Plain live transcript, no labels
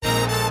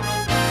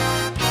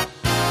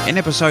In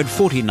episode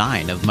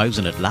 49 of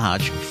Mosen at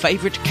Large,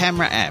 favourite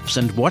camera apps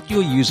and what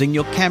you're using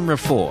your camera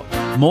for.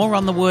 More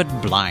on the word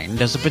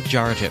blind as a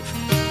pejorative.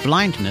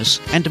 Blindness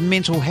and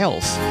mental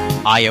health.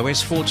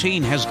 iOS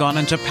 14 has gone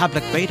into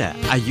public beta.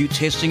 Are you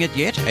testing it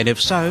yet? And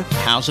if so,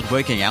 how's it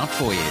working out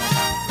for you?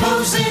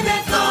 Mosen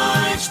at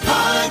Large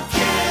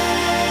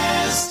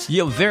Podcast.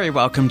 You're very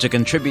welcome to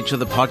contribute to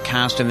the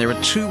podcast, and there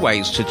are two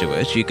ways to do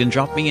it. You can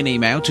drop me an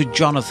email to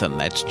Jonathan,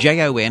 that's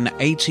Jonathan,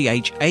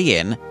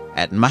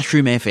 at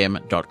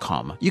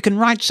mushroomfm.com. You can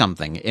write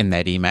something in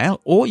that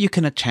email, or you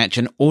can attach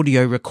an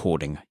audio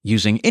recording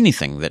using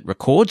anything that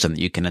records and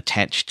that you can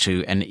attach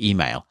to an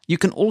email. You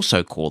can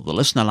also call the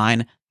listener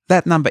line.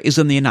 That number is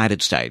in the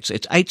United States.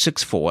 It's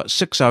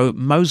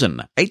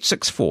 864-60-MOSEN,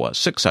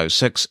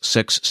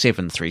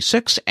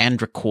 864-606-6736, and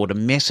record a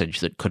message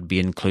that could be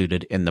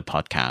included in the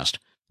podcast.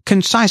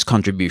 Concise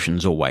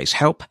contributions always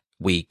help.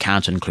 We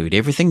can't include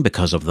everything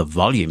because of the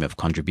volume of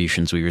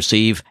contributions we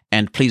receive,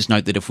 and please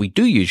note that if we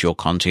do use your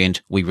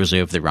content, we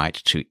reserve the right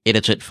to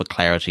edit it for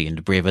clarity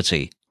and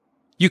brevity.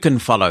 You can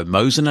follow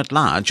Mosen at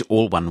Large,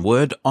 all one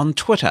word, on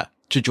Twitter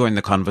to join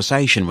the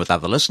conversation with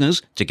other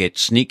listeners, to get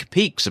sneak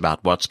peeks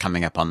about what's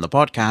coming up on the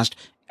podcast,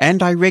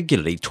 and I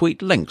regularly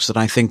tweet links that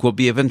I think will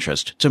be of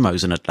interest to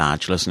Mosen at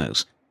Large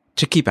listeners.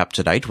 To keep up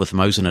to date with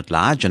Mosen at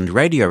Large and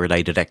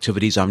radio-related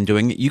activities I'm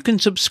doing, you can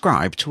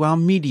subscribe to our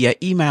media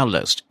email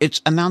list. It's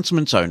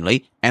announcements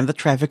only, and the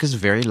traffic is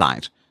very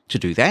light. To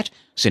do that,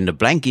 send a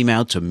blank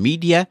email to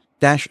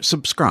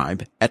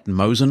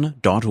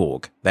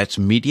media-subscribe@mosen.org. That's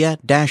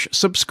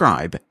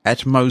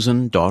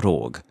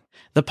media-subscribe@mosen.org.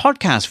 The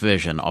podcast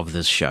version of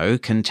this show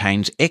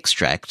contains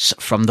extracts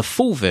from the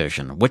full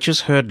version, which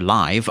is heard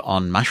live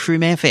on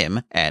Mushroom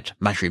FM at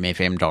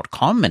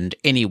mushroomfm.com and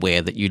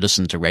anywhere that you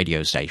listen to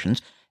radio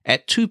stations,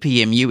 at 2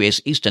 p.m.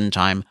 US Eastern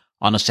Time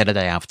on a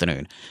Saturday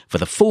afternoon. For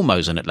the full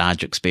Mosen at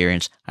Large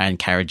experience, I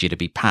encourage you to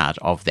be part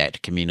of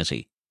that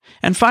community.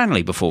 And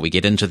finally, before we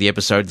get into the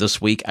episode this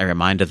week, a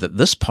reminder that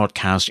this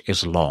podcast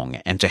is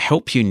long, and to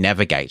help you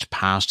navigate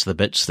past the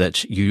bits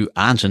that you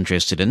aren't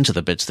interested in to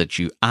the bits that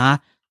you are,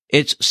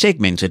 it's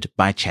segmented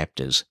by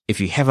chapters. If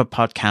you have a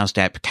podcast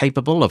app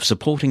capable of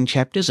supporting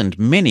chapters, and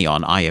many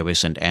on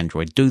iOS and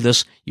Android do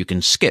this, you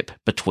can skip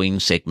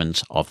between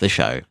segments of the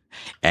show.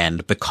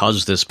 And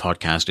because this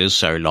podcast is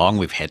so long,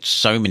 we've had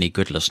so many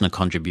good listener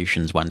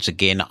contributions once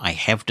again, I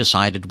have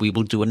decided we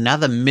will do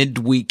another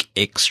midweek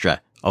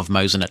extra of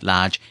Mosen at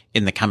Large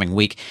in the coming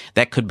week.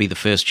 That could be the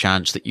first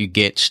chance that you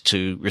get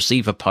to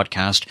receive a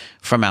podcast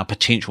from our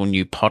potential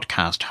new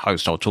podcast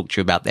host. I'll talk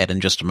to you about that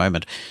in just a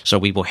moment. So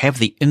we will have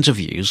the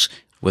interviews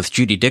with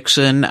Judy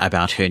Dixon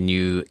about her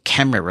new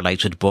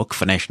camera-related book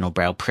for National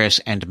Braille Press,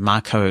 and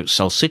Marco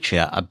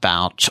Salsiccia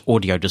about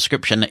audio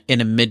description in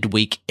a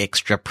midweek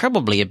extra,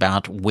 probably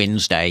about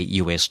Wednesday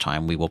US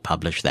time. We will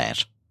publish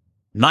that.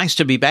 Nice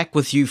to be back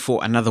with you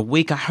for another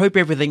week. I hope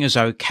everything is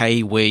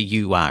okay where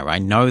you are. I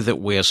know that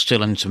we're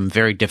still in some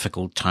very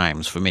difficult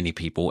times for many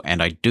people,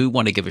 and I do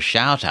want to give a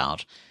shout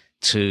out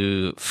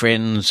to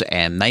friends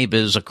and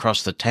neighbours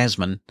across the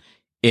Tasman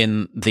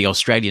in the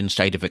Australian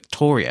state of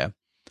Victoria,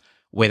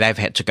 where they've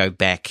had to go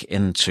back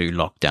into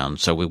lockdown.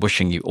 So we're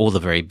wishing you all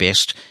the very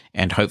best,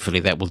 and hopefully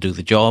that will do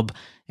the job,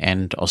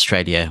 and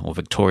Australia, or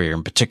Victoria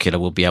in particular,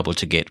 will be able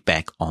to get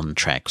back on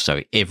track.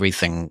 So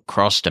everything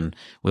crossed, and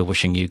we're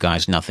wishing you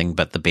guys nothing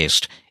but the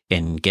best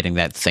in getting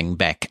that thing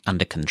back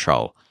under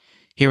control.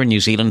 Here in New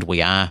Zealand,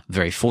 we are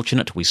very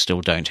fortunate. We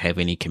still don't have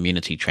any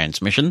community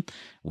transmission.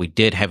 We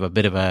did have a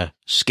bit of a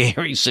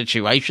scary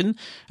situation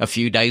a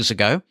few days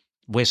ago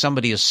where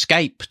somebody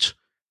escaped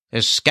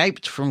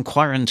from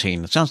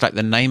quarantine. It sounds like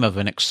the name of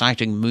an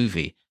exciting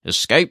movie.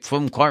 Escape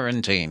from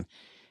quarantine.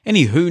 And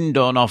he hooned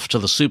on off to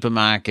the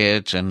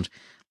supermarket, and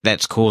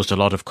that's caused a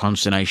lot of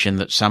consternation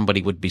that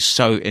somebody would be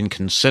so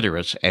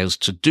inconsiderate as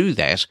to do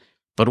that.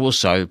 But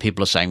also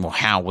people are saying, well,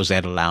 how was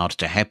that allowed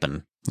to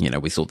happen? You know,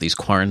 we thought these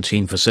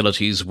quarantine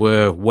facilities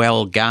were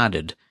well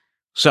guarded.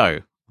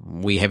 So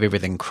we have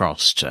everything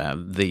crossed.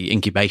 The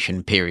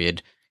incubation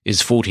period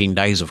is 14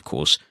 days, of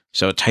course.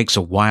 So it takes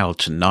a while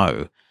to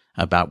know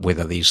about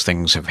whether these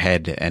things have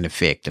had an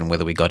effect and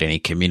whether we got any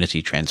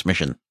community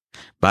transmission.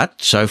 But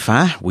so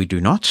far, we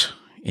do not.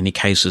 Any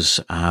cases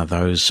are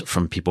those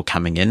from people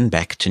coming in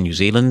back to New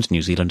Zealand,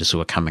 New Zealanders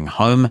who are coming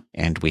home,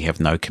 and we have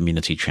no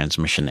community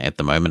transmission at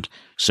the moment.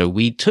 So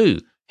we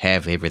too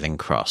have everything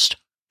crossed.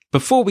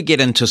 Before we get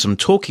into some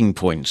talking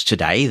points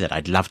today that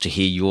I'd love to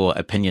hear your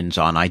opinions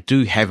on, I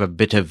do have a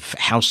bit of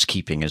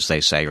housekeeping, as they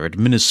say, or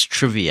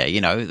administrivia,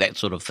 you know, that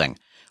sort of thing.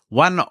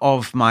 One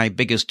of my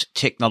biggest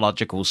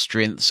technological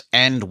strengths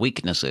and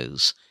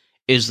weaknesses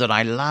is that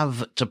I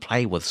love to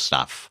play with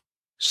stuff.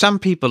 Some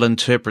people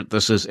interpret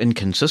this as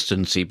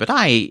inconsistency, but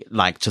I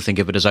like to think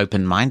of it as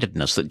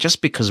open-mindedness, that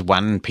just because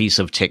one piece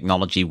of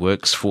technology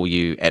works for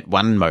you at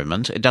one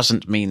moment, it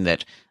doesn't mean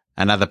that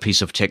another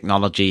piece of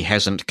technology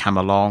hasn't come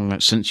along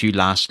since you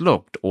last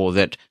looked, or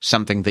that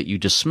something that you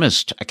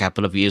dismissed a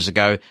couple of years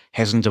ago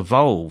hasn't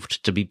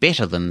evolved to be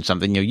better than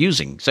something you're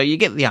using. So you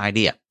get the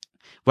idea.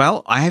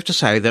 Well, I have to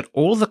say that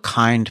all the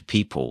kind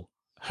people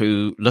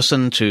who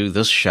listen to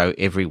this show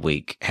every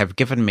week have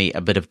given me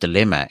a bit of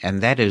dilemma,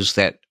 and that is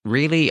that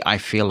really I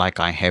feel like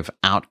I have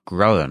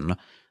outgrown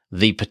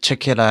the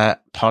particular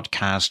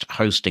podcast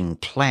hosting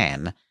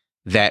plan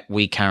that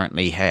we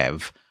currently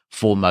have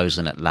for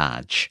Mosen at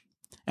Large.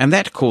 And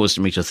that caused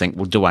me to think,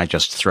 well, do I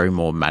just throw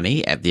more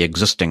money at the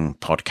existing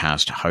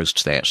podcast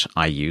host that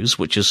I use,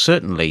 which is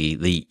certainly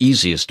the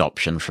easiest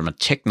option from a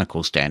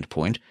technical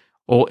standpoint,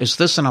 or is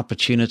this an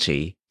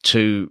opportunity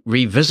to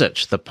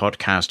revisit the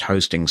podcast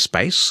hosting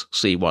space,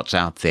 see what's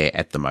out there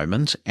at the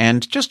moment,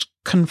 and just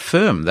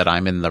confirm that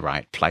I'm in the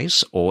right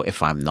place, or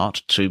if I'm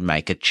not, to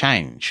make a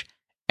change?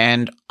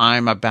 And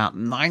I'm about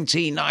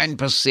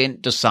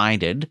 99%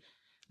 decided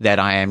that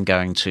I am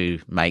going to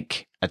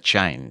make a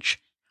change.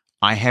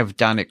 I have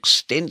done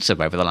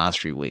extensive over the last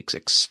few weeks,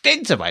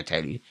 extensive, I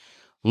tell you,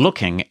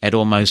 looking at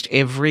almost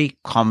every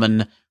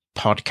common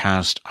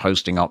podcast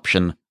hosting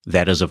option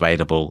that is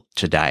available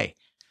today.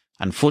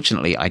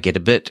 Unfortunately, I get a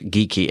bit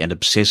geeky and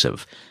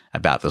obsessive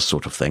about this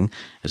sort of thing,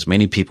 as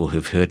many people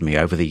who've heard me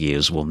over the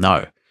years will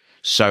know.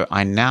 So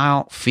I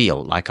now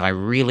feel like I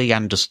really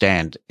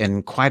understand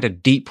in quite a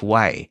deep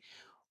way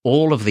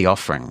all of the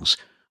offerings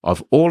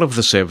of all of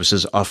the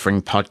services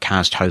offering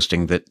podcast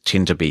hosting that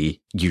tend to be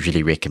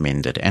usually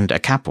recommended, and a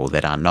couple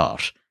that are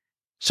not.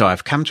 So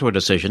I've come to a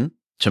decision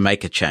to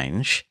make a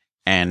change,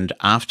 and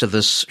after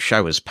this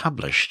show is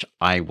published,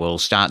 I will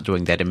start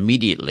doing that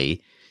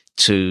immediately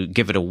to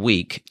give it a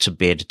week to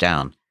bed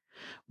down.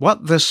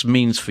 What this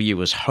means for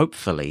you is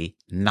hopefully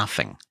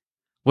nothing.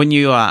 When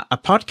you are a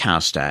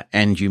podcaster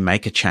and you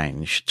make a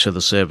change to the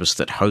service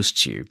that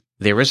hosts you,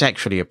 there is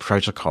actually a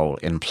protocol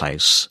in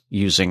place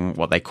using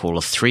what they call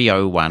a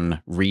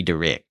 301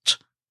 redirect.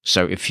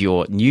 So if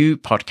your new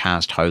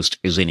podcast host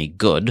is any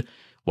good,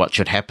 what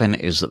should happen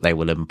is that they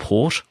will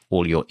import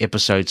all your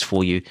episodes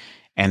for you,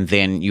 and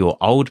then your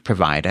old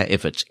provider,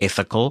 if it's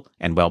ethical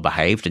and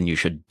well-behaved, and you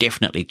should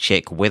definitely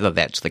check whether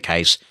that's the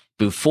case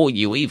before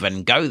you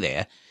even go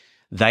there,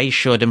 they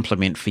should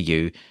implement for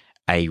you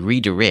a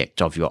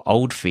redirect of your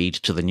old feed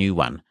to the new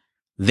one.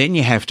 Then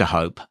you have to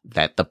hope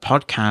that the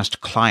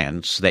podcast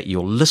clients that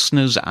your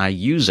listeners are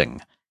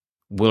using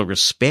will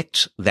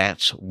respect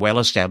that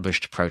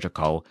well-established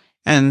protocol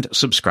and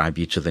subscribe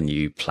you to the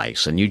new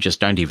place, and you just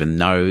don't even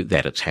know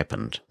that it's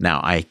happened. Now,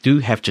 I do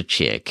have to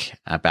check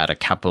about a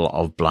couple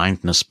of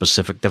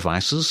blindness-specific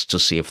devices to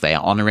see if they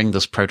are honoring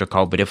this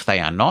protocol, but if they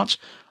are not,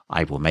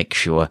 I will make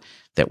sure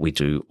that we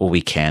do all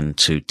we can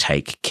to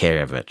take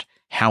care of it.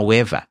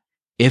 However,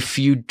 if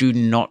you do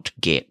not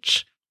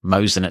get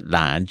Mosen at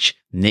Large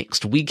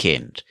next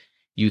weekend,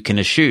 you can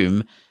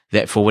assume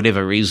that for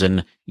whatever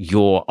reason,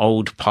 your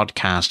old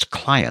podcast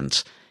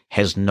client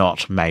has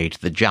not made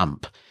the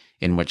jump,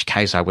 in which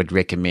case I would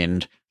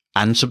recommend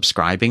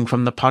unsubscribing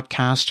from the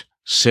podcast,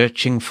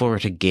 searching for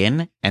it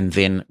again, and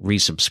then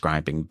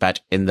resubscribing. But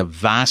in the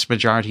vast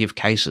majority of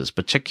cases,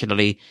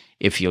 particularly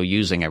if you're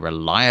using a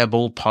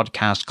reliable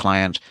podcast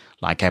client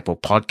like Apple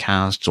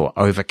Podcasts or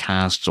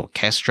Overcast or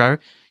Castro,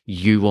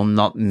 you will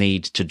not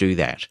need to do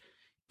that.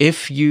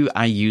 If you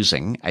are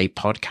using a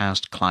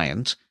podcast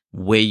client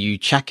where you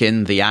chuck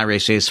in the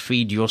RSS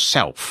feed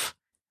yourself,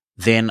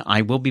 then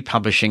I will be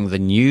publishing the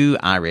new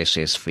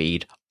RSS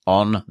feed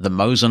on the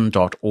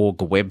mosen.org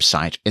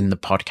website in the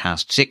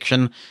podcast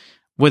section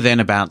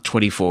within about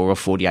 24 or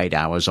 48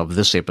 hours of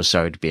this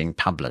episode being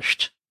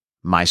published.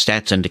 My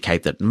stats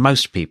indicate that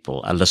most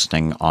people are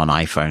listening on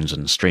iPhones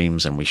and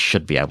streams, and we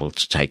should be able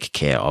to take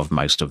care of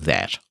most of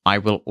that. I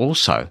will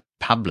also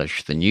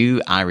publish the new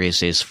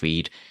RSS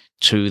feed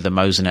to the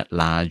Mosen at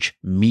Large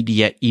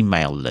media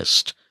email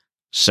list.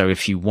 So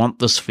if you want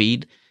this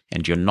feed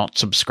and you're not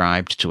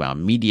subscribed to our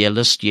media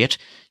list yet,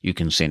 you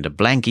can send a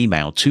blank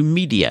email to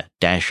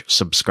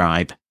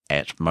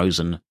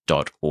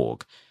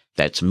media-subscribe@mosen.org.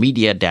 That's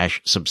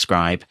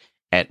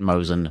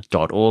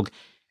media-subscribe@mosen.org,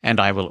 and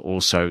I will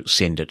also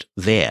send it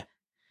there.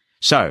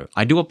 So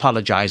I do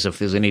apologize if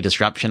there's any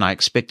disruption. I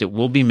expect it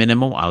will be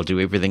minimal. I'll do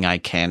everything I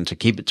can to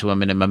keep it to a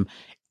minimum,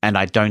 and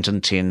I don't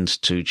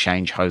intend to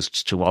change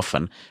hosts too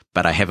often,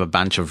 but I have a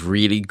bunch of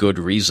really good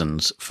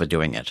reasons for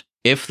doing it.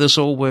 If this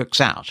all works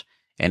out,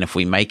 and if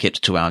we make it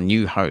to our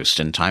new host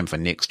in time for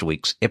next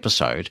week's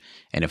episode,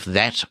 and if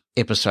that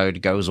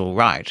episode goes all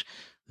right,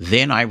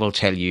 then I will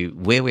tell you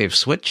where we've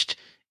switched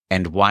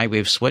and why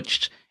we've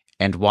switched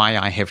and why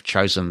I have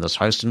chosen this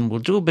host, and we'll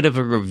do a bit of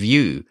a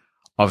review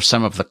of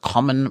some of the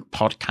common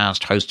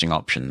podcast hosting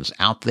options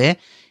out there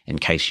in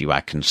case you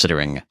are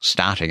considering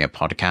starting a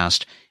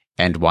podcast,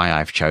 and why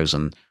I've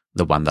chosen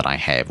the one that I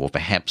have, or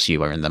perhaps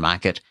you are in the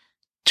market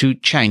to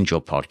change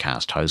your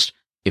podcast host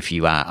if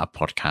you are a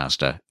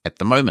podcaster at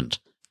the moment.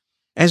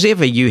 As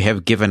ever, you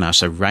have given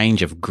us a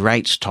range of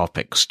great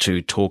topics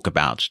to talk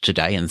about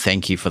today, and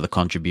thank you for the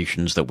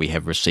contributions that we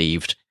have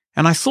received.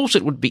 And I thought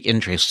it would be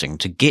interesting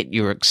to get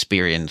your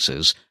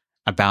experiences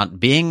about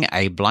being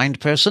a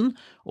blind person,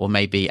 or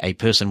maybe a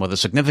person with a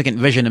significant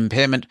vision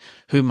impairment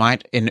who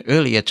might in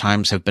earlier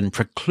times have been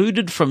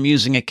precluded from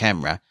using a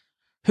camera,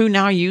 who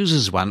now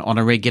uses one on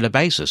a regular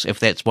basis, if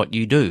that's what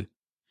you do.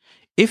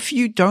 if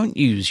you don't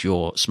use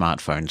your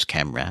smartphone's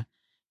camera,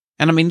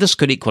 and I mean, this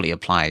could equally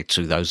apply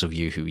to those of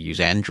you who use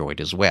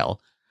Android as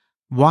well,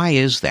 why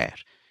is that?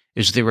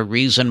 Is there a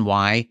reason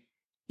why,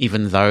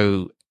 even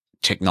though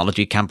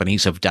technology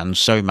companies have done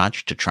so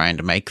much to try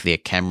and make their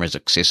cameras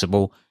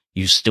accessible,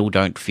 you still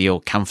don't feel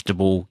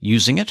comfortable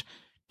using it?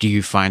 Do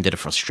you find it a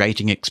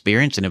frustrating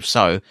experience? And if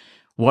so,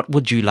 what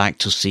would you like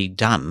to see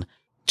done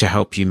to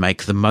help you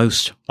make the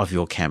most of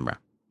your camera?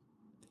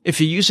 If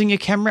you're using a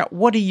camera,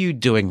 what are you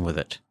doing with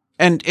it?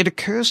 And it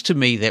occurs to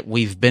me that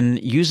we've been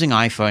using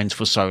iPhones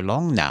for so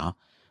long now.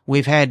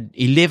 We've had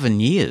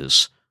 11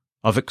 years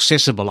of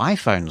accessible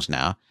iPhones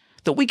now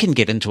that we can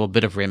get into a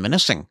bit of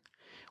reminiscing.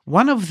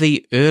 One of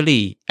the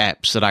early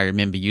apps that I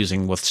remember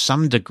using with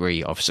some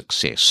degree of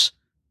success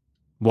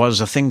was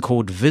a thing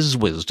called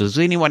VizWiz. Does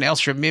anyone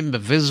else remember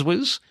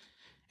VizWiz?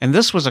 And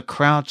this was a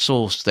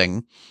crowdsourced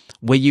thing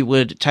where you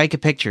would take a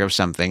picture of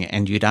something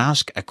and you'd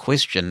ask a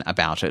question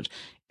about it,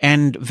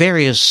 and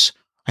various,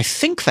 I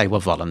think they were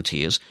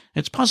volunteers.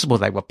 It's possible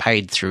they were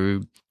paid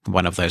through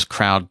one of those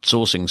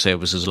crowdsourcing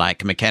services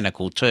like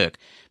Mechanical Turk,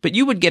 but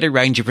you would get a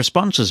range of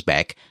responses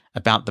back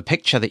about the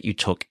picture that you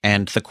took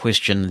and the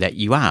question that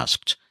you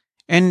asked.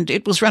 And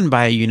it was run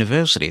by a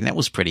university, and that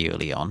was pretty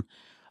early on.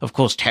 Of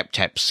course,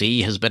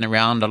 TapTapSee has been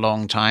around a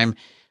long time,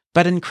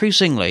 but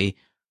increasingly,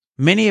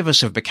 many of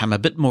us have become a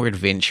bit more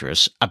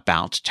adventurous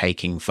about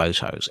taking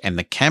photos, and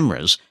the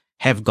cameras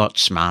have got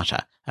smarter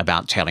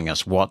about telling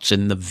us what's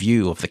in the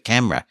view of the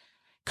camera.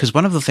 Because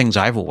one of the things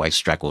I've always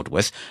struggled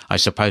with, I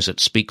suppose it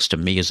speaks to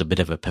me as a bit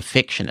of a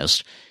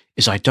perfectionist,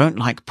 is I don't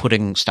like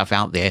putting stuff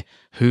out there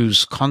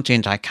whose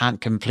content I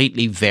can't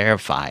completely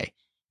verify.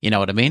 You know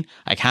what I mean?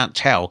 I can't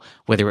tell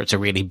whether it's a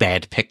really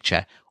bad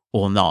picture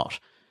or not.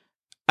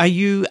 Are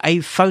you a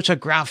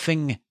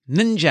photographing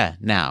ninja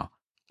now?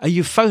 Are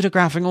you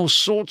photographing all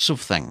sorts of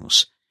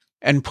things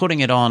and putting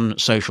it on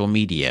social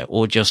media,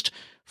 or just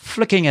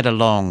flicking it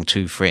along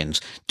to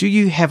friends? Do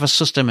you have a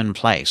system in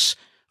place?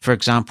 For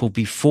example,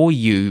 before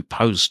you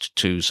post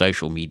to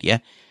social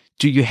media,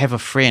 do you have a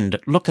friend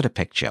look at a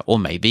picture, or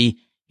maybe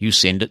you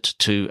send it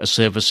to a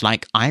service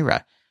like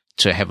Aira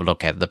to have a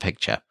look at the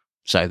picture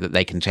so that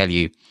they can tell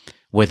you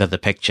whether the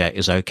picture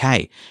is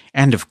okay?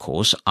 And of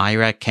course,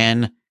 Aira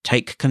can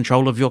take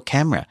control of your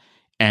camera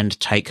and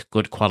take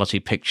good quality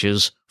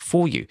pictures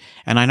for you.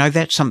 And I know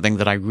that's something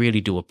that I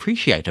really do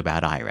appreciate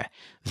about Aira,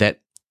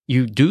 that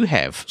you do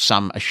have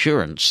some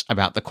assurance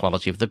about the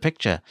quality of the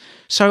picture.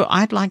 So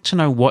I'd like to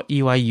know what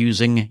you are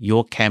using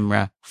your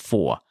camera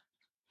for.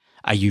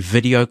 Are you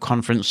video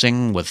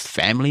conferencing with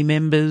family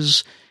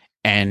members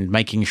and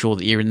making sure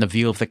that you're in the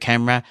view of the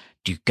camera?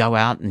 Do you go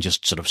out and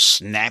just sort of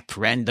snap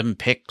random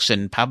pics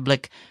in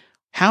public?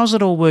 How's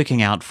it all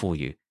working out for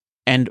you?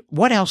 And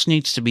what else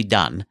needs to be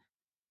done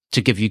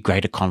to give you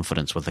greater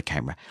confidence with the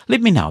camera?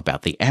 Let me know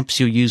about the apps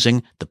you're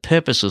using, the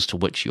purposes to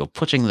which you're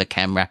putting the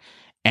camera,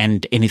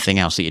 and anything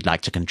else that you'd like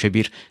to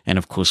contribute. And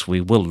of course,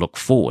 we will look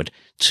forward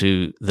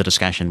to the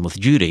discussion with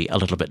Judy a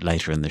little bit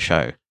later in the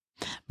show.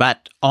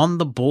 But on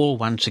the ball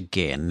once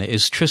again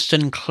is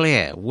Tristan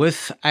Clare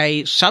with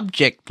a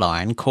subject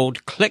line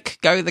called "Click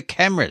Go the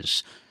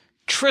Cameras."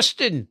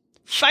 Tristan,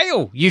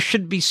 fail! You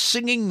should be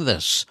singing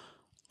this.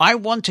 I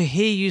want to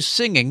hear you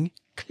singing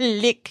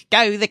 "Click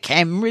Go the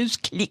Cameras,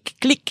 click,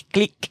 click,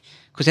 click."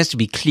 Because it has to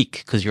be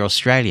click because you're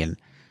Australian.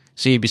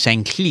 So you'd be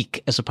saying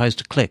click as opposed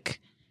to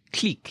click.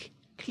 Click,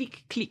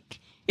 click, click.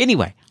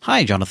 Anyway,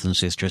 hi Jonathan,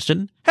 says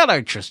Tristan.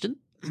 Hello, Tristan.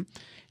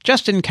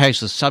 Just in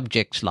case the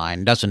subject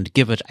line doesn't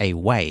give it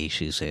away,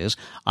 she says,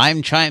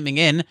 I'm chiming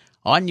in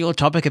on your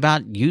topic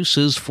about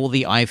uses for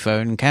the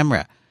iPhone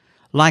camera.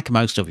 Like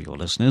most of your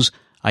listeners,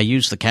 I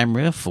use the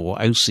camera for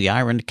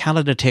OCR and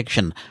color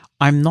detection.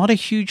 I'm not a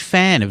huge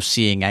fan of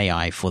seeing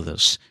AI for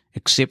this,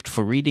 except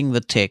for reading the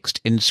text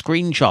in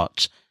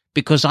screenshots,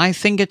 because I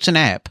think it's an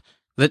app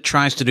that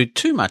tries to do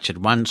too much at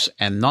once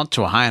and not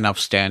to a high enough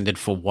standard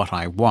for what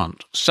I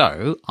want.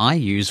 So I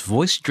use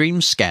Voice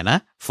Dream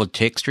Scanner for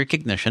text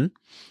recognition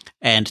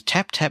and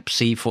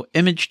TapTapSee for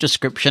image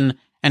description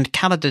and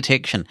color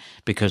detection,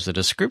 because the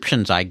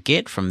descriptions I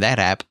get from that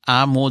app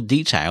are more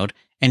detailed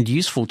and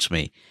useful to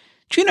me.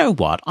 Do you know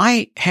what?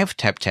 I have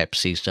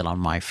TapTapSee still on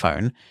my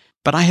phone,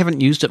 but I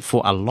haven't used it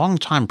for a long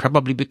time,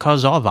 probably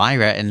because of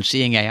Aira and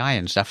Seeing AI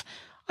and stuff.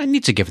 I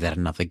need to give that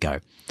another go.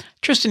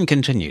 Tristan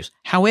continues,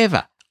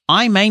 however,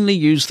 I mainly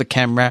use the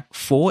camera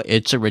for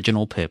its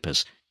original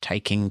purpose,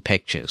 taking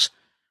pictures.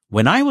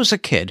 When I was a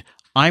kid,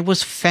 I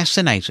was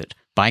fascinated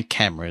by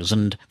cameras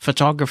and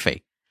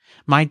photography.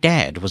 My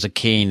dad was a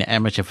keen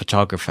amateur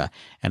photographer,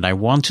 and I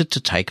wanted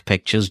to take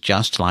pictures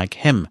just like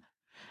him.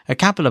 A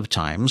couple of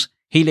times,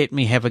 he let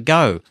me have a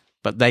go,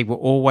 but they were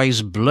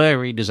always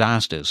blurry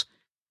disasters.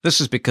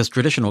 This is because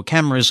traditional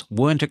cameras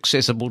weren't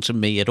accessible to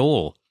me at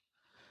all.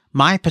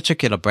 My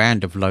particular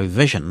brand of low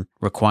vision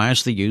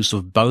requires the use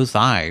of both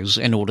eyes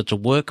in order to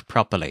work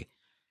properly.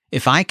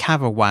 If I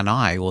cover one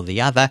eye or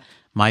the other,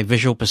 my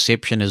visual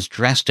perception is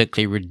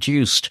drastically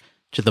reduced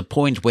to the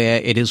point where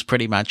it is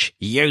pretty much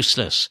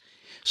useless.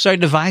 So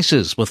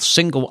devices with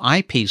single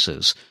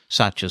eyepieces,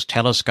 such as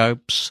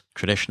telescopes,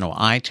 traditional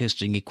eye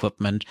testing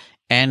equipment,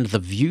 and the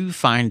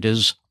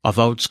viewfinders of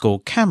old-school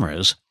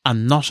cameras are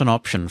not an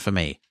option for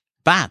me.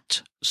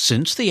 But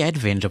since the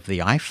advent of the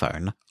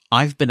iPhone,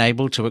 I've been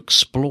able to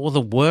explore the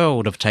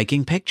world of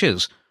taking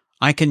pictures.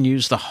 I can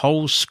use the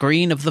whole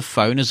screen of the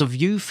phone as a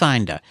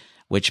viewfinder,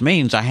 which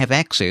means I have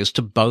access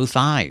to both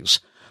eyes.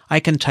 I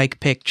can take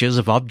pictures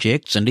of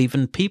objects and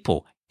even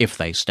people if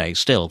they stay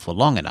still for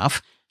long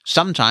enough.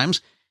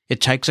 Sometimes it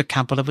takes a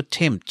couple of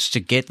attempts to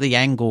get the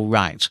angle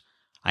right.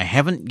 I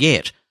haven't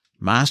yet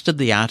mastered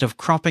the art of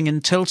cropping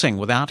and tilting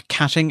without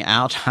cutting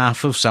out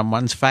half of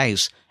someone's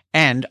face,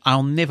 and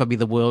I'll never be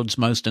the world's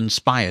most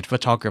inspired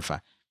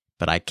photographer.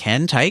 But I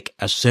can take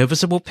a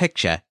serviceable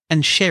picture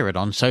and share it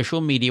on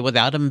social media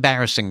without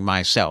embarrassing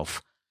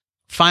myself.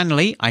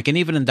 Finally, I can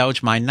even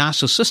indulge my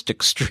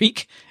narcissistic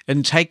streak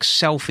and take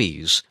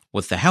selfies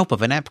with the help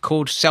of an app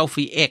called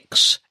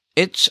SelfieX.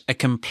 It's a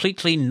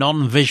completely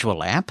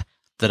non-visual app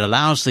that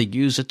allows the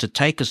user to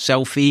take a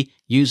selfie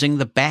using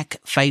the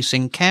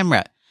back-facing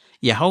camera.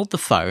 You hold the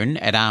phone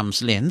at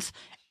arm's length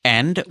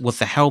and, with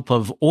the help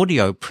of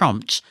audio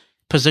prompts,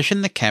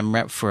 position the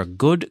camera for a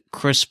good,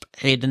 crisp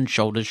head and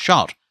shoulders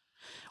shot.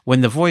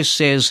 When the voice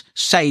says,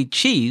 "Say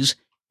cheese,"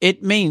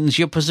 it means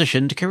you're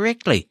positioned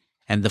correctly,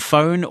 and the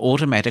phone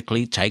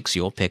automatically takes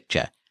your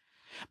picture.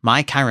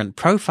 My current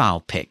profile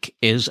pic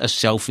is a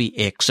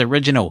SelfieX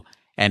original,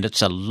 and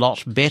it's a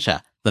lot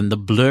better than the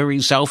blurry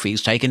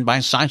selfies taken by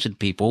sighted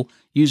people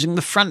using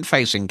the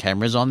front-facing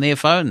cameras on their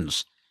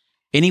phones.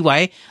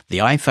 Anyway, the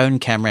iPhone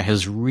camera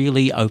has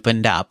really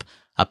opened up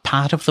a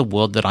part of the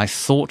world that I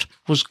thought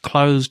was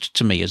closed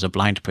to me as a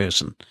blind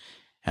person,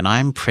 and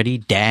I'm pretty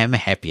damn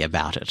happy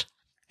about it.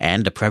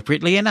 And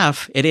appropriately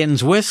enough, it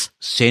ends with,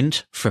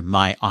 "Sent from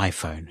my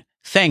iPhone."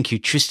 Thank you,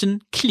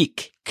 Tristan.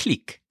 Click,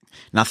 click.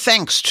 Now,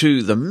 thanks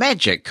to the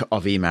magic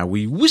of email,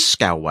 we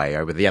whisk our way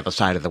over the other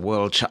side of the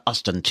world to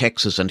Austin,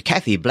 Texas, and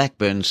Kathy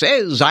Blackburn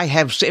says, "I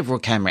have several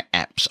camera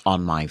apps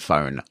on my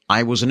phone.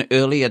 I was an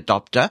early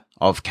adopter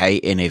of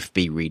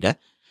KNFB Reader,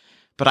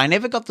 but I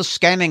never got the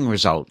scanning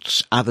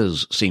results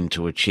others seem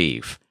to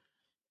achieve."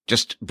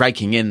 Just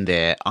breaking in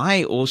there,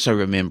 I also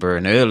remember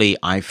an early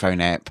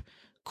iPhone app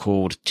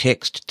called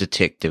Text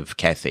Detective,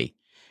 Kathy.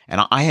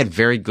 And I had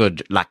very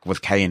good luck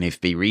with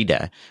KNFB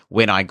Reader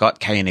when I got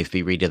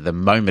KNFB Reader the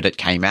moment it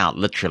came out,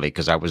 literally,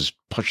 because I was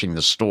pushing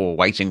the store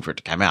waiting for it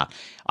to come out.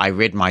 I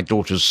read my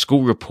daughter's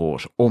school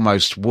report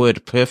almost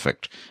word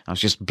perfect. I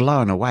was just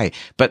blown away.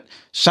 But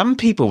some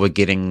people were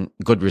getting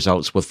good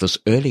results with this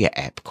earlier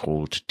app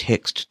called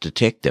Text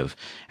Detective,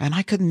 and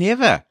I could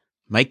never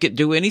make it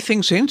do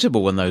anything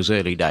sensible in those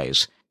early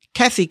days.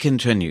 Kathy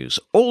continues,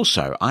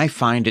 "Also, I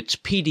find its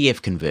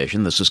PDF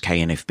conversion," this is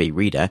KNFB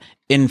Reader,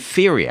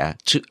 "inferior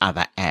to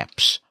other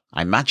apps.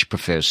 I much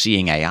prefer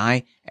Seeing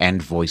AI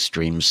and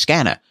VoiceStream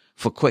Scanner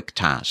for quick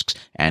tasks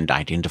and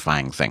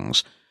identifying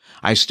things.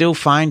 I still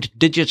find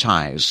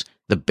Digitize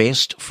the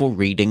best for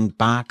reading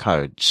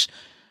barcodes."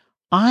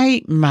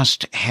 I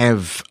must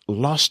have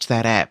lost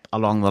that app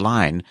along the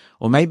line,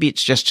 or maybe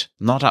it's just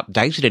not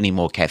updated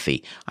anymore,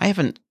 Kathy. I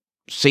haven't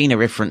seen a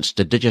reference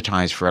to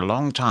Digitize for a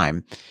long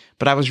time,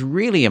 but I was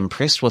really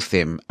impressed with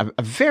them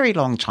a very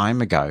long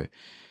time ago.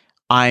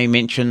 I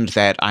mentioned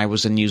that I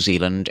was in New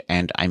Zealand,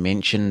 and I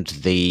mentioned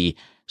the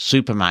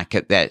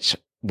supermarket that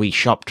we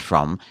shopped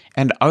from,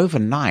 and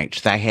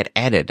overnight they had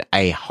added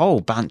a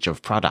whole bunch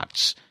of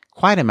products.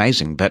 Quite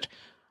amazing, but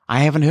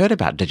I haven't heard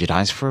about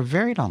Digitize for a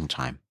very long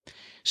time.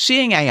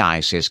 Seeing AI,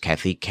 says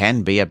Kathy,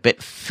 can be a bit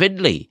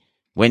fiddly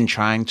when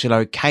trying to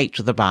locate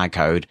the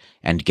barcode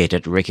and get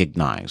it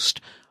recognized.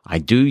 I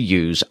do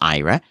use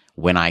Aira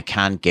when I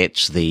can't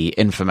get the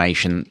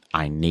information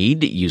I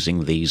need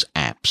using these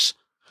apps.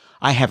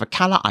 I have a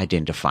color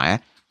identifier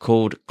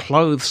called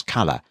Clothes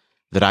Color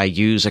that I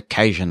use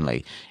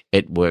occasionally.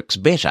 It works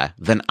better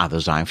than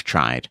others I've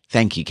tried.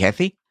 Thank you,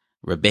 Kathy.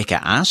 Rebecca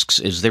asks,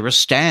 "Is there a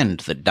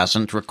stand that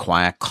doesn't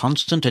require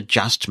constant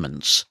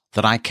adjustments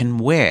that I can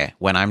wear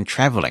when I'm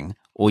traveling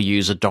or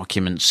use a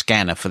document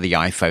scanner for the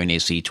iPhone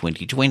SE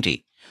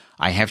 2020?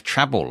 I have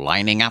trouble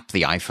lining up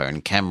the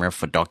iPhone camera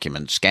for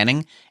document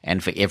scanning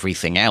and for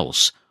everything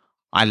else.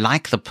 I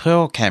like the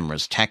Pearl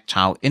camera's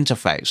tactile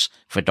interface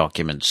for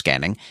document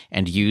scanning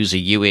and use a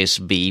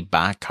USB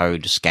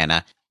barcode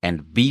scanner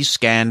and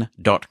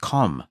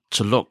bscan.com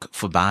to look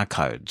for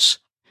barcodes."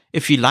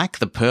 If you like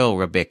the Pearl,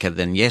 Rebecca,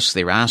 then yes,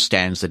 there are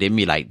stands that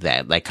emulate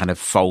that. They kind of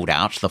fold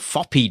out. The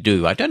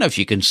Foppy-Doo. I don't know if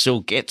you can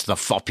still get the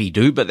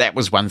Foppy-Doo, but that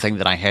was one thing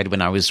that I had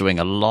when I was doing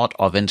a lot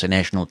of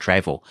international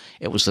travel.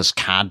 It was this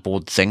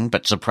cardboard thing,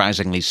 but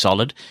surprisingly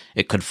solid.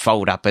 It could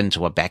fold up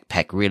into a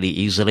backpack really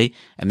easily,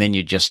 and then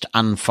you just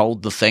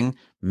unfold the thing,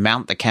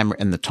 mount the camera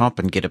in the top,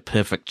 and get a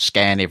perfect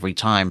scan every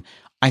time.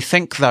 I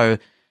think, though,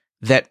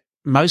 that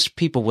most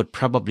people would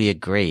probably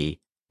agree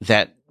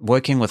that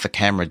working with the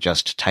camera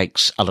just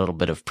takes a little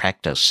bit of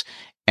practice,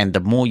 and the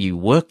more you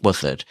work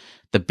with it,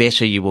 the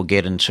better you will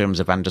get in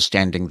terms of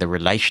understanding the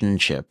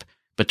relationship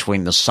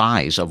between the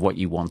size of what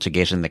you want to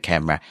get in the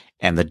camera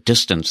and the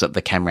distance that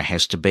the camera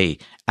has to be.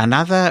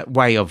 Another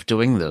way of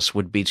doing this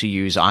would be to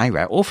use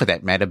Aira, or for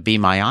that matter, Be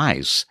My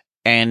Eyes,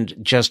 and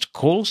just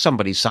call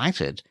somebody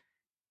sighted.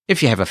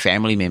 If you have a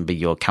family member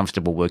you're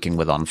comfortable working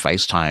with on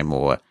FaceTime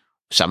or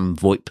some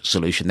VoIP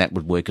solution, that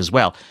would work as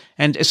well.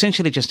 And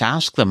essentially just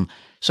ask them,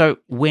 so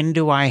when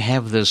do I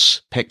have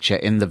this picture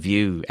in the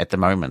view at the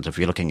moment, if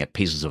you're looking at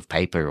pieces of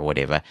paper or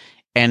whatever?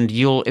 And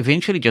you'll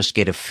eventually just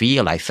get a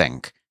feel, I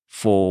think,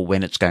 for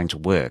when it's going to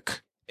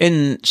work.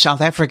 In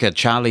South Africa,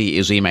 Charlie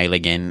is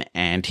emailing in,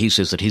 and he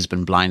says that he's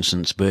been blind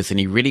since birth, and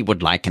he really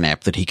would like an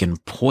app that he can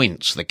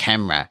point the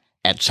camera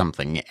at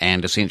something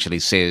and essentially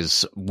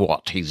says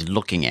what he's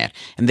looking at.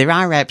 And there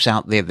are apps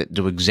out there that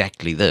do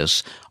exactly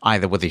this,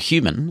 either with a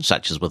human,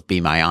 such as with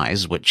Be My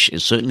Eyes, which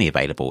is certainly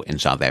available in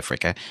South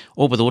Africa,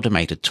 or with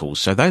automated tools.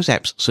 So those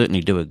apps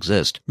certainly do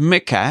exist.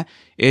 Mika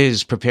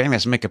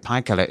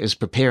Paikala is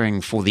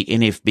preparing for the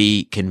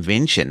NFB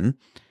convention,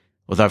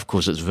 although of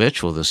course it's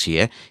virtual this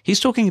year.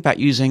 He's talking about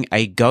using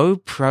a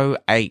GoPro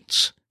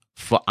 8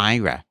 for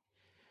Aira.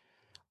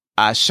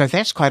 So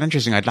that's quite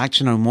interesting. I'd like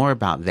to know more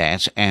about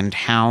that and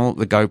how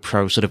the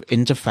GoPro sort of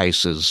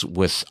interfaces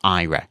with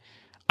Aira.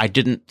 I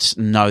didn't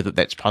know that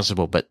that's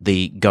possible, but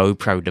the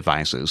GoPro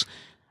devices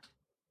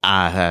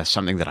are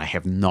something that I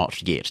have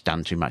not yet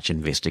done too much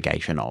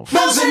investigation of.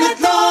 Rosen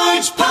at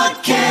Large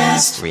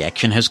Podcast.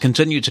 Reaction has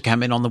continued to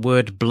come in on the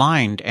word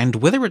blind and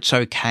whether it's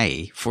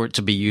okay for it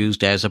to be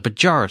used as a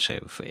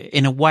pejorative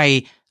in a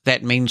way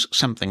that means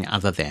something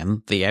other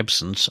than the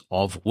absence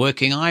of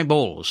working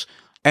eyeballs.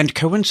 And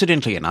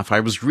coincidentally enough, I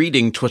was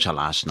reading Twitter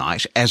last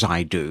night, as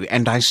I do,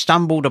 and I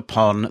stumbled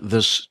upon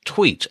this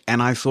tweet,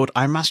 and I thought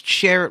I must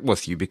share it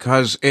with you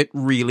because it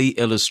really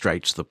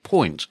illustrates the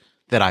point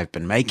that I've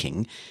been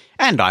making,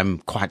 and I'm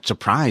quite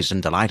surprised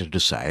and delighted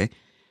to say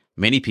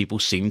many people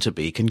seem to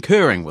be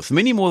concurring with,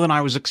 many more than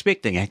I was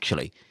expecting,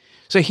 actually.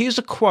 So here's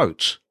a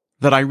quote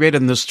that I read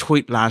in this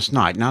tweet last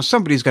night. Now,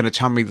 somebody's going to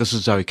tell me this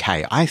is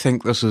okay. I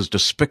think this is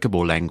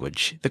despicable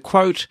language. The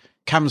quote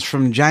comes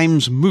from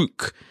James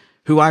Mook,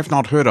 who I've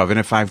not heard of, and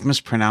if I've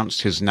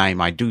mispronounced his name,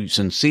 I do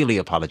sincerely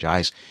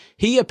apologize.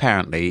 He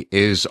apparently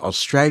is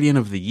Australian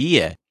of the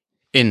Year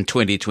in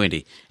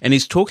 2020, and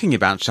he's talking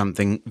about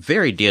something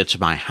very dear to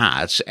my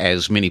heart.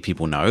 As many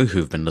people know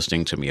who've been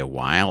listening to me a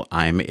while,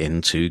 I'm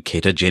into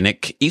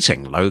ketogenic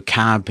eating,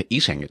 low-carb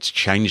eating. It's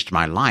changed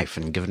my life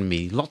and given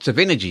me lots of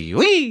energy.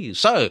 Whee!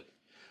 So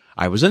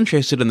I was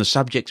interested in the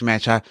subject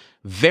matter,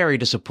 very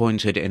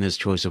disappointed in his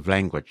choice of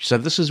language. So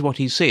this is what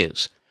he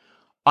says.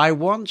 I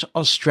want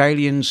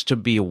Australians to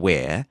be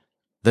aware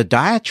the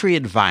dietary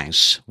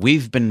advice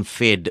we've been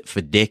fed for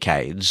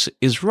decades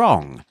is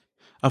wrong.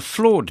 A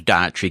flawed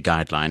dietary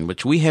guideline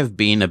which we have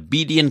been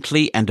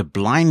obediently and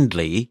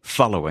blindly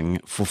following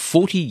for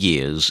 40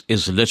 years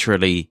is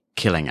literally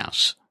killing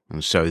us.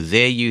 And so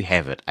there you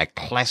have it, a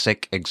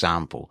classic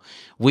example.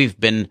 We've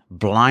been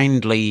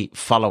blindly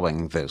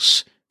following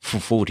this for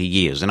 40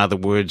 years. In other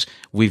words,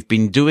 we've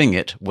been doing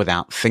it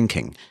without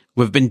thinking.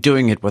 We've been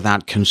doing it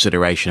without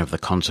consideration of the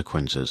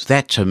consequences.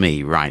 That, to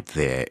me, right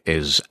there,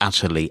 is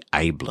utterly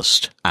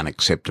ableist,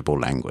 unacceptable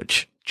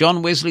language.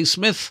 John Wesley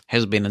Smith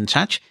has been in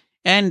touch,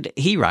 and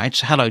he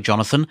writes, Hello,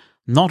 Jonathan.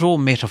 Not all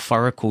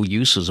metaphorical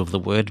uses of the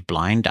word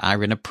blind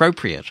are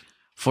inappropriate.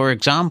 For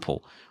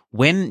example,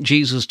 when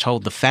Jesus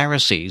told the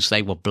Pharisees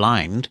they were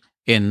blind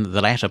in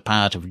the latter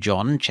part of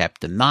John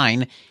chapter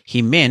 9,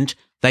 he meant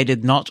they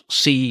did not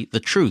see the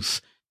truth,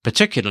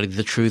 particularly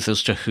the truth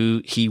as to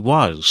who he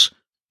was.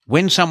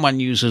 When someone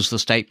uses the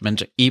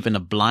statement, even a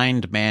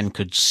blind man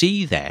could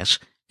see that,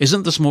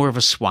 isn't this more of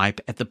a swipe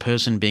at the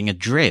person being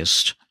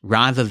addressed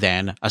rather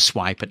than a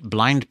swipe at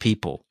blind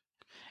people?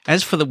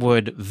 As for the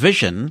word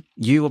vision,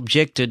 you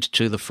objected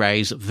to the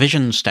phrase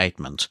vision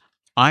statement.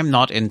 I'm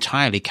not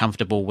entirely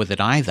comfortable with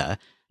it either,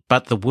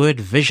 but the word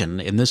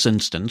vision in this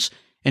instance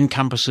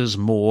encompasses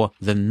more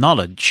than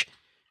knowledge.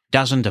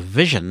 Doesn't a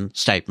vision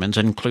statement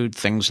include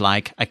things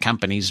like a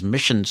company's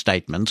mission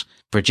statement,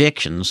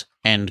 projections,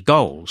 and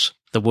goals?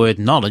 The word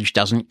knowledge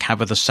doesn't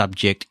cover the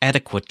subject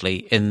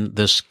adequately in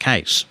this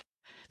case.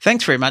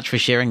 Thanks very much for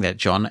sharing that,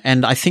 John,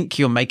 and I think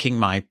you're making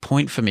my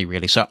point for me,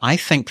 really. So I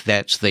think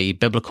that the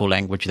biblical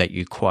language that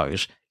you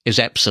quote is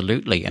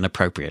absolutely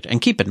inappropriate.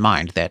 And keep in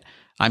mind that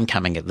I'm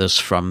coming at this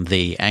from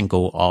the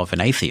angle of an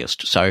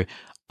atheist, so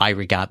I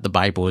regard the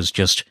Bible as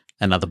just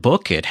another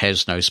book. It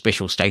has no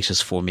special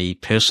status for me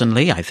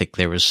personally. I think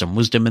there is some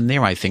wisdom in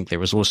there. I think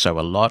there is also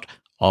a lot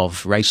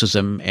of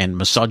racism and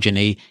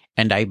misogyny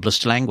and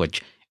ableist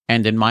language.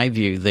 And in my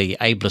view, the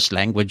ableist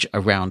language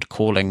around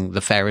calling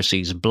the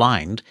Pharisees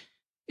blind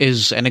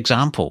is an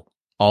example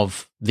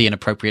of the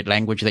inappropriate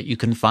language that you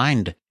can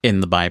find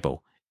in the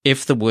Bible.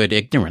 If the word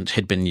ignorant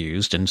had been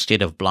used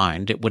instead of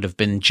blind, it would have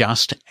been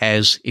just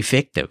as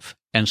effective.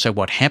 And so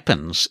what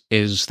happens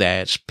is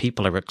that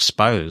people are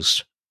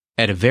exposed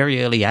at a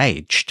very early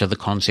age to the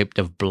concept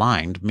of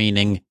blind,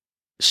 meaning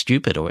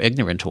stupid or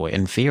ignorant or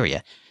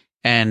inferior.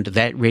 And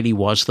that really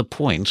was the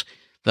point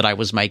that I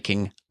was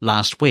making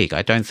last week.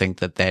 I don't think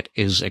that that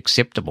is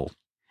acceptable.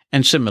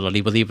 And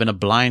similarly, with even a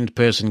blind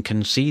person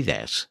can see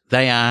that.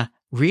 They are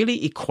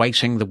really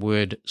equating the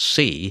word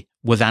see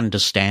with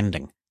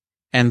understanding.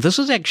 And this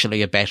is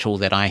actually a battle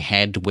that I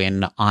had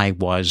when I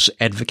was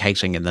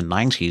advocating in the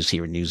 90s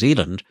here in New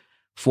Zealand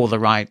for the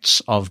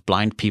rights of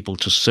blind people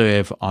to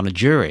serve on a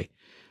jury,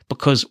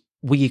 because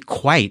we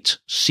equate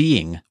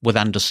seeing with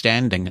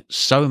understanding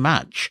so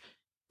much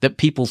that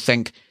people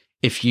think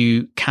if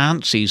you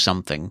can't see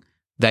something,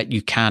 that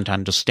you can't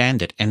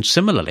understand it. And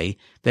similarly,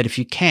 that if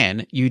you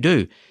can, you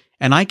do.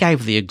 And I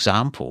gave the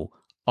example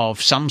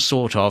of some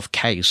sort of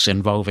case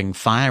involving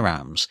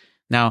firearms.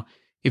 Now,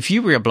 if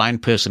you were a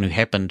blind person who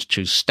happened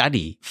to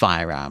study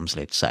firearms,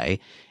 let's say,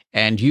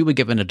 and you were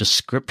given a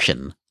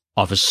description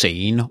of a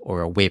scene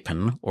or a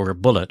weapon or a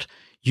bullet,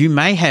 you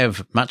may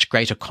have much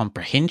greater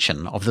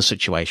comprehension of the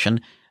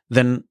situation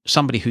than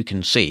somebody who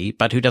can see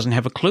but who doesn't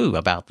have a clue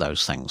about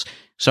those things.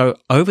 So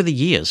over the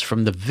years,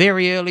 from the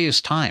very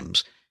earliest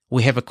times,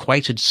 we have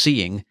equated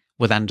seeing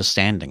with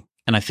understanding.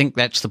 And I think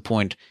that's the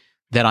point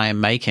that I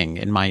am making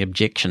in my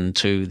objection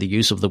to the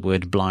use of the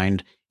word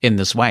blind in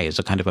this way as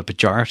a kind of a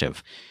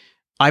pejorative.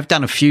 I've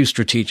done a few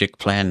strategic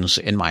plans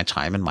in my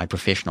time, in my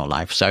professional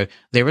life, so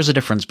there is a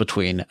difference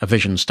between a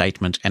vision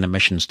statement and a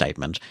mission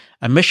statement.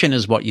 A mission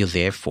is what you're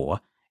there for,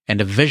 and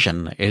a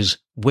vision is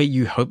where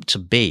you hope to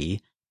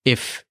be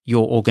if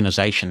your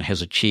organization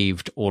has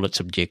achieved all its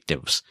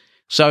objectives.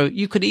 So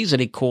you could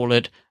easily call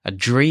it a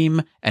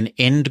dream, an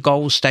end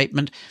goal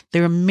statement.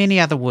 There are many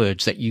other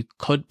words that you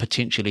could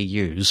potentially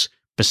use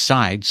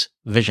besides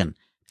vision.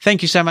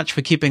 Thank you so much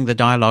for keeping the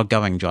dialogue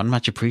going, John.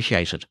 Much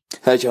appreciated.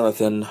 Hey,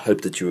 Jonathan.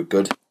 Hope that you were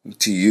good.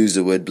 To use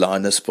the word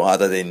blindness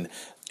rather than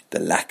the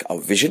lack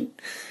of vision.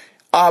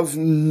 I've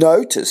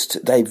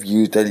noticed they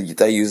use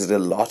it a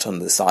lot on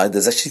the side.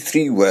 There's actually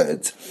 3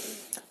 words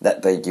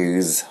that they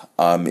use.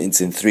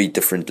 It's in 3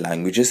 different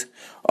languages.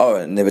 Oh,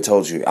 I never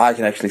told you. I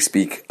can actually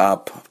speak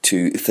up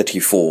to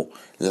 34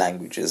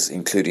 languages,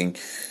 including,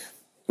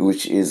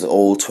 which is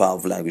all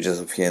 12 languages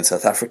of here in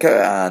South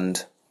Africa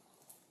and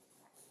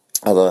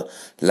other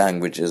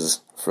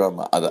languages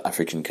from other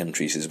African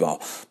countries as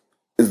well.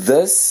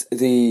 There's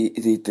 3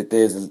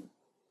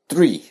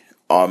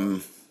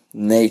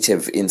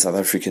 native in South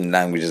African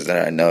languages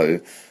that I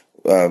know,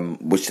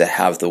 which they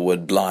have the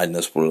word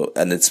blindness for,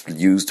 and it's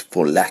used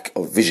for lack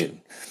of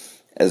vision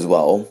as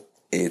well.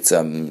 It's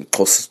the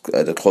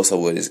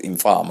Xhosa word is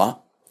imfama,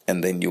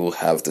 and then you will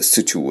have the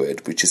Sotho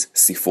word, which is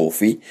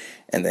sifofi,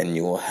 and then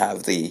you will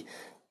have the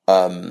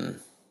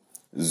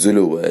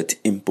Zulu word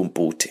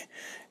impumputi.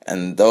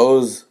 And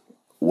those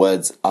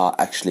words are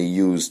actually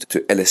used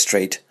to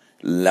illustrate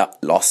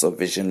loss of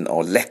vision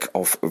or lack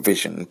of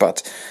vision.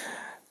 But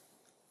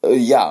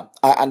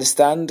I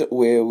understand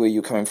where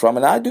you're coming from,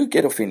 and I do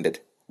get offended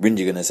when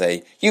you're going to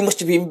say, you must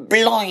have been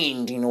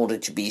blind in order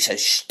to be so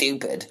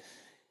stupid.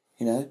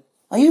 You know,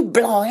 are you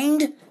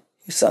blind?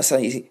 You start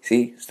saying,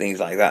 see,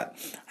 things like that.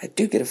 I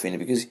do get offended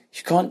because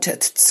you can't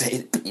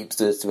say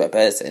to a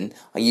person,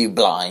 are you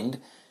blind?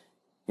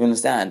 You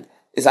understand?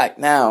 It's like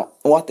now,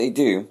 what they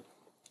do,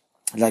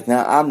 like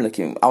now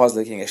I was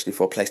looking actually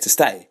for a place to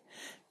stay.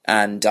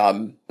 And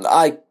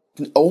I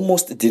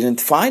almost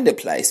didn't find a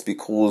place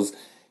because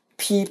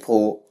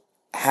people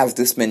have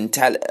this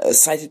mentality,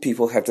 sighted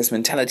people have this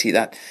mentality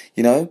that,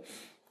 you know,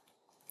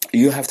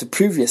 you have to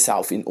prove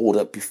yourself in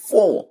order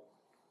before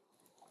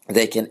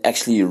they can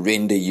actually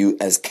render you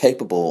as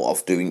capable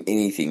of doing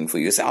anything for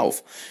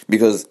yourself.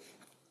 Because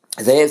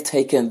they have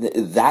taken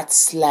that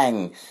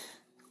slang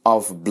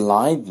of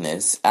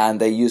blindness and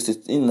they used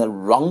it in the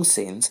wrong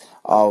sense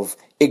of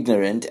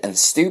ignorant and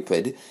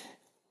stupid.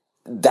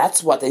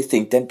 That's what they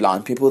think that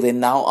blind people then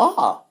now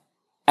are.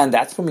 And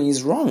that for me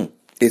is wrong.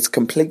 It's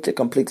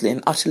completely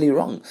and utterly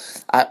wrong.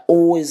 I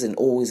always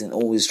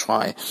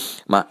try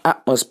my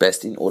utmost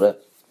best in order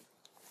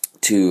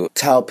to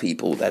tell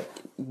people that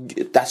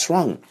that's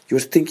wrong. You're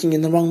thinking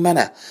in the wrong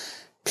manner.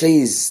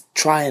 Please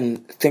try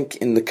and think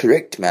in the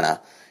correct manner.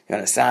 You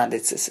understand?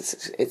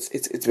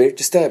 It's very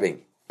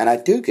disturbing. And I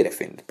do get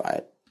offended by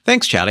it.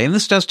 Thanks, Charlie. And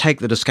this does take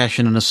the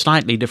discussion in a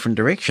slightly different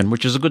direction,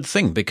 which is a good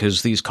thing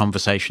because these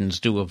conversations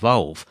do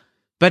evolve.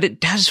 But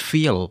it does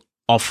feel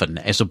often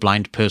as a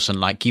blind person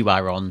like you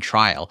are on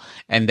trial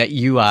and that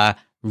you are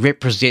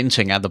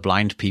representing other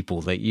blind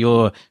people, that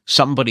you're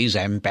somebody's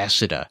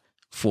ambassador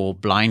for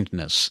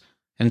blindness.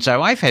 And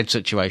so I've had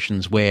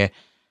situations where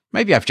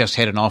maybe I've just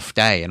had an off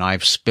day and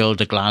I've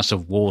spilled a glass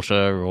of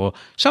water or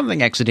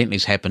something accidentally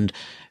has happened.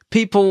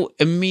 People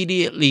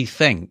immediately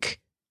think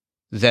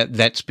that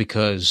that's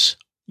because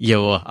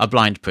you're a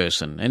blind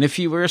person. And if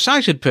you were a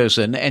sighted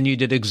person and you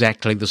did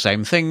exactly the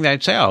same thing,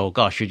 they'd say, oh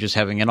gosh, you're just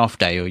having an off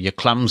day or you're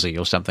clumsy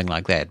or something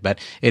like that. But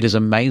it is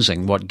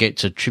amazing what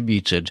gets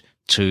attributed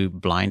to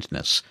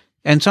blindness.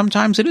 And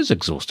sometimes it is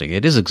exhausting.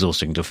 It is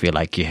exhausting to feel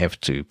like you have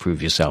to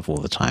prove yourself all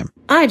the time.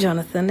 Hi,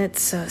 Jonathan.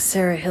 It's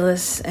Sarah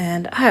Hillis,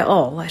 and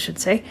I should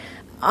say.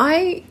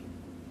 I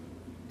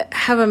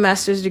have a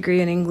master's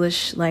degree in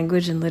English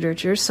language and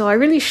literature, so I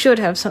really should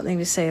have something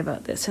to say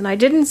about this. And I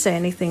didn't say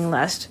anything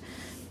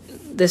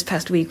the this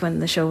past week when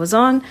the show was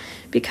on,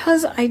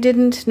 because I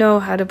didn't know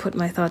how to put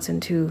my thoughts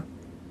into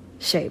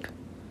shape.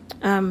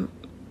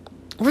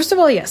 First of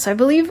all, yes, I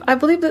believe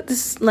that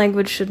this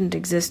language shouldn't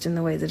exist in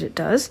the way that it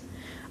does.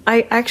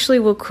 I actually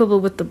will quibble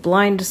with the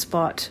blind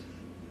spot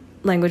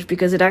language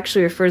because it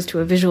actually refers to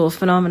a visual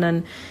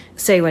phenomenon.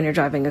 Say when you're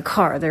driving a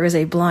car, there is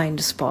a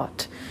blind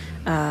spot.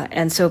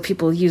 And so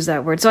people use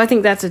that word. So I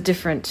think that's a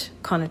different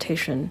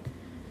connotation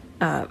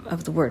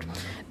of the word.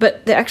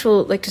 But the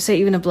actual, like to say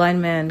even a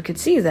blind man could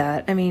see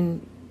that, I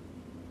mean,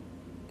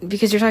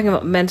 because you're talking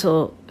about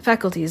mental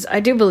faculties,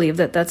 I do believe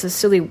that that's a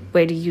silly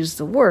way to use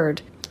the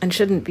word and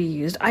shouldn't be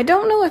used. I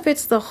don't know if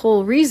it's the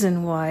whole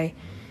reason why,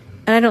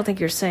 and I don't think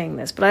you're saying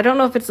this, but I don't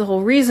know if it's the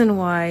whole reason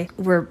why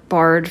we're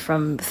barred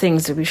from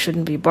things that we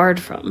shouldn't be barred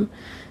from,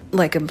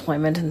 like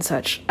employment and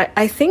such.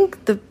 I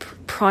think the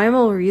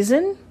primal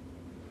reason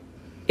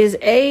is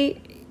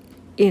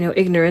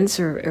ignorance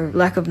or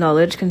lack of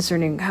knowledge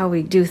concerning how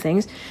we do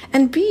things,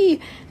 and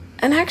B,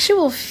 an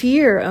actual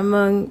fear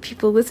among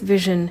people with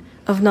vision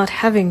of not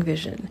having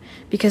vision,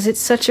 because it's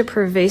such a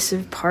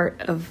pervasive part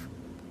of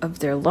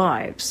their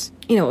lives.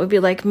 It would be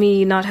like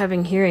me not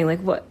having hearing.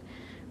 Like, what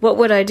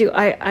would I do?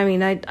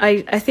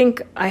 I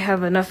think I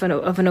have enough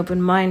of an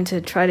open mind to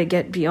try to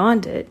get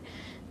beyond it,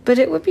 but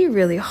it would be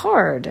really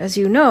hard, as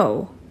you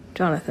know,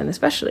 Jonathan,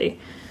 especially.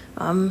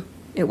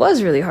 It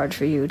was really hard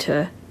for you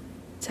to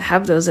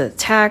have those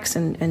attacks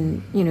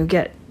and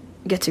get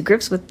to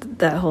grips with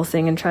that whole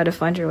thing and try to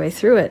find your way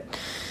through it.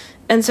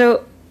 And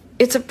so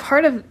it's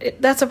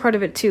that's a part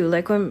of it too.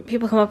 Like when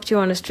people come up to you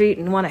on the street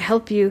and want to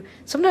help you,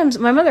 sometimes,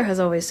 my mother has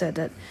always said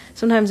that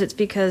sometimes it's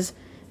because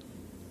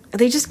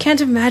they just can't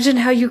imagine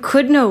how you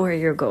could know where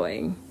you're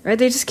going, right?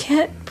 They just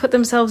can't put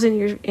themselves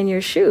in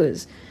your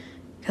shoes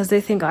because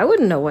they think, I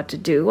wouldn't know what to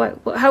do.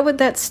 How would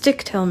that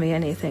stick tell me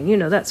anything?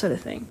 That sort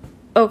of thing.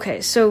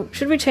 Okay, so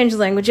should we change the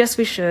language? Yes,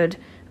 we should.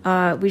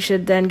 We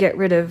should then get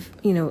rid of,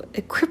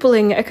 a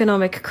crippling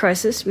economic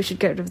crisis. We should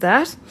get rid of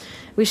that.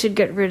 We should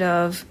get rid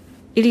of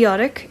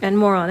idiotic and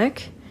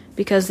moronic,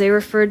 because they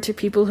referred to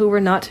people who were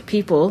not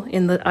people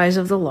in the eyes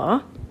of the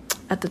law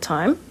at the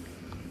time.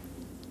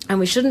 And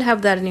we shouldn't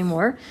have that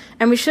anymore.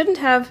 And we shouldn't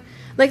have,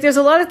 there's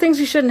a lot of things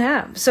we shouldn't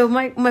have. So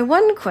my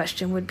one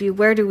question would be,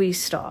 where do we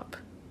stop?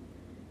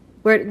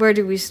 Where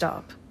do we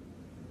stop?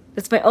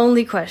 That's my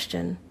only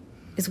question,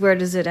 is where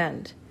does it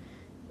end?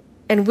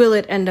 And will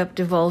it end up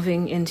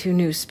devolving into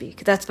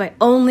newspeak? That's my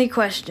only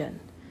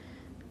question.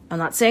 I'm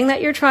not saying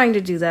that you're trying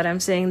to do that. I'm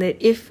saying that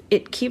if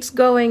it keeps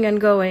going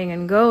and going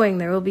and going,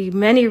 there will be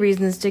many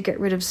reasons to get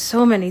rid of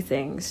so many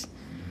things.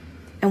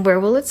 And where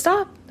will it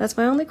stop? That's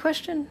my only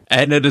question.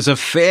 And it is a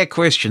fair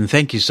question.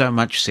 Thank you so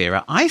much,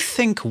 Sarah. I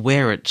think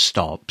where it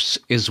stops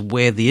is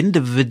where the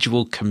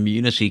individual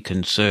community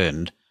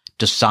concerned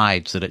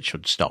decides that it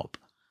should stop.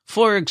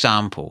 For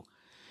example,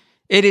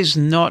 it is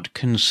not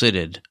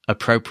considered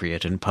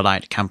appropriate in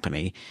polite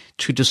company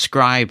to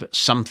describe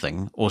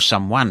something, or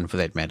someone for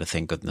that matter,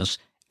 thank goodness,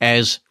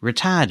 as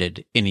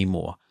retarded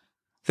anymore.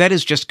 That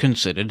is just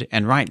considered,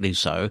 and rightly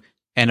so,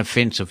 an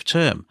offensive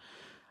term.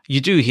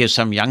 You do hear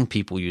some young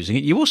people using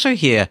it. You also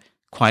hear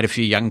quite a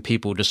few young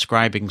people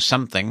describing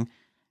something.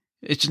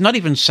 It's not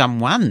even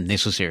someone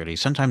necessarily.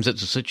 Sometimes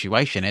it's a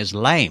situation as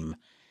lame.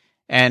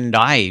 And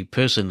I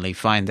personally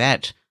find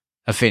that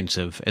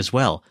offensive as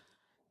well.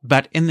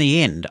 But in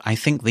the end, I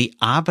think the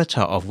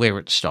arbiter of where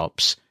it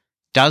stops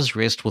does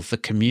rest with the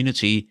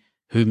community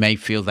who may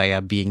feel they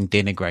are being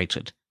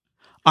denigrated.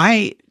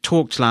 I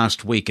talked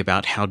last week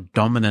about how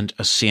dominant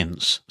a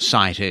sense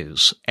sight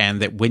is,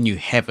 and that when you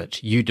have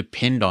it, you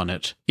depend on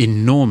it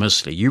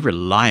enormously. You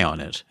rely on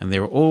it. And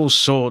there are all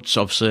sorts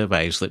of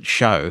surveys that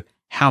show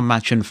how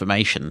much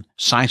information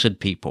sighted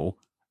people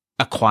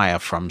acquire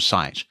from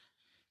sight.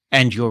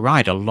 And you're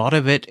right, a lot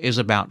of it is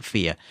about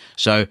fear.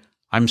 So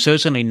I'm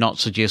certainly not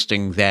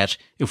suggesting that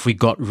if we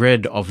got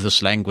rid of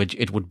this language,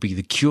 it would be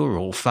the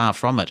cure-all, far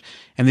from it.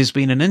 And there's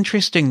been an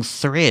interesting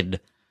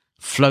thread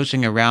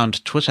floating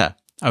around Twitter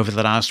over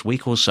the last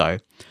week or so,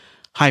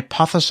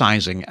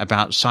 hypothesizing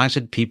about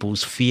sighted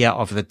people's fear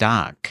of the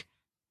dark,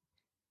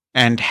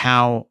 and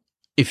how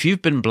if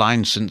you've been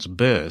blind since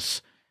birth,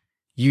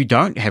 you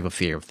don't have a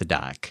fear of the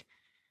dark,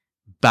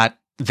 but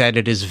that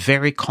it is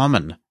very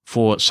common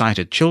for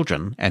sighted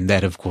children, and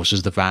that of course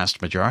is the vast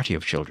majority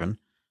of children,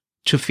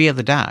 to fear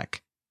the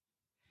dark.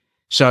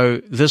 So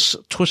this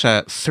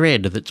Twitter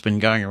thread that's been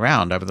going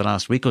around over the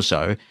last week or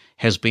so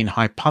has been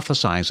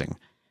hypothesizing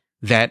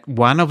that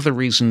one of the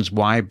reasons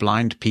why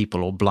blind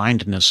people or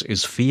blindness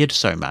is feared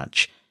so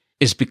much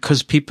is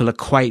because people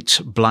equate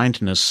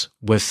blindness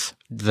with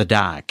the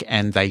dark,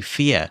 and they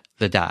fear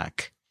the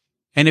dark.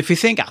 And if you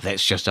think,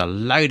 that's just a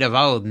load of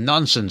old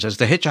nonsense, as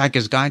the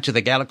Hitchhiker's Guide to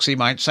the Galaxy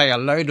might say, a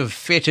load of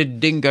fetid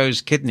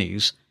dingoes'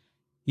 kidneys,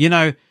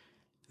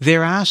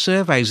 there are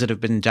surveys that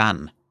have been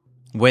done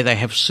where they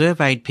have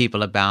surveyed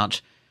people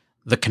about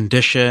the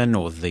condition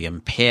or the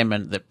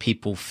impairment that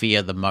people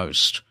fear the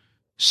most.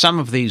 Some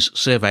of these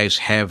surveys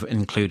have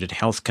included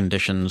health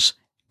conditions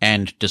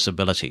and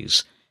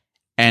disabilities,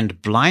 and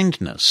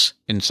blindness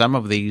in some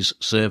of these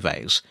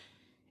surveys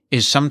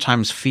is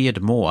sometimes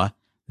feared more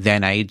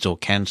than AIDS or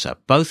cancer,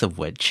 both of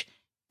which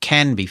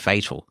can be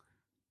fatal.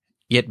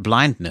 Yet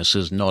blindness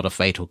is not a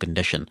fatal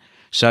condition.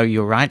 So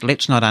you're right,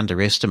 let's not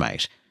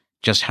underestimate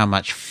just how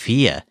much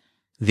fear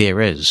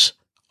there is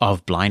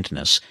of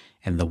blindness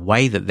and the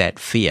way that that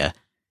fear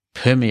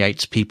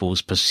permeates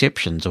people's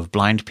perceptions of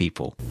blind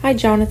people. Hi,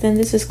 Jonathan.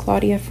 This is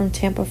Claudia from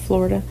Tampa,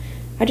 Florida.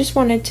 I just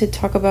wanted to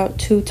talk about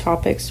two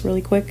topics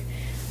really quick.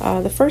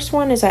 The first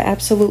one is I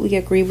absolutely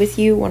agree with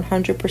you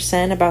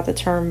 100% about the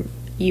term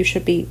you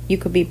could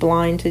be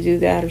blind to do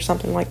that or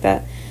something like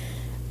that.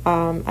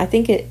 I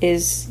think it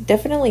is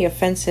definitely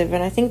offensive,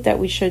 and I think that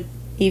we should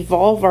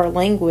evolve our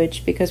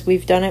language because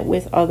we've done it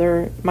with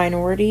other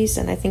minorities,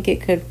 and I think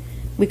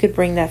we could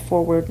bring that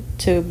forward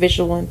to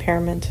visual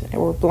impairment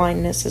or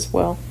blindness as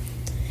well.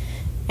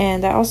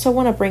 And I also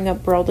want to bring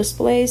up Braille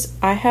displays.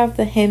 I have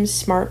the HIMS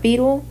Smart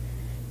Beetle,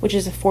 which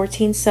is a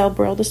 14-cell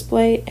Braille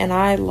display, and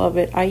I love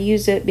it. I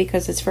use it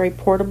because it's very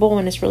portable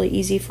and it's really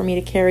easy for me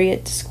to carry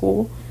it to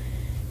school.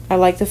 I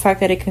like the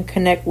fact that it can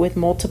connect with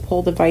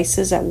multiple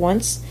devices at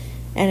once,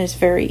 and it's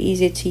very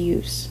easy to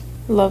use.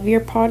 Love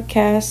your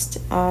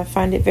podcast. I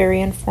find it very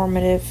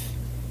informative,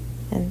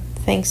 and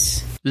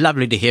thanks.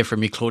 Lovely to hear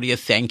from you, Claudia.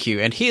 Thank you.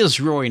 And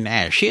here's Roy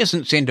Nash. He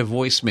hasn't sent a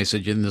voice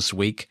message in this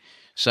week,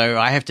 so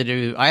I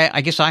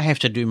guess I have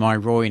to do my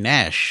Roy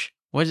Nash.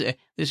 What is it?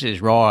 This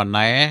is Roy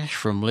Nash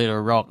from Little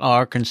Rock,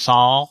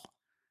 Arkansas.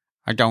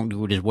 I don't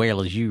do it as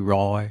well as you,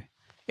 Roy.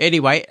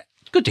 Anyway,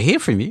 it's good to hear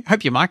from you.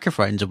 Hope your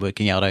microphones are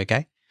working out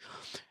okay.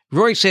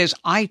 Roy says,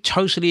 I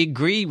totally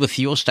agree with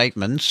your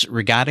statements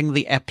regarding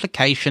the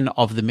application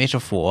of the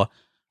metaphor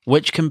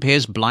which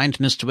compares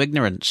blindness to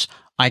ignorance.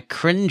 I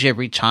cringe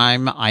every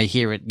time I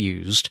hear it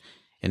used.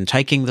 In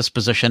taking this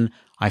position,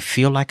 I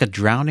feel like a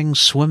drowning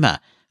swimmer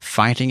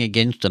fighting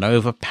against an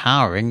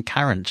overpowering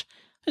current.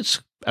 It's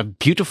a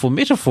beautiful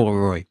metaphor,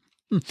 Roy.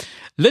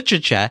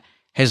 Literature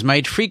has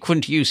made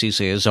frequent use, he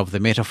says, of the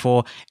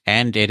metaphor,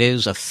 and it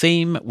is a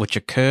theme which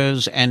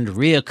occurs and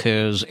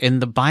reoccurs in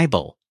the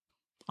Bible.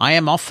 I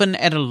am often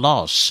at a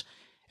loss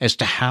as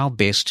to how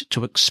best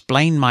to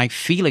explain my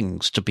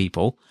feelings to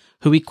people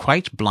who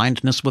equate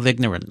blindness with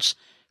ignorance.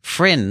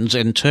 Friends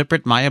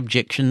interpret my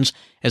objections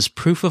as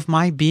proof of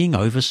my being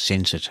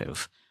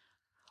oversensitive.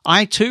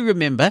 I too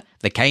remember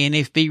the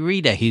KNFB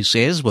reader, he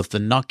says, with the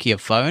Nokia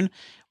phone,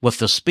 with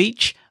the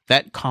speech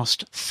that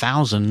cost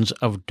thousands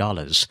of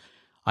dollars.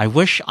 I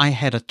wish I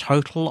had a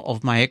total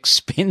of my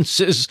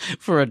expenses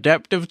for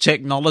adaptive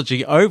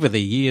technology over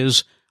the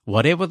years.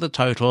 Whatever the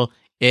total,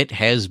 it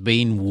has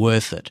been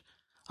worth it.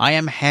 I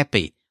am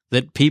happy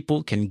that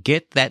people can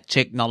get that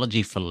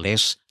technology for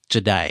less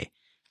today.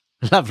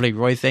 Lovely,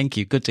 Roy. Thank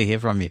you. Good to hear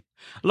from you.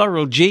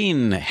 Laurel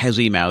Jean has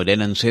emailed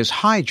in and says,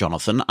 Hi,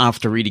 Jonathan.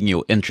 After reading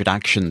your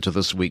introduction to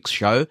this week's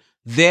show,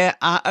 there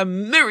are a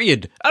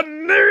myriad,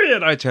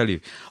 I tell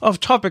you,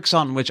 of topics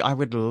on which I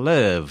would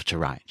love to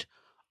write.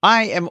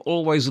 I am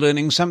always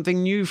learning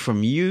something new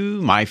from you,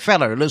 my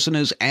fellow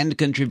listeners and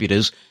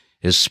contributors,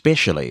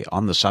 especially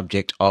on the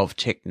subject of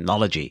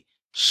technology.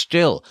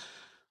 Still,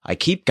 I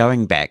keep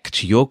going back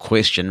to your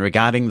question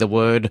regarding the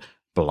word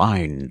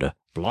blind.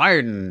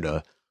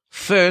 Blind.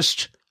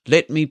 First,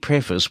 let me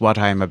preface what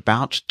I am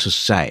about to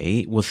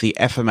say with the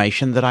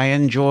affirmation that I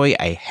enjoy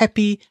a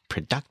happy,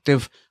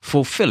 productive,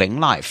 fulfilling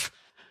life.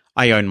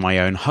 I own my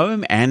own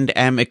home and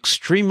am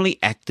extremely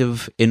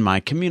active in my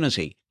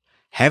community.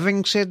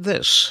 Having said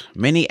this,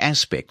 many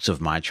aspects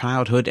of my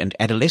childhood and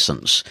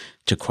adolescence,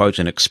 to quote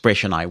an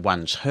expression I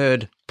once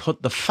heard,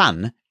 put the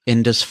fun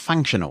in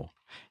dysfunctional,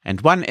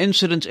 and one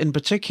incident in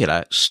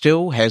particular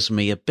still has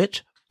me a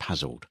bit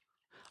puzzled.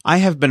 I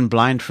have been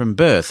blind from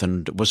birth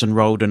and was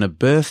enrolled in a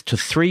Birth to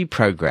 3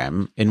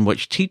 program in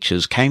which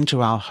teachers came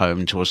to our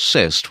home to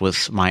assist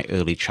with my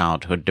early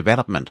childhood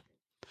development.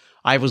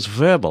 I was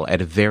verbal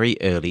at a very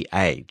early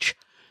age.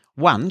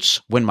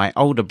 Once, when my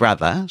older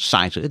brother,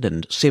 sighted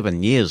and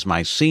 7 years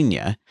my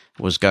senior,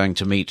 was going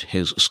to meet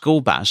his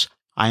school bus,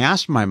 I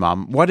asked my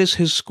mum, what is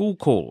his school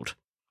called?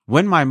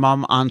 When my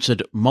mum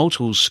answered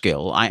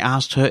Moultleskill, I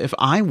asked her if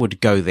I would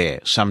go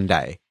there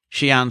someday.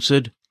 She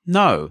answered,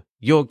 no,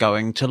 you're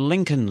going to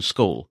Lincoln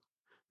School.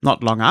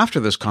 Not long after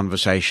this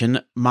conversation,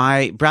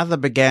 my brother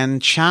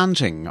began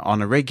chanting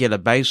on a regular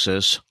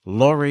basis,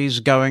 Laurie's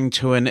going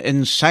to an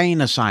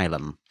insane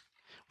asylum.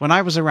 When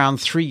I was around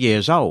 3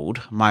 years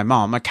old, my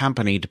mom,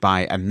 accompanied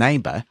by a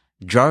neighbour,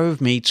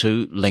 drove me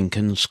to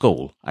Lincoln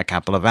School, a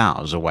couple of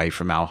hours away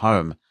from our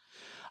home.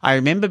 I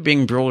remember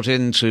being brought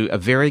into a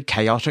very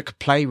chaotic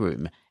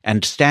playroom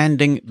and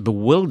standing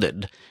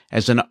bewildered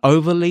as an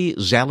overly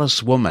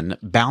zealous woman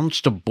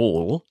bounced a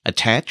ball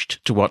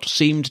attached to what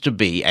seemed to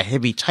be a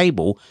heavy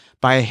table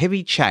by a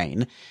heavy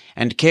chain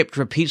and kept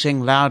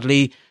repeating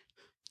loudly,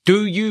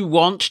 Do you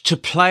want to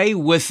play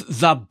with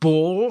the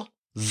ball?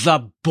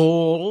 The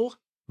ball?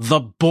 The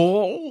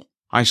ball?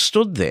 I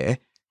stood there,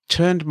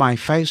 turned my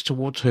face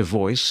towards her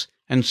voice,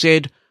 and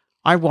said,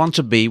 I want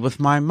to be with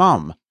my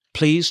mum.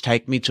 Please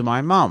take me to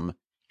my mum.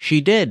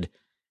 She did,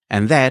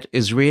 and that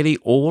is really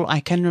all I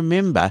can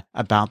remember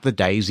about the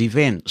day's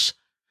events.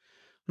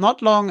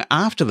 Not long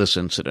after this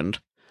incident,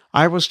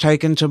 I was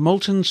taken to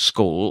Moulton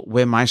School,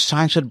 where my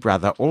sighted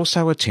brother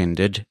also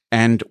attended,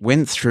 and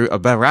went through a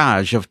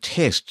barrage of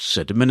tests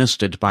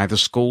administered by the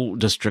school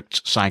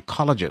district's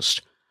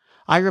psychologist.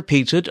 I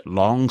repeated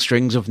long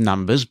strings of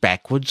numbers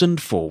backwards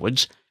and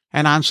forwards,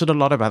 and answered a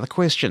lot of other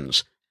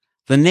questions.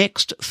 The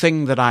next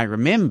thing that I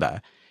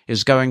remember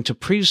is going to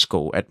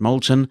preschool at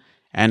Moulton,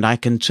 and I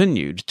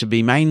continued to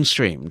be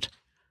mainstreamed.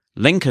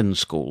 Lincoln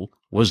School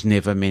was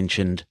never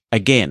mentioned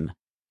again.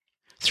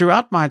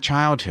 Throughout my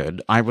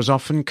childhood, I was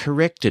often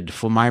corrected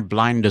for my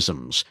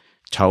blindisms,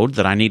 told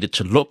that I needed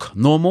to look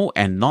normal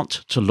and not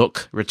to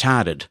look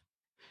retarded.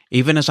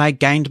 Even as I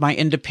gained my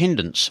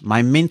independence,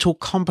 my mental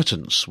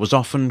competence was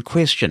often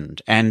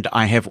questioned, and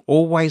I have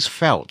always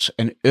felt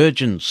an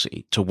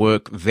urgency to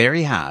work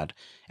very hard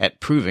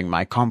at proving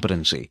my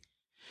competency.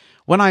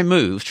 When I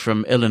moved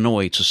from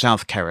Illinois to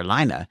South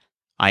Carolina,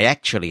 I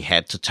actually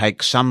had to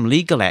take some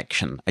legal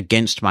action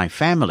against my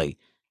family,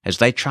 as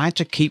they tried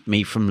to keep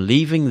me from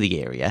leaving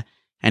the area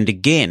and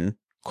again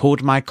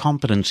called my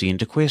competency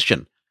into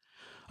question.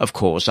 Of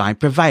course, I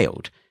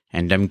prevailed,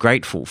 and am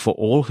grateful for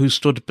all who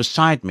stood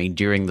beside me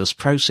during this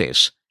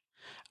process.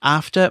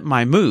 After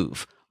my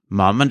move,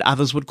 Mom and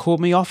others would call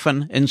me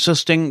often,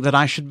 insisting that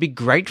I should be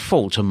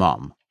grateful to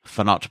Mom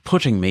for not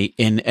putting me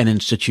in an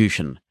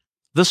institution.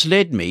 This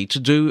led me to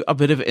do a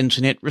bit of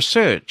internet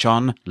research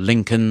on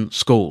Lincoln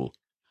School.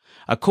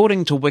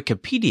 According to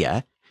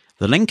Wikipedia,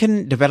 the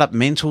Lincoln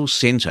Developmental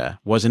Center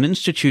was an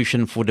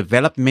institution for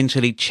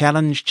developmentally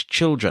challenged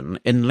children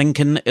in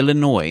Lincoln,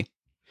 Illinois.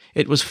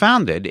 It was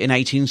founded in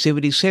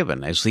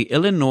 1877 as the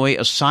Illinois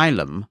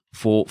Asylum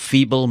for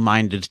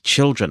Feeble-Minded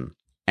Children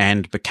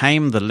and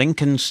became the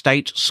Lincoln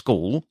State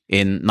School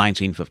in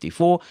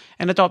 1954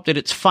 and adopted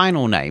its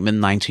final name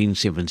in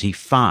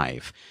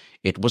 1975.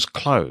 It was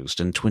closed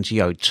in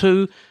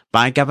 2002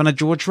 by Governor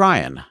George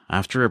Ryan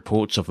after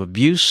reports of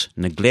abuse,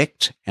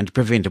 neglect, and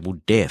preventable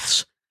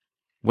deaths.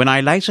 When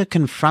I later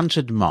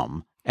confronted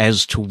Mom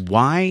as to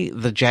why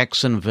the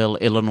Jacksonville,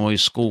 Illinois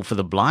School for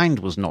the Blind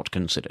was not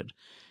considered,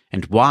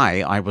 and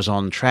why I was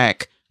on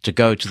track to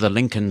go to the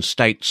Lincoln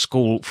State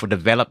School for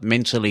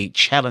Developmentally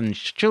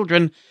Challenged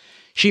Children,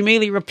 she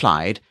merely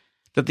replied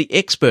that the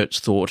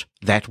experts thought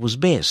that was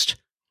best.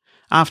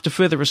 After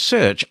further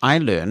research, I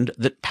learned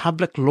that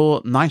Public Law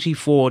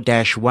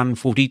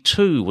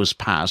 94-142 was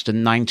passed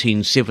in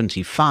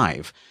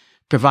 1975,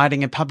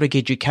 providing a public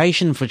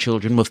education for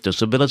children with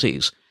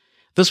disabilities.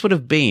 This would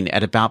have been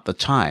at about the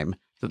time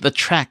that the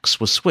tracks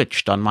were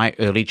switched on my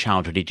early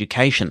childhood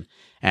education,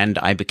 and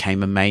I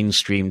became a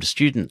mainstreamed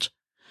student.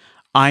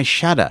 I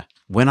shudder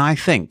when I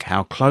think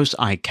how close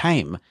I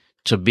came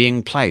to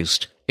being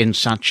placed in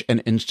such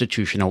an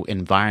institutional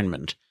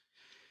environment.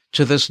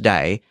 To this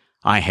day,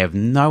 I have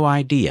no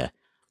idea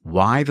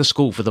why the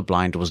School for the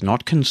Blind was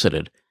not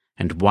considered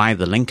and why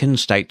the Lincoln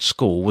State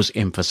School was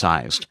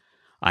emphasized.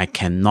 I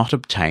cannot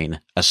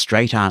obtain a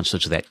straight answer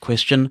to that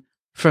question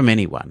from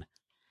anyone.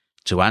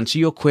 To answer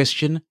your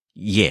question,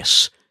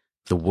 yes,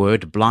 the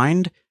word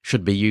blind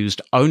should be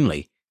used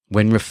only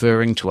when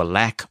referring to a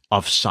lack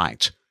of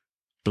sight.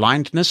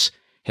 Blindness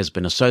has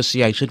been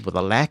associated with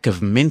a lack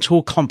of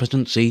mental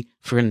competency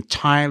for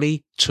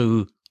entirely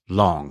too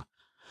long.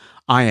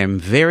 I am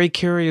very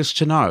curious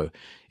to know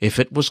if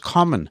it was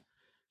common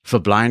for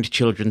blind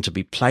children to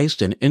be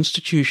placed in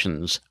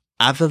institutions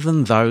other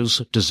than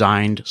those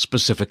designed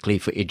specifically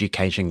for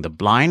educating the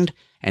blind,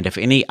 and if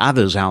any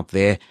others out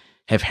there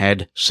have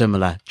had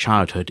similar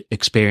childhood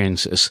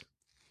experiences.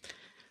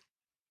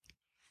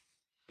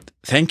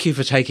 Thank you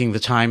for taking the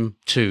time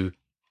to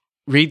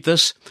read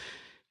this.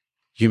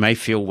 You may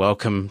feel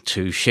welcome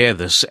to share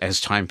this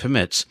as time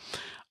permits.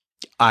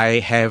 I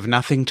have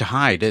nothing to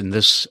hide in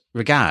this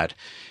regard.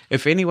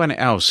 If anyone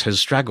else has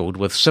struggled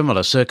with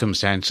similar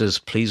circumstances,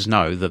 please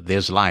know that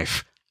there's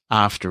life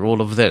after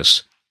all of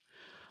this.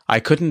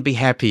 I couldn't be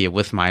happier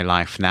with my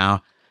life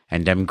now,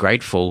 and am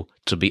grateful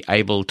to be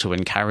able to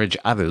encourage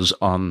others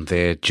on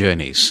their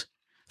journeys.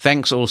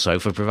 Thanks also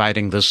for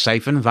providing this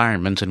safe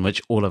environment in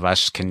which all of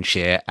us can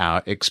share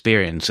our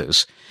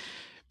experiences.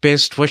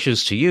 Best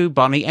wishes to you,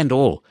 Bonnie, and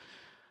all.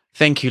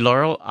 Thank you,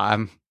 Laurel.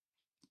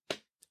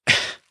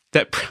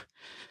 That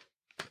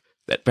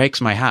breaks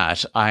my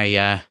heart.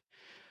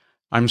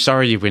 I'm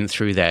sorry you went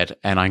through that,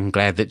 and I'm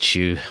glad that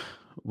you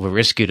were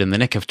rescued in the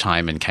nick of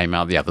time and came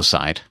out the other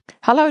side.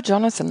 Hello,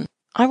 Jonathan.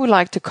 I would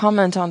like to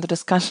comment on the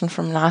discussion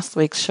from last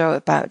week's show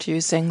about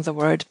using the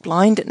word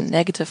blind in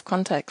negative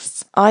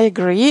contexts. I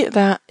agree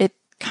that it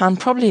can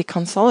probably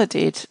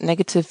consolidate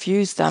negative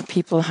views that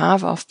people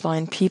have of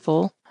blind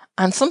people.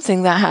 And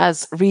something that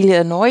has really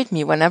annoyed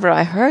me whenever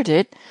I heard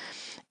it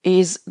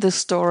is the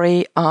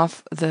story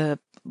of the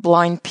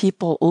blind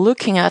people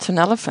looking at an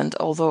elephant,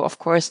 although, of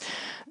course,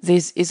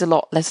 this is a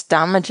lot less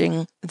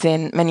damaging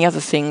than many other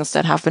things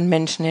that have been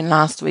mentioned in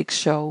last week's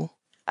show.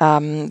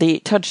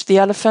 They touch the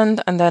elephant,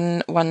 and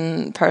then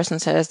one person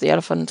says the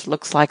elephant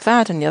looks like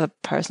that, and the other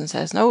person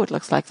says, no, it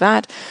looks like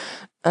that.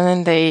 And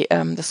then they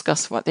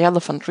discuss what the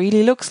elephant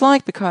really looks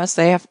like, because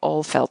they have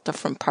all felt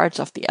different parts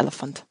of the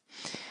elephant.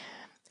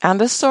 And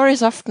this story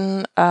is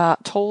often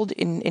told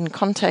in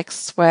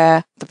contexts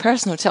where the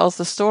person who tells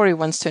the story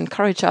wants to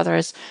encourage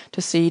others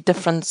to see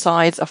different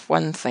sides of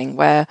one thing,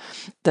 where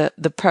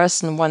the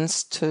person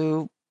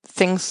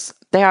thinks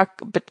they are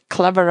a bit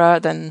cleverer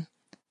than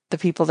the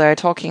people they're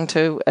talking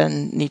to,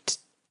 and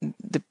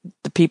the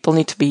people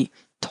need to be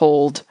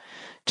told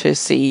to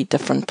see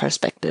different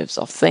perspectives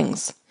of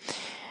things.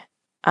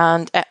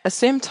 And at the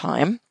same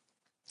time,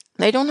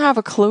 they don't have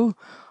a clue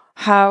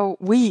how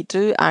we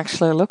do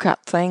actually look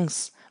at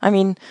things. I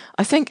mean,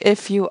 I think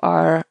if you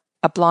are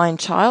a blind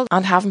child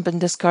and haven't been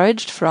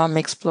discouraged from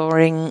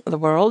exploring the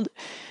world,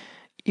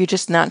 you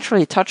just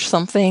naturally touch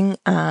something,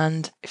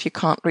 and if you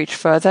can't reach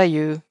further,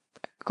 you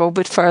go a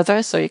bit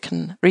further so you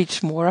can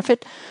reach more of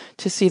it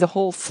to see the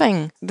whole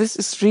thing. This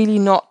is really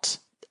not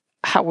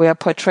how we are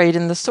portrayed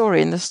in the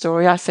story. In the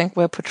story, I think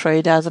we're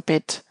portrayed as a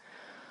bit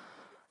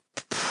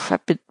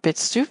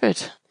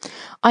stupid.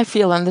 I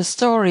feel in the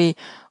story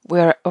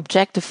we're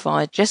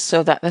objectified just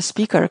so that the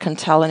speaker can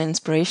tell an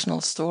inspirational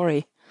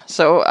story.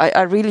 So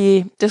I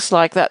really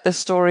dislike that the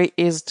story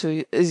is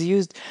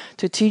used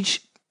to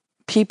teach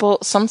people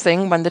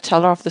something when the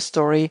teller of the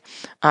story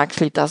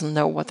actually doesn't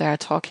know what they're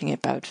talking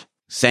about.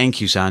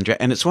 Thank you, Sandra.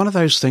 And it's one of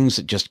those things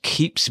that just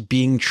keeps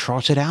being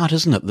trotted out,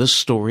 isn't it? This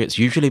story, it's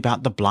usually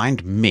about the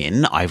blind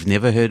men. I've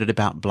never heard it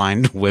about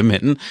blind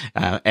women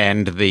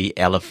and the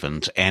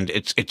elephant. And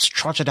it's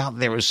trotted out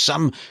there as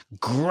some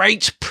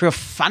great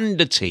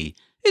profundity.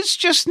 It's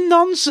just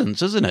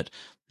nonsense, isn't it?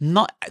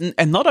 Not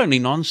only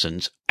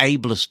nonsense,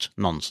 ableist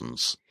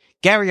nonsense.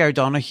 Gary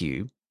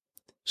O'Donoghue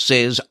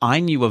says, I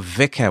knew a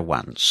vicar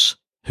once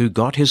who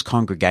got his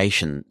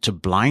congregation to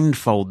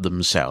blindfold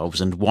themselves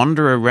and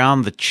wander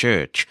around the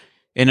church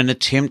in an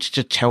attempt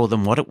to tell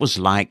them what it was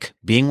like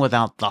being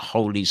without the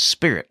Holy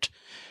Spirit.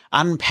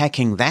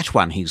 Unpacking that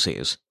one, he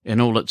says,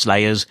 in all its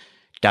layers,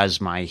 does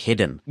my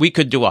head in. We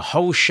could do a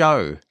whole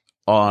show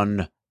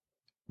on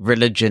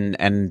religion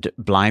and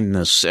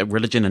blindness,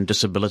 religion and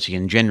disability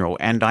in general,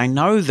 and I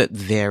know that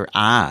there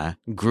are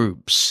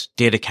groups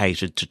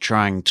dedicated to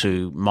trying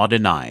to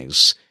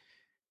modernize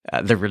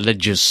the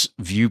religious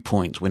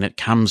viewpoint when it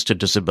comes to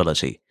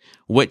disability,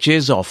 which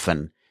is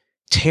often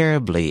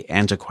terribly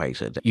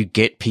antiquated. You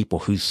get people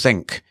who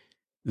think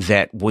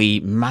that we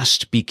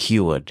must be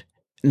cured.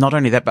 Not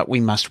only that, but we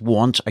must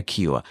want a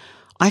cure.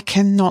 I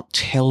cannot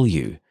tell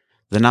you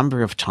the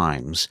number of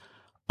times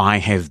I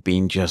have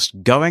been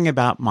just going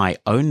about my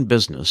own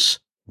business,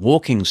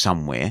 walking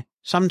somewhere,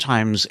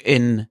 sometimes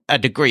in a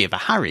degree of a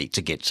hurry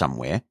to get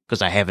somewhere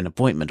because I have an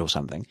appointment or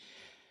something,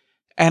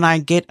 and I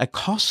get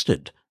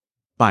accosted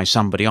by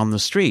somebody on the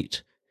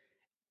street,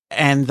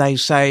 and they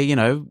say,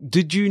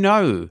 did you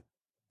know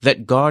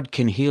that God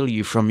can heal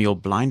you from your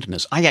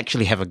blindness? I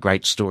actually have a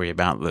great story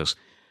about this.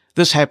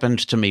 This happened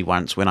to me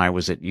once when I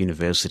was at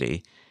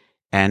university,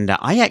 and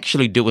I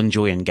actually do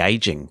enjoy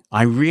engaging.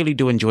 I really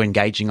do enjoy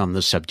engaging on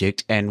this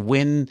subject, and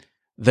when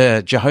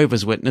the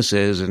Jehovah's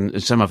Witnesses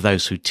and some of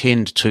those who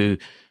tend to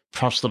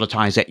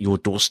proselytize at your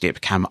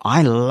doorstep come,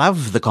 I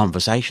love the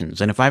conversations,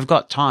 and if I've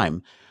got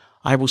time,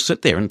 I will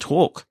sit there and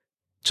talk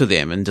to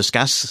them and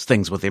discuss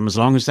things with them as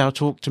long as they'll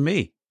talk to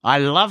me. I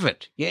love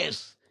it.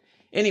 Yes.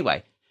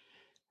 Anyway,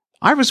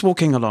 I was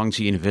walking along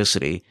to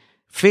university,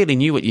 fairly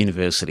new at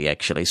university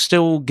actually,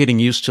 still getting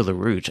used to the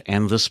route,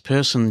 and this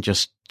person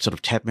just sort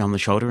of tapped me on the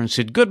shoulder and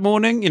said, good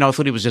morning. I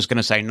thought he was just going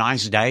to say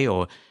nice day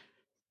or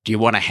do you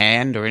want a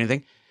hand or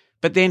anything?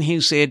 But then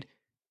he said,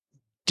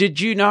 did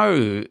you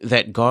know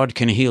that God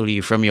can heal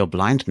you from your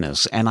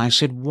blindness? And I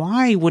said,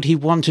 why would he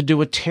want to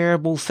do a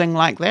terrible thing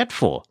like that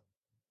for?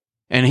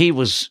 And he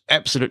was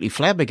absolutely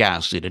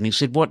flabbergasted, and he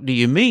said, what do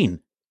you mean?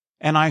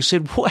 And I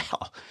said,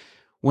 well,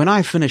 when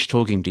I finish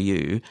talking to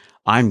you,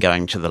 I'm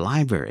going to the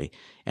library.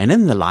 And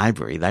in the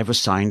library, they've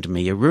assigned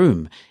me a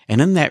room.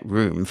 And in that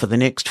room, for the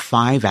next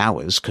 5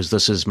 hours, because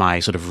this is my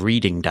sort of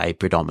reading day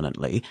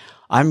predominantly,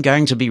 I'm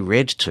going to be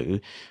read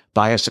to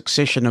by a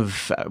succession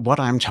of what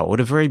I'm told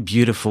are very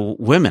beautiful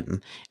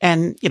women.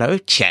 And,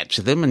 chat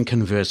to them and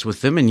converse with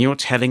them. And you're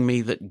telling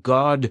me that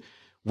God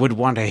would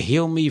want to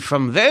heal me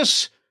from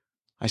this?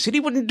 I said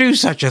he wouldn't do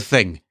such a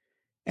thing.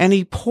 And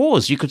he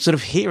paused. You could sort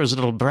of hear his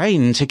little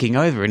brain ticking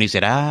over. And he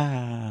said,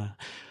 I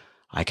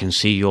can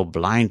see your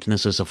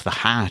blindness is of the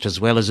heart as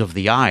well as of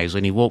the eyes.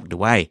 And he walked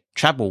away.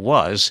 Trouble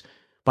was,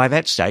 by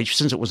that stage,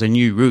 since it was a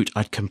new route,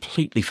 I'd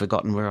completely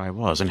forgotten where I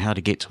was and how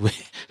to get to where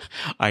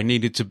I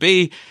needed to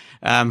be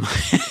once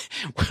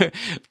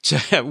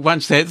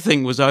that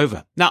thing was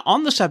over. Now,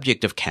 on the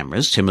subject of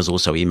cameras, Tim is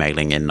also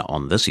emailing in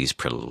on this. He's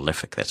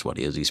prolific. That's what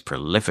he is. He's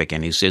prolific.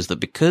 And he says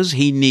that because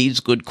he needs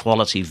good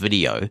quality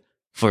video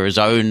for his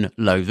own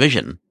low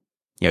vision,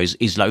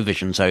 he's low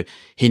vision, so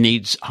he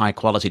needs high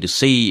quality to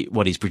see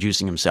what he's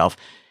producing himself.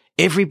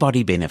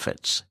 Everybody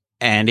benefits.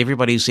 And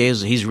everybody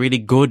says he's really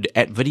good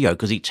at video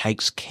because he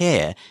takes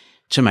care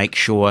to make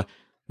sure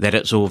that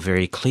it's all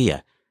very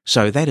clear.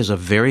 So that is a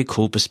very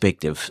cool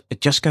perspective.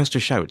 It just goes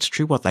to show it's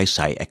true what they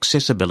say.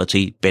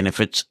 Accessibility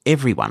benefits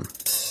everyone.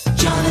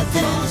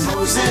 Jonathan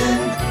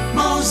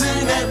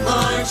Mosen at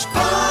Large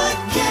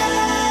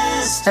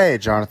Podcast. Hey,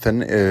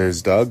 Jonathan, it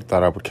is Doug.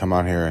 Thought I would come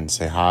out here and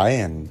say hi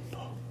and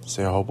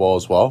say I hope all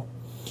is well.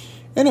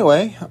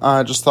 Anyway,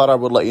 I just thought I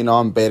would let you know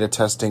I'm beta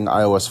testing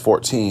iOS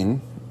 14,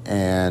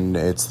 and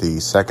it's the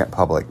second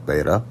public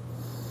beta.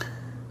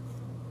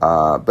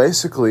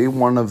 Basically,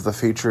 one of the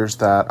features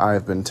that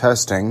I've been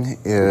testing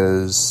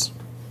is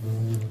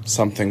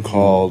something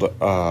called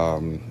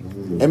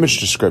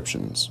image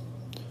descriptions.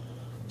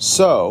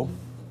 So,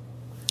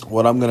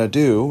 what I'm going to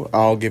do,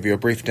 I'll give you a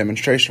brief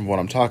demonstration of what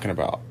I'm talking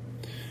about.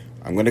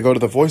 I'm going to go to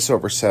the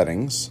voiceover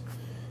settings,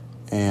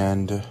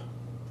 and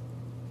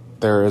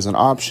there is an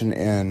option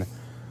in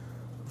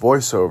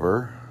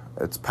voiceover.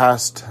 It's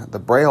past the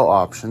Braille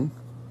option,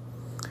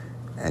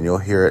 and you'll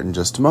hear it in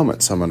just a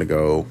moment. So I'm going to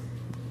go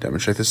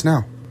demonstrate this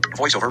now.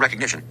 Voiceover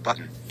recognition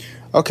button.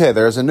 Okay,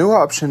 there's a new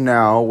option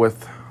now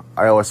with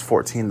iOS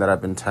 14 that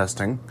I've been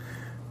testing.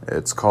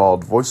 It's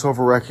called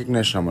voiceover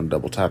recognition. I'm going to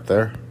double tap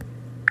there.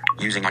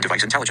 Using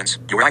on-device intelligence,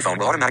 your iPhone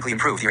will automatically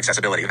improve the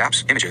accessibility of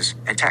apps, images,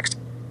 and text.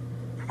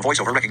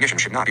 Voiceover recognition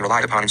should not be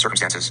relied upon in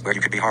circumstances where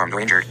you could be harmed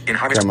or injured. In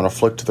high-risk... I'm going to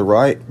flick to the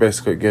right.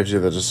 Basically, it gives you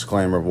the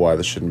disclaimer of why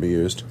this shouldn't be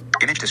used.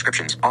 Image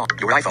descriptions on.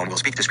 Your iPhone will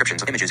speak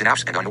descriptions of images in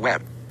apps and on the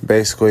web.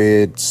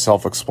 Basically, it's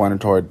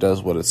self-explanatory. It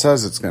does what it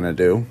says it's going to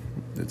do.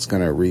 It's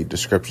going to read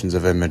descriptions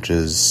of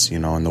images,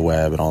 in the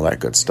web and all that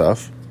good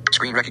stuff.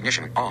 Screen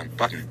recognition on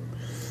button.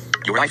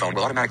 Your iPhone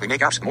will automatically make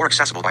apps more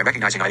accessible by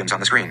recognizing items on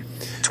the screen.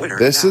 Twitter.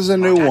 This is a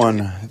new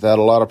one that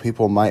a lot of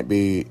people might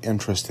be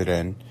interested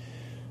in.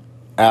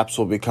 Apps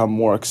will become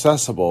more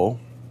accessible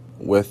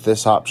with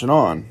this option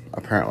on,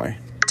 apparently.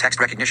 Text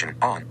recognition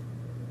on.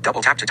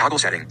 Double tap to toggle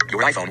setting.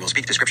 Your iPhone will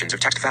speak descriptions of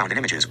text found in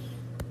images.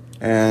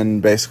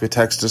 And basically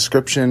text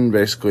description,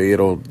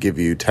 it'll give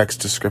you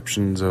text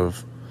descriptions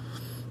of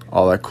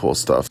all that cool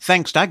stuff.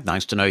 Thanks, Doug.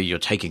 Nice to know you're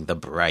taking the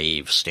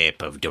brave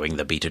step of doing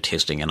the beta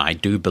testing, and I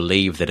do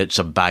believe that it's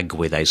a bug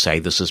where they say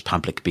this is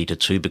public beta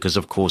 2, because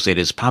of course it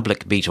is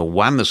public beta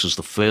 1. This is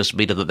the first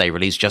beta that they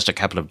released just a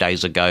couple of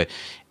days ago,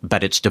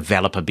 but it's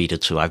developer beta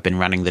 2. I've been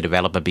running the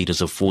developer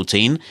betas of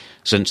 14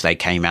 since they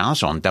came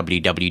out on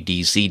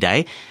WWDC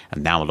Day,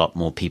 and now a lot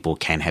more people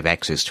can have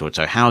access to it.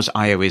 So how's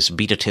iOS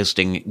beta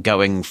testing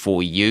going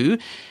for you?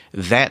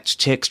 That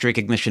text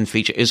recognition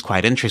feature is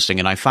quite interesting,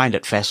 and I find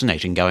it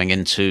fascinating going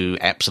into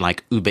apps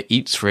like Uber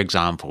Eats, for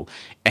example,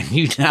 and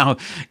you now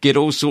get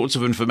all sorts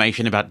of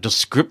information about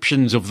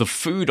descriptions of the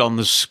food on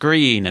the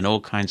screen and all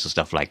kinds of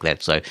stuff like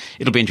that. So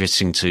it'll be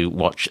interesting to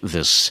watch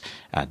this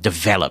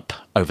develop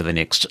over the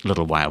next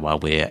little while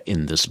we're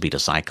in this beta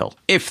cycle.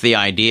 If the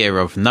idea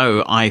of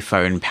no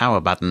iPhone power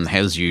button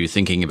has you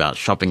thinking about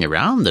shopping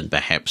around and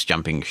perhaps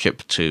jumping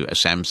ship to a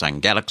Samsung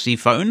Galaxy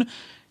phone,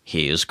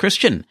 here's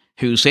Christian,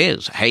 who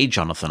says, "Hey,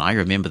 Jonathan, I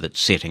remember that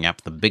setting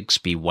up the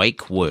Bixby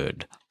wake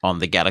word on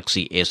the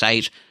Galaxy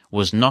S8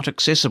 was not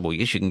accessible.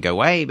 Yes, you can go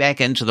way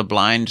back into the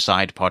Blind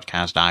Side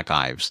podcast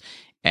archives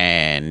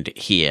and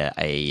hear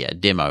a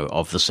demo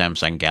of the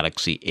Samsung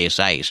Galaxy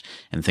S8,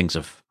 and things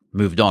have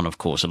moved on, of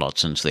course, a lot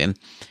since then."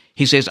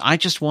 He says, "I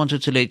just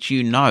wanted to let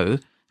you know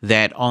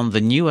that on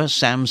the newer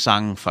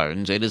Samsung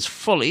phones, it is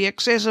fully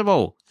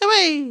accessible.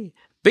 Hooray!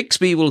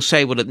 Bixby will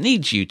say what it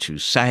needs you to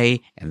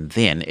say, and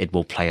then it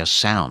will play a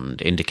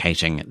sound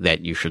indicating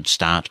that you should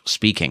start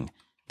speaking.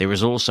 There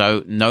is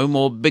also no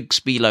more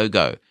Bixby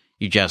logo.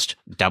 You just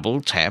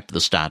double tap the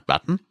start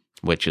button,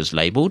 which is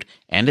labeled,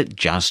 and it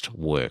just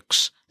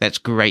works." That's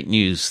great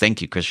news.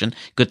 Thank you, Christian.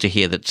 Good to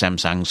hear that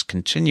Samsung's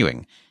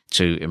continuing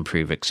to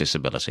improve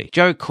accessibility.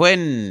 Joe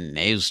Quinn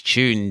is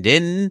tuned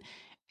in,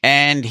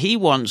 and he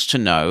wants to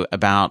know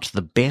about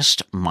the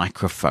best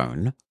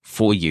microphone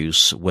for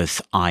use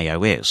with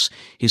iOS.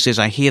 He says,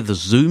 "I hear the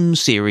Zoom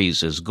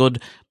series is good,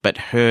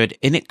 but heard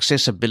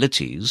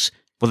inaccessibilities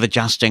with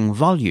adjusting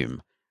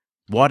volume.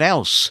 What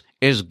else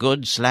is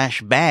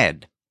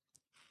good/bad?"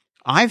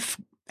 I've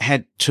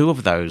had 2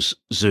 of those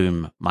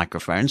Zoom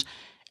microphones,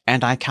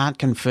 and I can't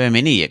confirm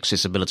any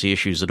accessibility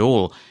issues at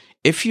all.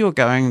 If you're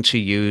going to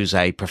use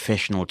a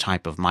professional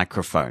type of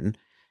microphone,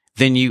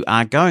 then you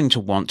are going to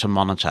want to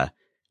monitor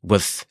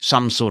with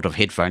some sort of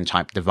headphone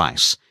type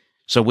device.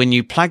 So when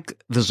you plug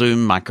the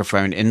Zoom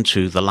microphone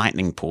into the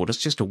Lightning port, it's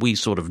just a wee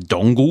sort of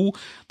dongle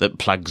that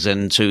plugs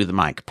into the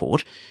mic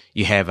port.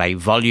 You have a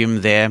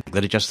volume there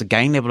that adjusts the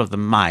gain level of the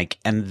mic,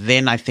 and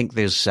then I think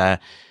there's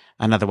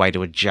another way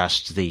to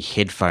adjust the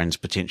headphones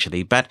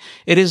potentially. But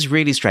it is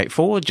really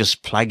straightforward.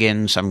 Just plug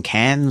in some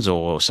cans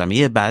or some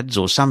earbuds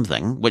or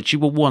something, which you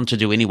will want to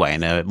do anyway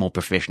in a more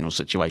professional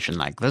situation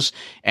like this,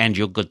 and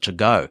you're good to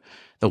go.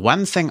 The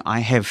one thing I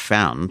have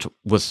found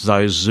with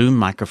those Zoom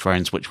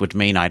microphones, which would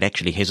mean I'd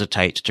actually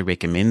hesitate to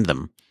recommend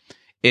them,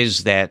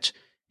 is that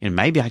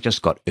maybe I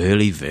just got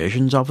early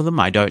versions of them.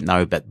 I don't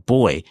know, but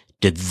boy,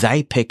 did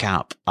they pick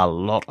up a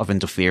lot of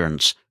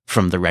interference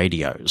from the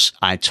radios.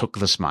 I took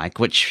this mic,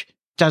 which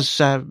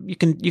does you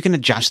can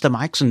adjust the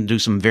mics and do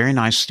some very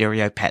nice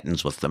stereo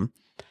patterns with them.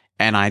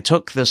 And I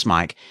took this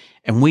mic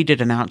and we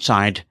did an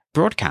outside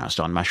broadcast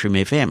on Mushroom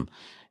FM.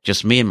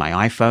 Just me and my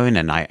iPhone,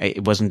 and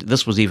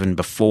this was even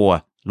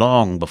before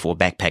long before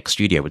Backpack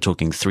Studio. We're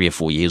talking 3 or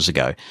 4 years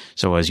ago.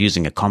 So I was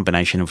using a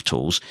combination of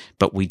tools,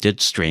 but we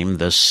did stream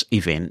this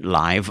event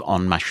live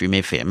on Mushroom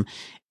FM.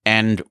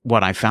 And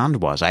what I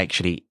found was I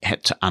actually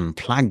had to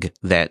unplug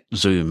that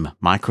Zoom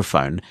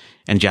microphone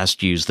and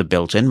just use the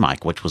built-in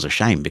mic, which was a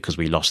shame because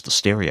we lost the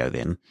stereo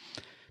then,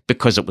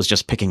 because it was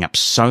just picking up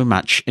so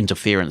much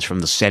interference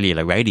from the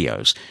cellular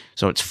radios.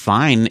 So it's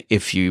fine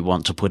if you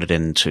want to put it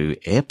into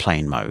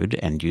airplane mode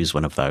and use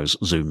one of those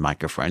Zoom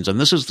microphones. And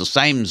this is the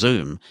same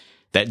Zoom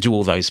that do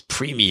all those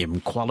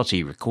premium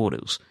quality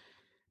recorders.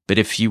 But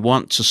if you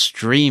want to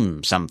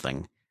stream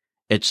something,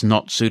 it's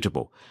not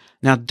suitable.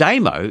 Now,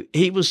 Damo,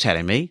 he was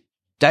telling me,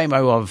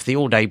 Damo of the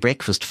All Day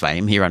Breakfast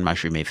fame here on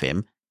Mushroom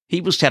FM,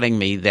 he was telling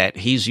me that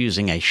he's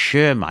using a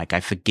Shure mic. I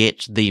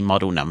forget the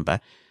model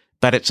number,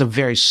 but it's a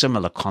very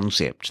similar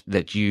concept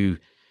that you,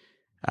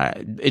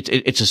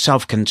 it's a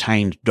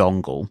self-contained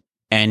dongle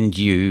and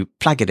you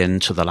plug it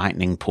into the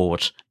lightning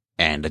port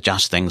and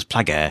adjust things,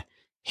 plug a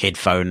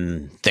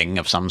headphone thing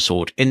of some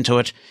sort into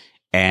it,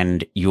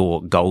 and you're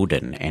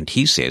golden. And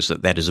he says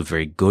that that is a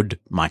very good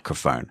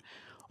microphone.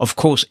 Of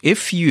course,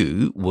 if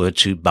you were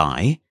to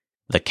buy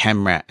the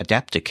camera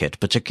adapter kit,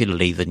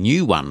 particularly the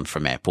new one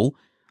from Apple,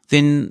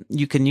 then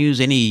you can use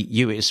any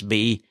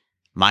USB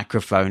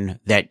microphone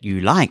that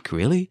you like,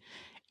 really.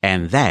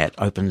 And that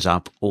opens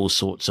up all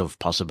sorts of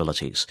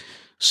possibilities.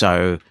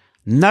 So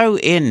no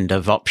end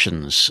of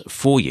options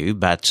for you,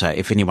 but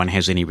if anyone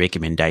has any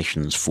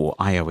recommendations for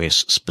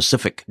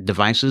iOS-specific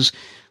devices,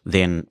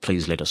 then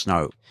please let us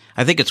know.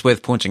 I think it's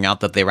worth pointing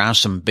out that there are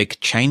some big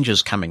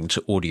changes coming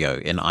to audio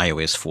in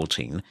iOS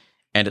 14,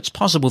 and it's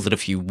possible that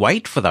if you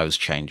wait for those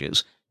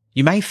changes,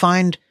 you may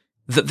find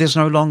that there's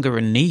no longer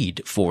a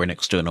need for an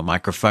external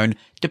microphone,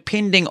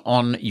 depending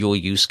on your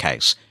use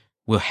case.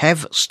 We'll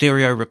have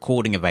stereo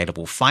recording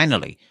available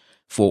finally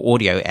for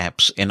audio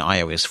apps in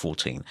iOS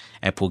 14.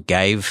 Apple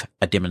gave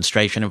a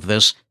demonstration of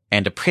this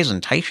and a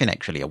presentation,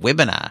 actually, a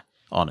webinar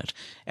on it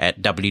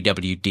at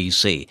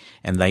WWDC,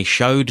 and they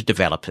showed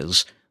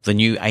developers the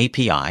new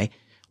API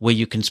where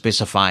you can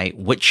specify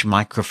which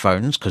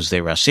microphones, because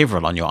there are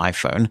several on your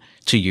iPhone,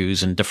 to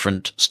use in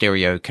different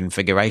stereo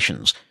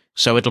configurations.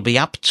 So it'll be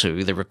up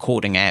to the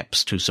recording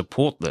apps to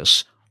support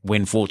this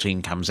when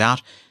 14 comes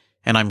out,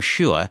 and I'm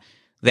sure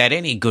that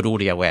any good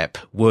audio app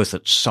worth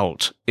its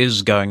salt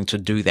is going to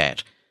do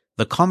that.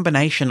 The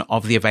combination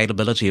of the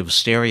availability of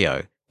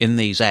stereo in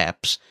these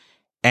apps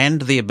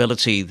and the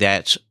ability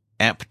that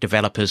app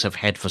developers have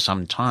had for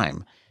some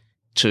time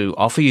to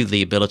offer you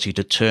the ability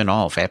to turn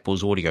off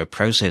Apple's audio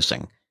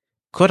processing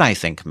could, I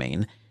think,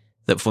 mean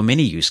that for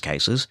many use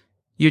cases,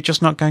 you're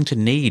just not going to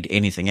need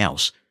anything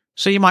else.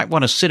 So you might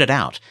want to sit it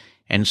out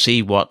and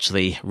see what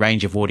the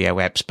range of audio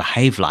apps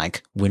behave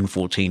like when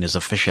 14 is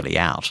officially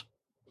out.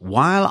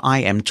 While I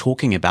am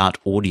talking about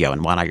audio,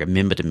 and while I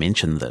remember to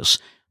mention this,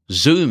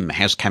 Zoom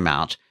has come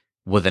out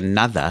with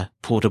another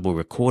portable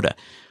recorder.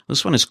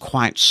 This one is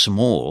quite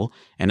small,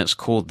 and it's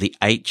called the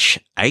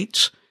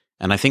H8,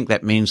 and I think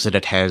that means that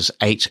it has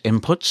 8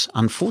 inputs.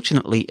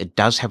 Unfortunately, it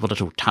does have a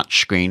little touch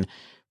screen,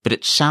 but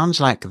it sounds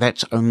like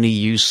that's only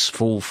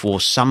useful for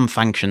some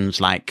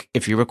functions, like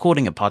if you're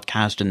recording a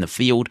podcast in the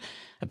field,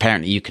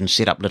 apparently you can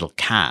set up little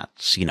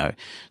carts, you know,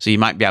 so you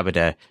might be able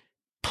to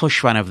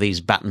push one of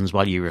these buttons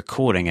while you're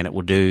recording and it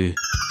will do,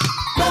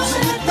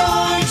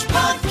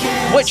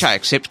 which I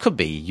accept could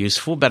be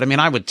useful, but I mean,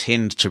 I would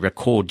tend to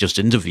record just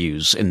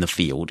interviews in the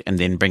field and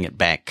then bring it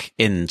back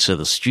into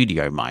the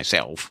studio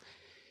myself.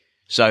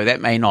 So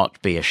that may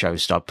not be a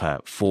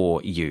showstopper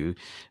for you.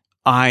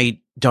 I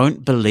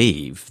don't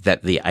believe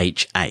that the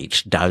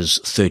H8 does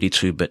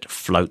 32-bit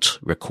float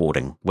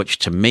recording, which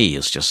to me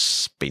has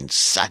just been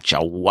such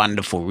a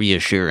wonderful,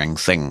 reassuring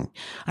thing.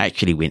 I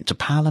actually went to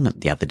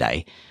Parliament the other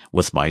day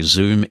with my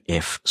Zoom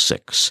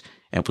F6.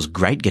 It was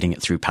great getting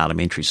it through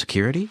parliamentary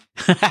security.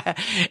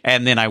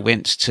 And then I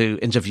went to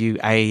interview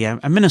a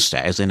minister,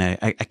 as in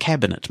a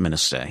cabinet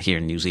minister here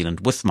in New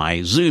Zealand, with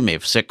my Zoom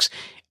F6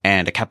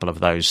 and a couple of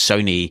those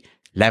Sony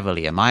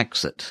lavalier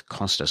mics that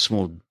cost a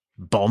small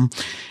bomb.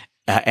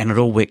 And it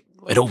all went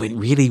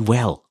really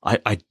well.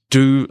 I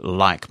do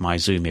like my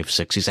Zoom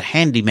F6. He's a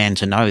handy man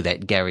to know,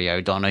 that Gary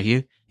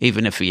O'Donoghue,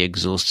 even if he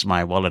exhausts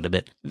my wallet a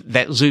bit.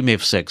 That Zoom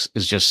F6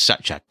 is just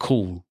such a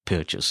cool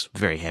purchase.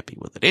 Very happy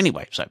with it.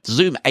 Anyway, so the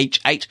Zoom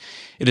H8,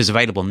 it is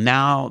available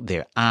now.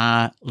 There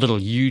are little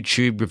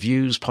YouTube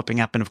reviews popping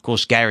up. And of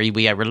course, Gary,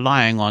 we are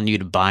relying on you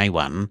to buy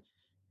one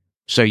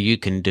so you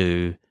can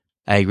do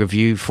a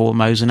review for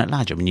Mosen at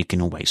Large. I mean, you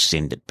can always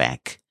send it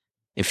back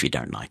if you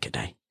don't like it,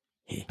 eh?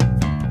 Here.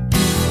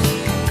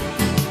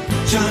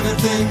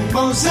 Jonathan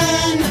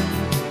Mosen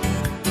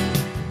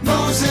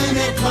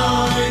at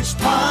Large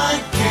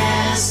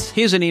Podcast.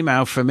 Here's an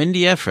email from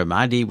India, from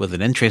Adi, with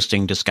an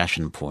interesting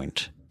discussion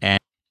point. And I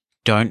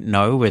don't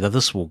know whether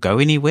this will go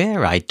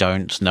anywhere. I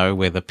don't know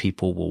whether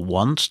people will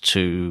want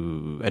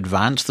to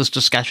advance this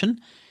discussion,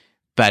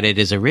 but it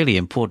is a really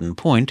important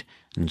point,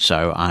 and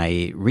so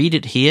I read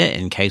it here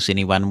in case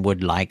anyone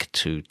would like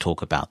to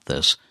talk about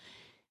this.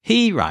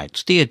 He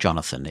writes, Dear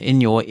Jonathan, in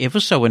your ever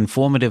so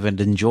informative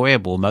and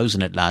enjoyable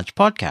Mosen at Large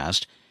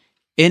podcast,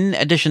 in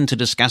addition to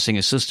discussing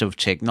assistive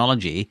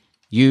technology,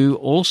 you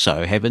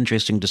also have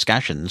interesting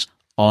discussions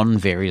on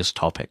various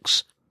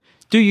topics.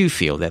 Do you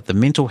feel that the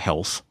mental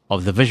health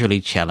of the visually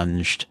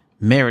challenged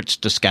merits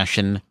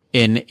discussion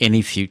in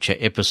any future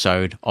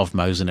episode of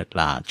Mosen at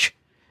Large?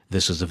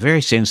 This is a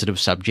very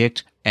sensitive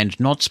subject and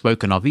not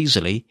spoken of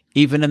easily,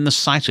 even in the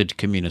sighted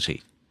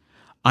community.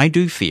 I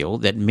do feel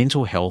that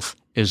mental health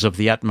is of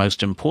the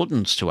utmost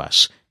importance to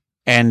us,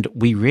 and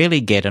we rarely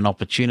get an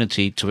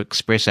opportunity to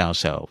express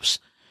ourselves.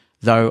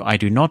 Though I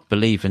do not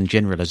believe in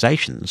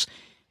generalizations,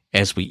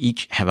 as we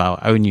each have our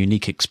own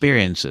unique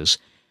experiences.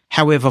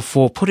 However,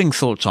 for putting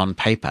thoughts on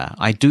paper,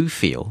 I do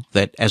feel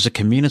that as a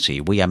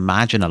community we are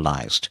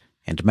marginalized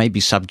and may be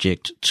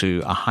subject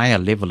to a higher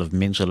level of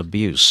mental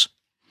abuse.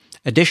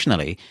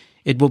 Additionally,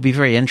 it will be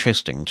very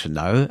interesting to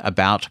know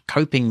about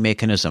coping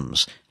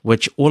mechanisms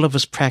which all of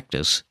us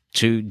practice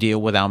to deal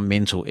with our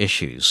mental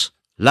issues.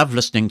 Love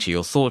listening to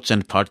your thoughts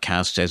and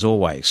podcasts as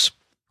always.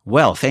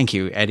 Well, thank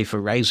you, Addie, for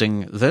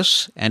raising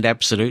this, and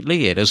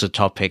absolutely it is a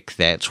topic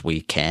that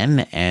we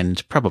can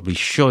and probably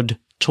should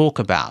talk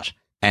about.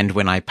 And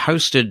when I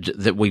posted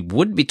that we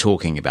would be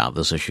talking about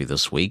this issue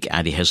this week,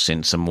 Addie has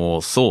sent some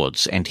more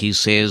thoughts, and he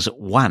says,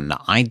 1,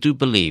 I do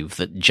believe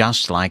that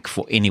just like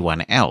for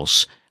anyone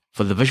else,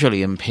 for the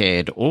visually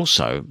impaired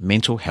also,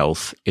 mental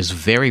health is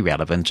very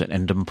relevant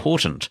and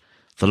important.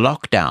 The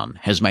lockdown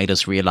has made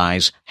us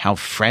realize how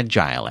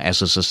fragile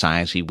as a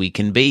society we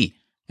can be,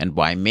 and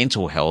why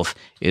mental health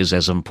is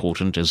as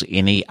important as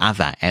any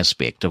other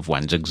aspect of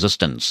one's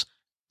existence.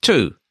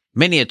 2,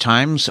 many a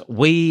times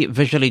we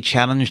visually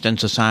challenged in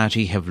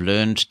society have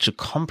learned to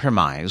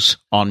compromise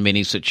on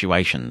many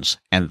situations,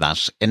 and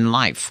thus in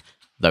life.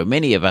 Though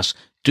many of us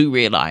do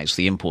realize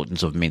the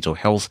importance of mental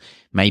health,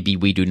 maybe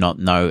we do not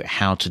know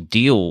how to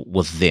deal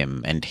with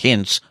them, and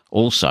hence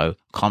also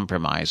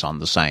compromise on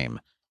the same.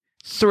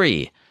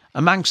 3,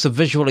 amongst the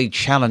visually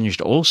challenged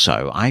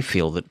also, I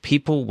feel that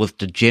people with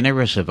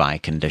degenerative eye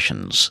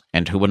conditions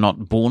and who are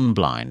not born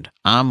blind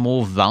are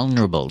more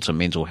vulnerable to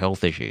mental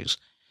health issues.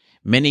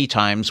 Many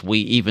times we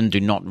even do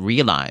not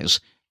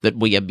realize that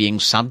we are being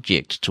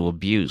subject to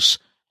abuse.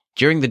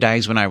 During the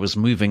days when I was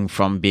moving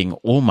from being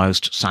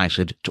almost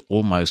sighted to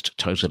almost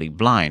totally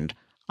blind,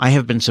 I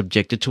have been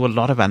subjected to a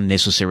lot of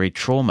unnecessary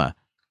trauma.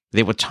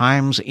 There were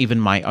times even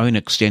my own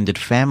extended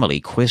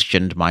family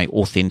questioned my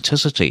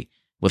authenticity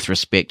with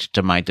respect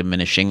to my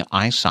diminishing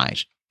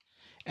eyesight.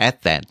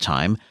 At that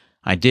time,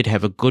 I did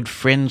have a good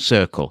friend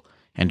circle,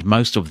 and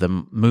most of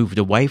them moved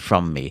away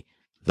from me,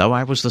 though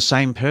I was the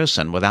same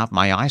person without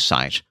my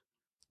eyesight.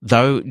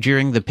 Though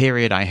during the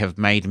period I have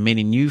made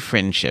many new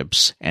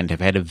friendships and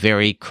have had a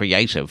very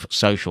creative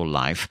social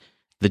life,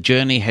 the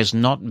journey has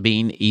not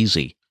been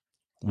easy.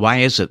 Why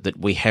is it that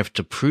we have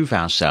to prove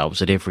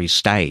ourselves at every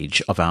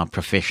stage of our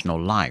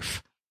professional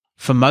life?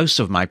 For most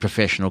of my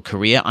professional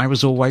career, I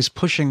was always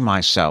pushing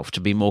myself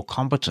to be more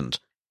competent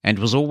and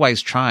was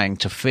always trying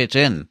to fit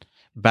in.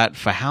 But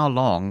for how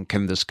long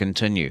can this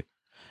continue?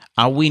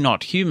 Are we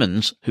not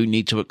humans who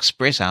need to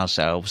express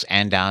ourselves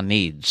and our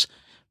needs?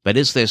 But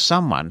is there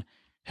someone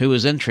who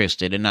is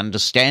interested in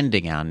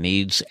understanding our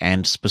needs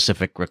and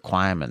specific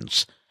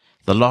requirements?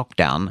 The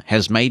lockdown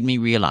has made me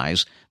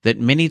realize that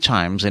many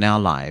times in our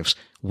lives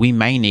we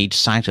may need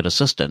sighted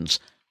assistance,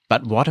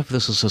 but what if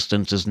this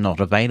assistance is not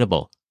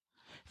available?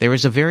 There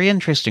is a very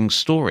interesting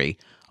story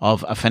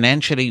of a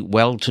financially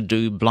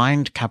well-to-do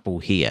blind couple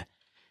here.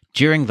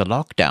 During the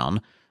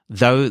lockdown,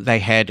 though they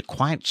had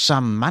quite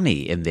some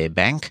money in their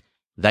bank,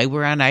 they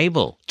were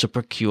unable to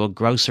procure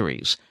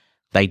groceries.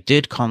 They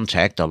did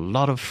contact a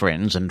lot of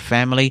friends and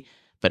family,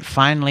 but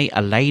finally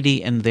a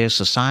lady in their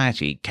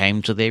society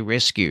came to their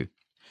rescue.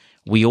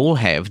 We all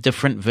have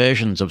different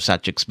versions of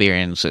such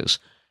experiences,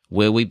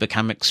 where we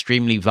become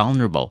extremely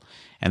vulnerable,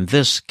 and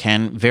this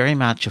can very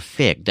much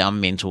affect our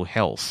mental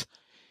health.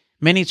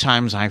 Many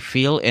times I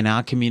feel in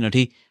our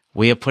community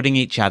we are putting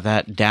each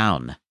other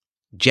down.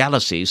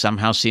 Jealousy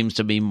somehow seems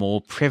to be more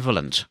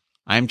prevalent.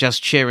 I am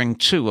just sharing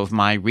 2 of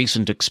my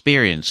recent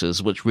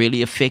experiences which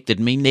really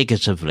affected me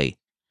negatively.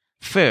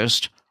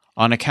 First,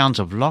 on account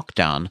of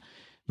lockdown,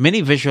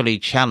 many visually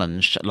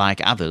challenged,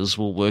 like others,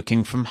 were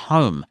working from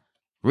home.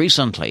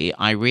 Recently,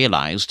 I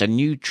realized a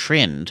new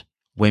trend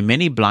where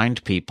many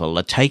blind people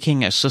are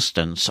taking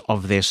assistance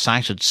of their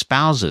sighted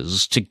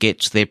spouses to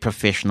get their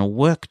professional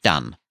work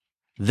done.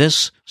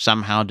 This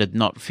somehow did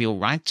not feel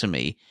right to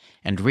me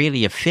and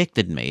really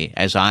affected me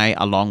as I,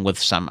 along with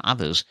some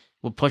others,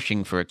 were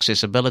pushing for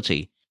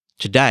accessibility.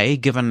 Today,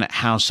 given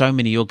how so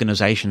many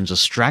organizations are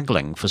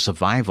struggling for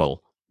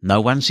survival,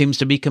 no one seems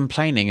to be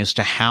complaining as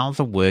to how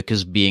the work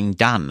is being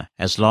done,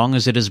 as long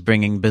as it is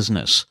bringing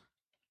business.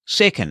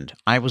 Second,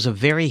 I was a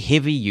very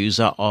heavy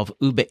user of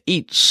Uber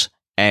Eats,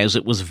 as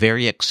it was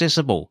very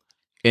accessible.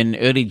 In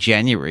early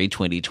January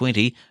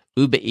 2020,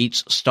 Uber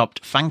Eats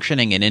stopped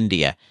functioning in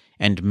India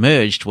and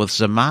merged with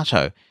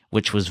Zomato,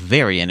 which was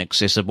very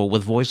inaccessible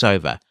with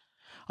VoiceOver.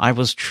 I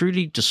was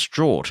truly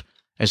distraught,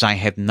 as I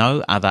had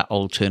no other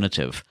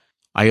alternative.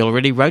 I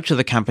already wrote to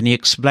the company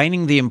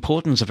explaining the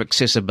importance of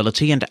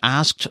accessibility and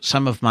asked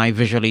some of my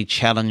visually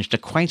challenged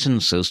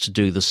acquaintances to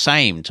do the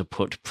same to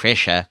put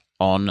pressure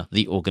on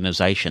the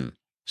organization.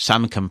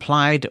 Some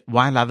complied,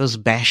 while others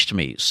bashed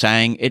me,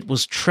 saying it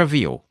was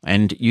trivial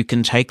and you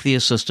can take the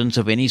assistance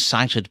of any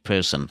sighted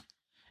person.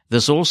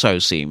 This also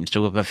seemed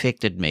to have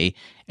affected me,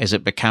 as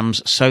it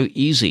becomes so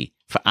easy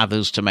for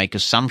others to make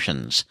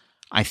assumptions.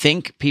 I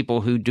think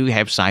people who do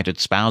have sighted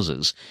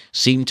spouses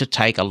seem to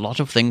take a lot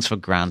of things for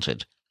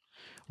granted.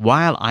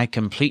 While I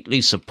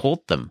completely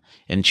support them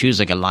in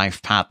choosing a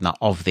life partner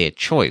of their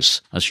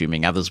choice,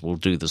 assuming others will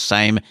do the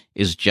same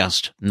is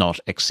just not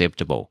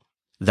acceptable.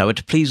 Though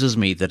it pleases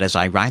me that as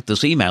I write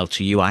this email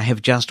to you, I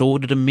have just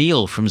ordered a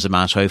meal from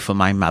Zomato for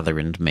my mother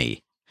and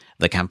me.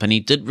 The company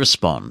did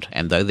respond,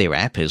 and though their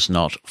app is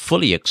not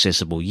fully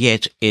accessible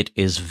yet, it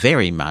is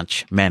very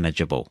much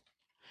manageable.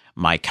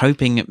 My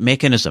coping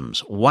mechanisms: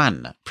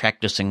 1.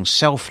 Practicing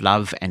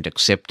self-love and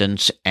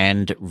acceptance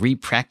and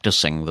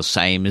repracticing the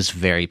same is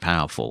very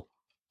powerful.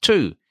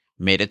 2.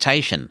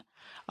 Meditation.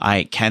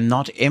 I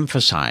cannot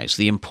emphasize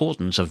the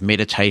importance of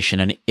meditation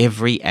in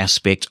every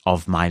aspect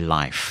of my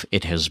life.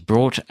 It has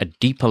brought a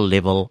deeper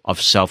level of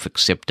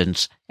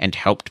self-acceptance and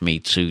helped me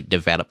to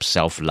develop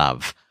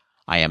self-love.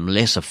 I am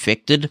less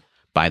affected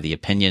by the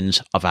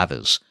opinions of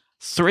others.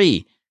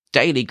 3.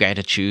 Daily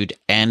gratitude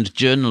and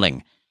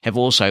journaling have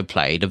also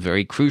played a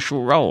very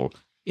crucial role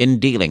in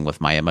dealing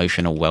with my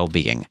emotional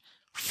well-being.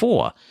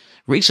 4.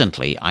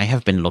 Recently, I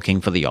have been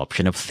looking for the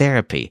option of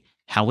therapy.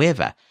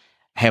 However,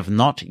 have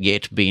not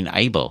yet been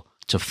able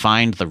to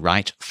find the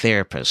right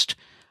therapist.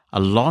 A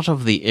lot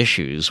of the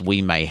issues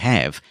we may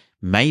have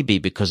may be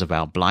because of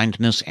our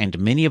blindness, and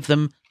many of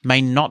them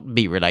may not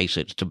be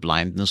related to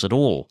blindness at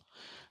all.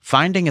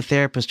 Finding a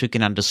therapist who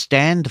can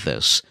understand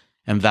this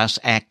and thus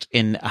act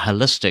in a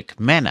holistic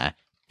manner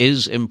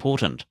is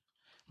important.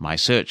 My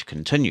search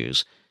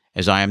continues,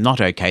 as I am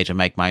not okay to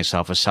make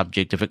myself a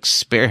subject of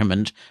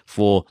experiment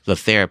for the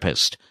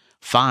therapist.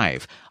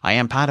 5. I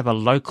am part of a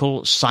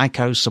local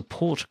psycho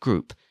support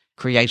group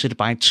created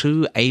by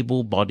 2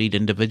 able-bodied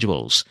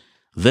individuals.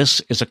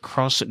 This is a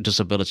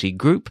cross-disability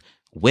group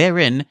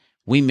wherein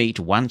we meet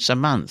once a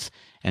month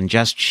and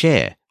just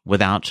share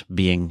without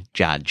being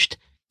judged.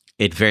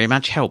 It very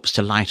much helps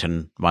to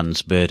lighten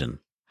one's burden.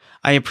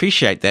 I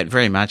appreciate that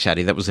very much,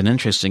 Adi. That was an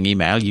interesting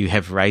email. You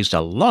have raised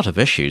a lot of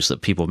issues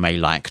that people may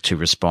like to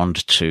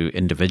respond to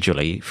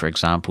individually. For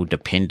example,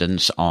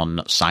 dependence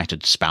on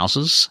sighted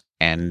spouses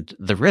and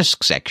the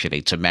risks,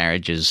 actually, to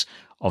marriages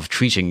of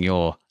treating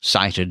your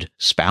sighted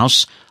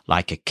spouse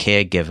like a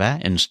caregiver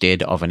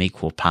instead of an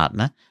equal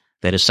partner.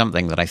 That is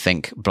something that I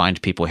think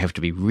blind people have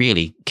to be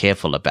really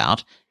careful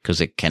about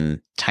because it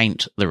can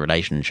taint the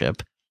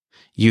relationship.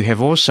 You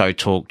have also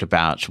talked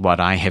about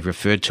what I have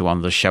referred to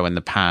on the show in the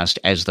past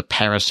as the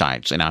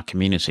parasites in our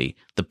community,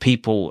 the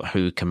people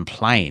who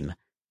complain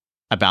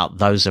about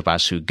those of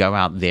us who go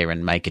out there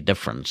and make a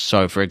difference.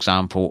 So, for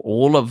example,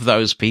 all of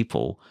those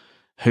people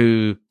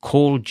who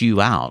called you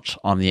out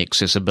on the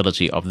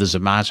accessibility of the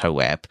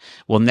Zomato app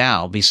will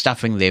now be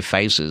stuffing their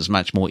faces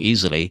much more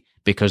easily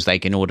because they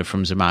can order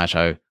from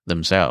Zomato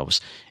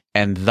themselves.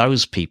 And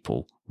those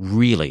people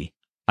really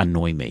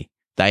annoy me.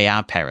 They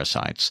are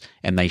parasites,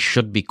 and they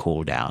should be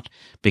called out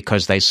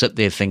because they sit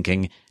there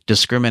thinking,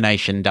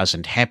 discrimination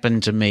doesn't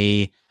happen to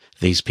me.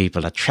 These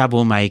people are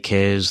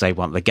troublemakers. They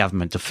want the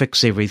government to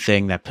fix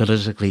everything. They're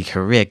politically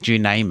correct, you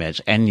name it.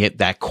 And yet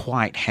they're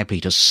quite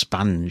happy to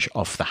sponge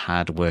off the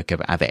hard work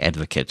of other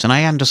advocates. And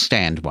I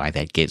understand why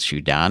that gets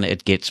you down.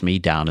 It gets me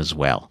down as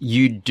well.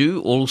 You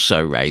do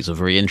also raise a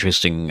very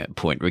interesting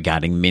point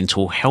regarding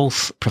mental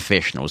health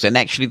professionals. And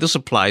actually, this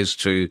applies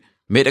to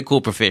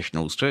medical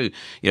professionals too.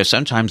 You know,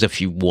 sometimes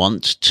if you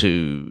want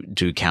to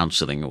do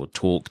counseling or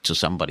talk to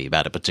somebody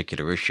about a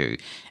particular issue,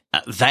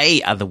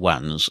 they are the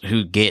ones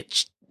who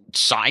get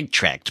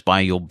sidetracked by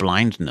your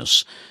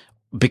blindness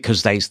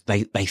because they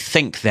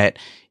think that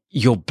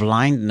your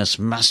blindness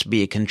must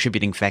be a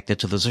contributing factor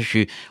to this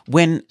issue,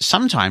 when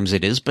sometimes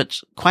it is,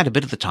 but quite a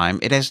bit of the time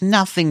it has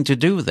nothing to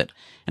do with it.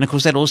 And of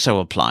course that also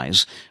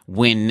applies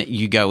when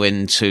you go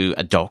into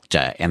a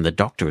doctor and the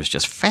doctor is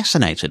just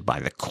fascinated by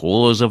the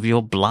cause of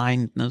your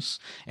blindness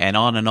and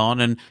on.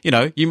 And, you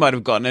know, you might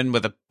have gone in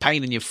with a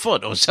pain in your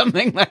foot or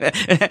something like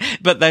that,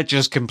 but they're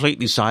just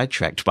completely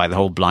sidetracked by the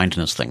whole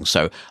blindness thing.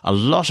 So a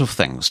lot of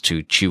things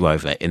to chew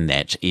over in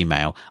that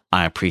email.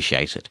 I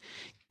appreciate it.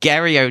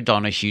 Gary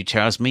O'Donoghue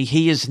tells me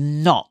he is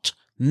not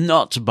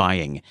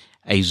buying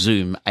a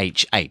Zoom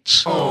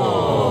H8.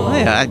 Oh.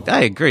 Yeah,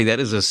 I agree. That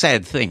is a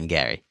sad thing,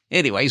 Gary.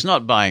 Anyway, he's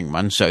not buying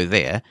one, so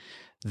there.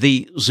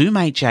 The Zoom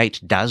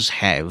H8 does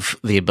have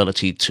the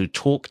ability to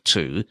talk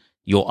to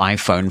your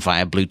iPhone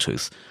via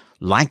Bluetooth,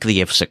 like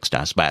the F6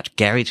 does, but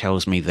Gary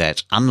tells me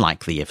that,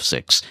 unlike the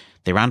F6,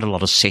 there aren't a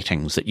lot of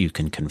settings that you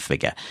can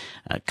configure.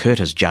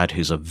 Curtis Judd,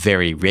 who's a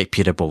very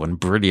reputable and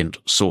brilliant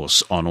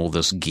source on all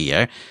this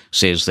gear,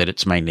 says that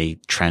it's mainly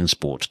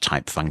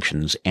transport-type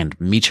functions and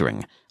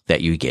metering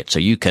that you get. So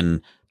you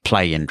can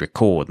play and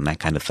record and that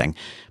kind of thing.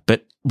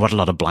 But what a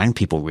lot of blind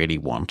people really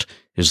want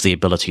is the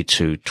ability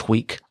to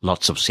tweak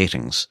lots of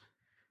settings,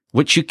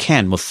 which you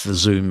can with the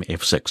Zoom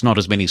F6. Not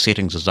as many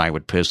settings as I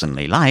would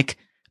personally like,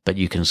 but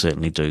you can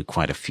certainly do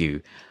quite a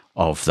few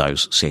of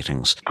those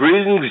settings.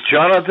 Greetings,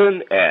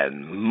 Jonathan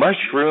and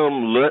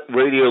Mushroom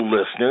Radio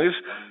listeners.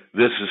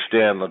 This is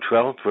Stan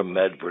Luttrell from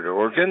Medford,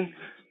 Oregon.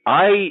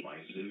 I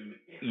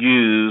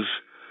use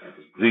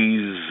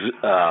these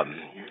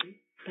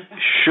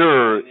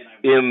Shure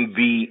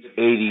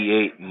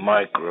MV88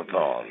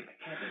 microphone,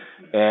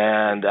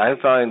 and I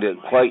find it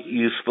quite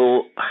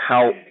useful.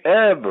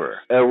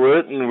 However, I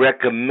wouldn't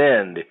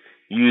recommend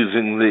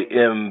using the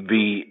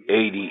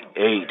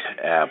MV88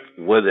 app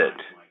with it.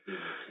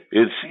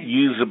 It's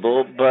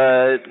usable,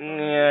 but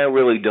I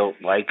really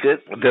don't like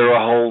it. There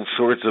are whole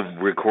sorts of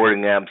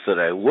recording apps that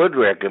I would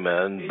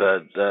recommend,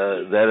 but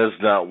that is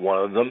not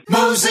one of them.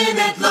 Mosen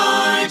at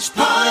Large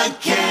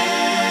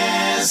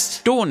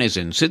Podcast. Dawn is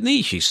in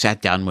Sydney. She sat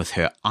down with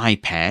her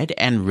iPad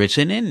and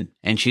written in,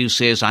 and she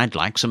says, I'd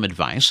like some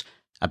advice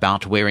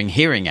about wearing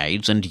hearing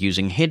aids and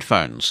using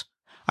headphones.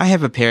 I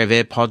have a pair of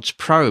AirPods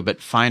Pro,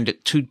 but find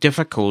it too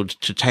difficult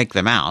to take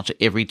them out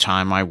every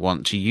time I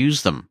want to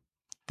use them.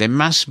 There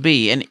must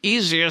be an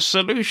easier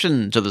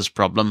solution to this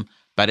problem,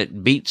 but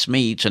it beats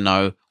me to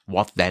know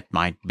what that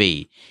might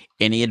be.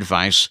 Any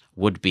advice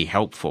would be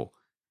helpful.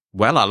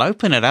 Well, I'll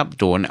open it up,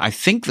 Dawn. I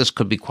think this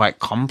could be quite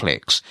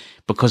complex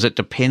because it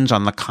depends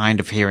on the kind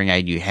of hearing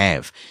aid you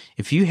have.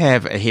 If you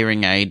have a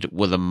hearing aid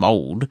with a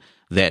mold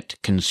that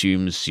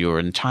consumes your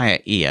entire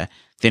ear,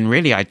 then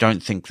really I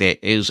don't think there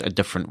is a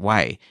different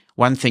way.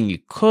 One thing you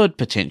could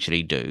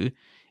potentially do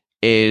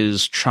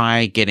is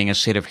try getting a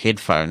set of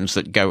headphones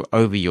that go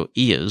over your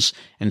ears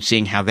and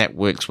seeing how that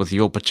works with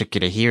your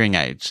particular hearing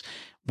aids.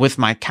 With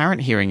my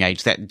current hearing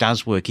aids, that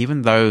does work,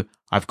 even though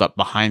I've got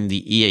behind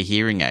the ear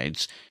hearing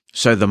aids.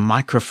 So the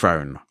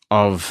microphone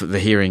of the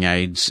hearing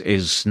aids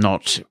is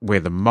not where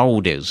the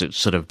mold is. It's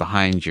sort of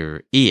behind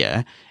your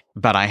ear.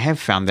 But I have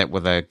found that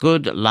with a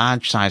good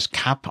large size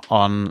cup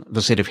on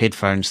the set of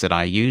headphones that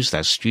I use,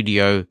 those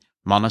studio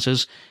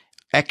monitors,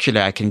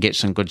 actually I can get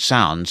some good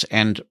sounds.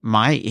 And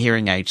my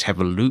hearing aids have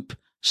a loop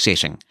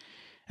setting,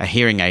 a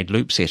hearing aid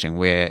loop setting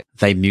where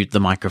they mute the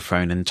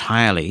microphone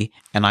entirely.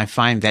 And I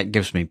find that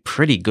gives me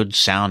pretty good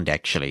sound,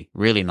 actually.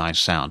 Really nice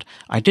sound.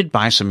 I did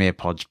buy some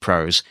AirPods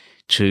Pros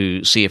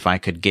to see if I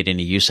could get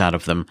any use out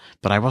of them,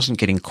 but I wasn't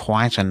getting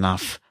quite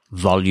enough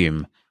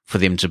volume for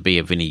them to be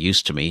of any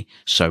use to me.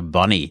 So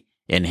Bonnie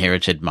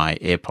inherited my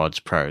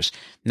AirPods Pros.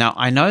 Now,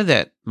 I know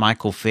that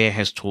Michael Fair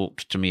has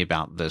talked to me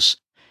about this.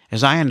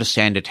 As I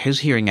understand it, his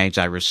hearing aids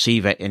are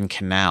receiver in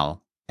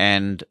canal,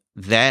 and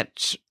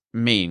that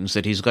means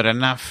that he's got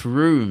enough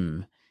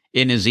room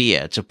in his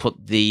ear to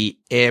put the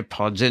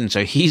AirPods in.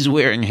 So he's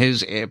wearing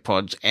his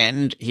AirPods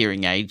and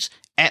hearing aids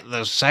at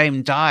the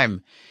same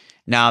time.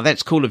 Now,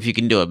 that's cool if you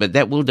can do it, but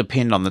that will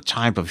depend on the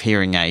type of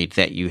hearing aid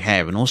that you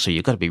have. And also,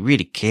 you've got to be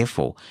really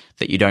careful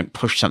that you don't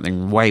push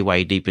something way,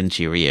 way deep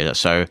into your ear.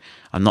 So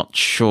I'm not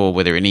sure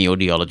whether any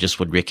audiologist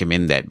would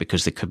recommend that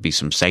because there could be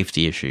some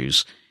safety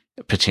issues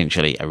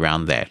potentially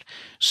around that.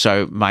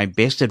 So my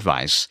best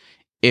advice,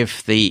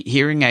 if the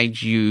hearing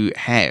aids you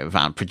have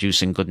aren't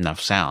producing good enough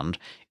sound,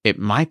 it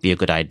might be a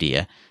good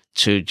idea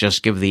to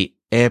just give the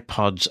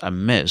AirPods a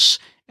miss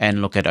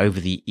and look at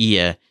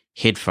over-the-ear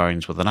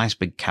headphones with a nice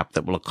big cup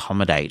that will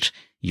accommodate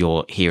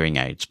your hearing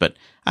aids. But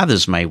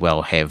others may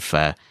well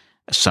have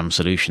some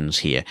solutions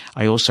here.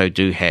 I also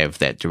do have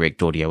that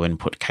direct audio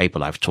input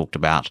cable I've talked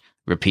about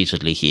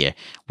repeatedly here,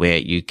 where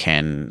you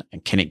can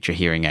connect your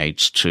hearing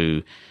aids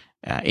to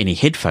any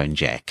headphone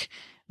jack.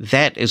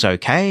 That is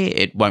okay.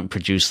 It won't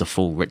produce the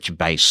full rich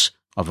bass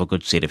of a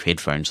good set of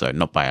headphones, though,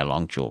 not by a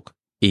long chalk.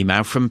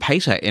 Email from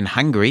Peter in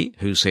Hungary,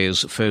 who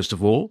says, first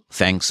of all,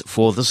 thanks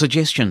for the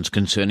suggestions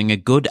concerning a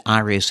good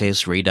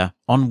RSS reader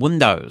on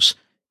Windows.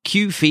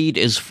 QFeed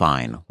is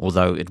fine,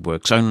 although it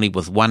works only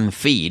with one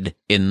feed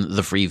in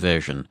the free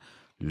version.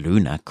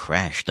 Luna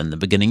crashed in the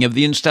beginning of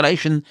the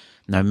installation,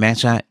 no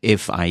matter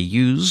if I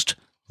used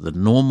the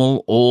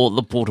normal or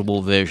the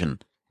portable version.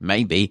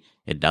 Maybe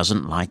it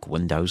doesn't like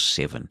Windows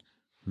 7.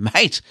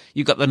 Mate,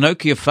 you got the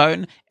Nokia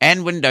phone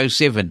and Windows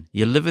 7.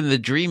 You live in the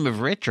dream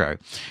of retro.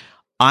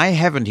 I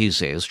haven't, he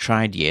says,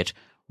 tried yet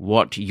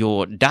what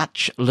your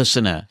Dutch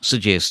listener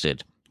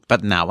suggested.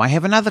 But now I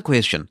have another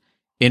question.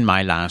 In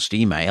my last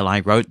email,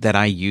 I wrote that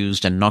I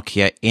used a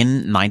Nokia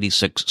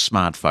N96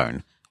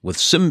 smartphone with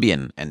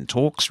Symbian and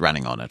Talks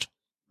running on it.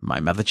 My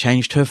mother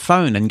changed her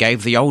phone and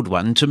gave the old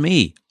one to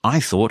me. I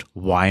thought,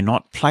 why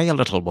not play a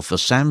little with the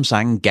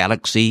Samsung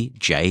Galaxy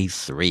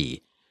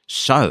J3?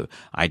 So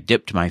I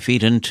dipped my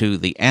feet into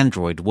the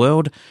Android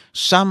world.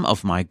 Some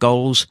of my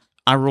goals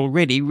are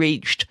already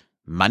reached.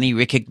 Money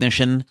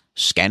recognition,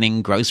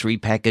 scanning grocery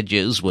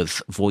packages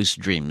with Voice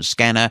Dream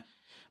Scanner,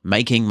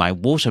 making my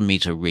water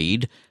meter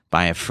read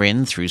by a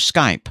friend through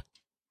Skype.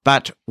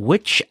 But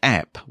which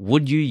app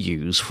would you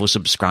use for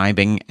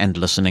subscribing and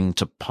listening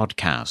to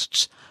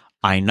podcasts?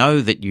 I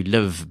know that you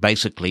live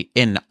basically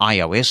in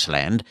iOS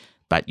land,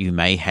 but you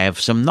may have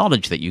some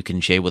knowledge that you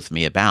can share with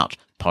me about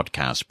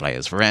podcast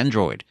players for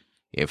Android.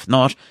 If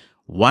not,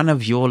 one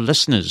of your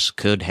listeners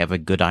could have a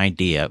good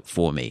idea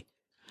for me.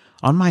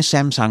 On my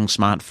Samsung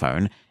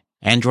smartphone,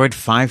 Android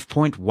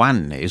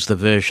 5.1 is the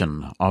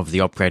version of the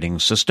operating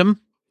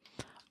system.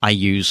 I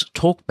use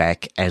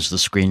TalkBack as the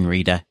screen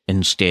reader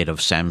instead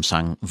of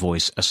Samsung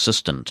Voice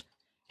Assistant.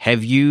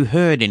 Have you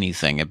heard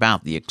anything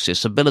about the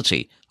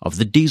accessibility of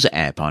the Deezer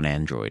app on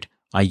Android?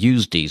 I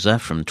use Deezer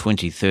from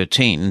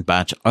 2013,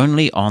 but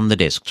only on the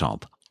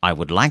desktop. I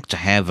would like to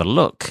have a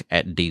look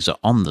at Deezer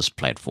on this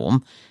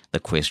platform.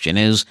 The question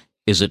is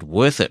it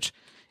worth it?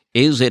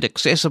 Is it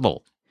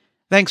accessible?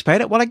 Thanks,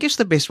 Peter. Well, I guess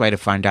the best way to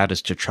find out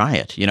is to try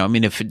it.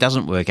 If it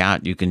doesn't work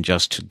out, you can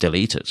just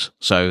delete it.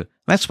 So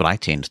that's what I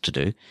tend to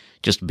do.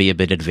 Just be a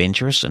bit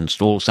adventurous,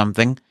 install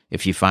something.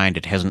 If you find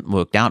it hasn't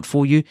worked out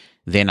for you,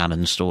 then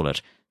uninstall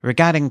it.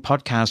 Regarding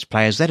podcast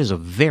players, that is a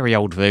very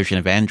old version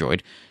of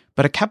Android,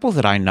 but a couple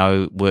that I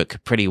know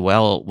work pretty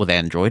well with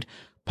Android.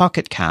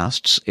 Pocket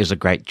Casts is a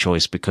great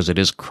choice because it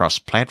is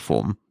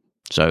cross-platform.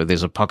 So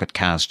there's a Pocket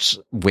Casts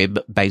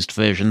web-based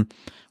version,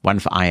 one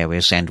for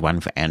iOS and one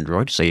for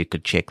Android, so you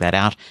could check that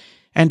out.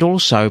 And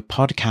also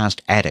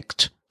Podcast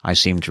Addict, I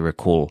seem to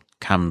recall,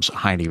 comes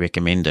highly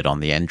recommended on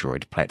the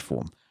Android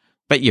platform.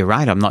 But you're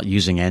right, I'm not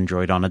using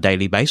Android on a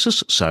daily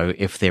basis, so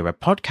if there are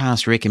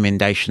podcast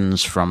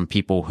recommendations from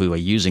people who are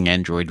using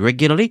Android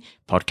regularly,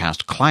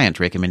 podcast client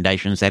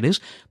recommendations that is,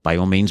 by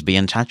all means be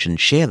in touch and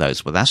share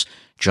those with us.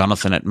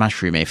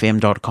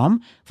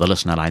 Jonathan@mushroomfm.com, the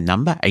listener line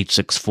number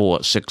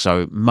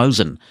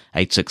 86460-MOSEN,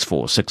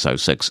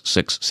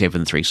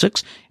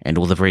 864-606-6736, and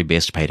all the very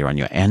best, Peter, on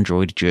your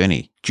Android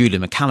journey. Julie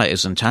McCullough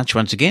is in touch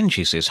once again.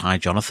 She says, "Hi,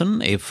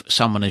 Jonathan. If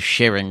someone is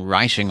sharing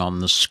writing on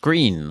the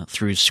screen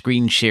through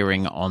screen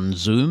sharing on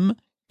Zoom,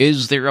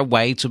 is there a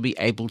way to be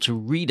able to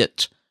read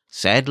it?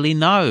 Sadly,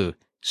 no.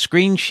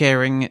 Screen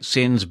sharing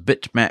sends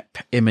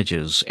bitmap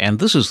images, and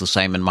this is the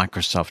same in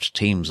Microsoft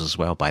Teams as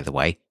well, by the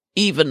way.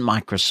 Even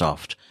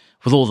Microsoft,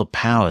 with all the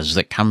powers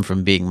that come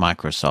from being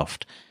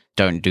Microsoft,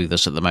 don't do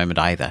this at the moment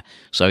either.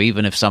 So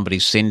even if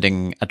somebody's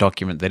sending a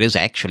document that is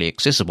actually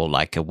accessible,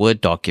 like a Word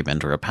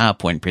document or a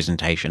PowerPoint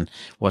presentation,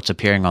 what's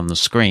appearing on the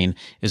screen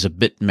is a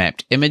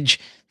bitmapped image,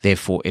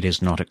 therefore it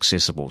is not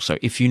accessible. So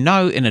if you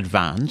know in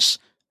advance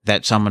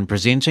that someone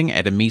presenting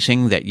at a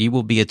meeting that you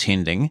will be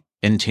attending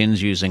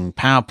intends using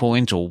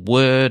PowerPoint or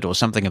Word or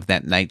something of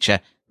that nature,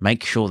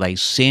 make sure they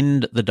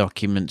send the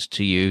document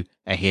to you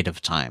ahead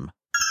of time."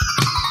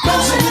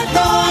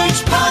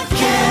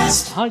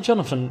 Hi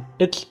Jonathan,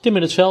 it's Tim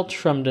in het Veld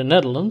from the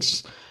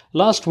Netherlands.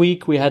 Last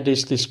week we had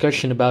this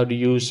discussion about the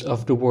use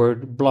of the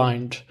word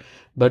blind,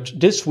 but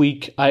this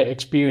week I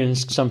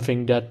experienced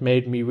something that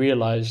made me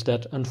realize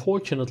that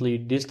unfortunately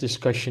this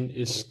discussion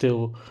is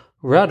still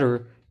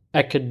rather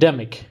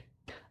academic.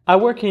 I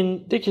work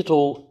in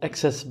digital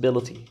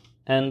accessibility,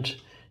 and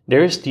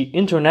there is the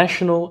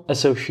International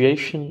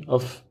Association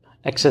of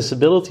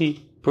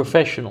Accessibility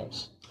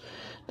Professionals.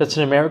 That's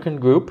an American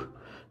group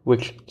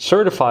which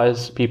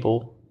certifies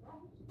people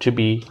to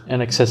be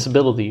an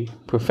accessibility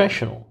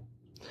professional.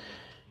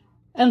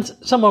 And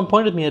someone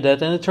pointed me at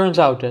that, and it turns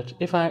out that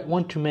if I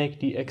want to make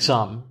the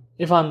exam,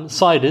 if I'm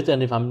sighted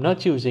and if I'm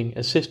not using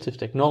assistive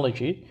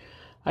technology,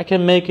 I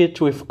can make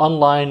it with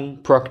online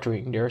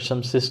proctoring. There's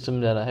some system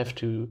that I have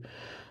to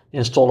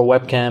install a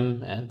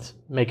webcam and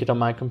make it on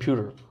my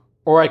computer.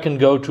 Or I can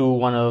go to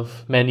one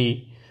of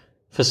many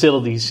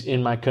facilities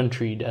in my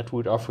country that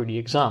would offer the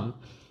exam.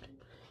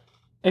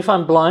 If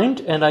I'm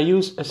blind and I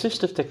use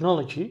assistive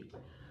technology,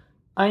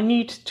 I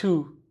need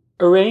to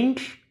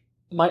arrange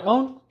my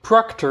own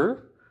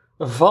proctor,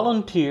 a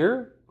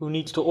volunteer who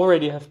needs to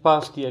already have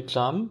passed the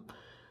exam,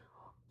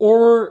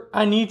 or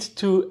I need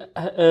to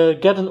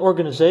get an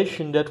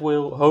organization that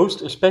will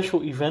host a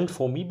special event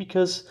for me,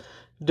 because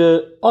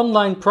the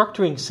online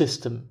proctoring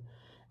system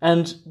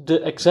and the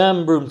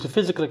exam rooms, the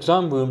physical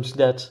exam rooms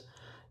that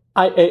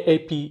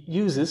IAAP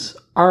uses,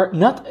 are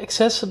not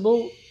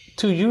accessible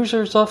to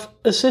users of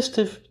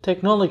assistive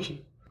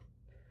technology.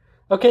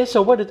 Okay,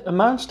 so what it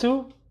amounts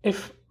to,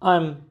 if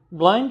I'm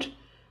blind,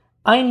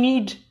 I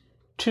need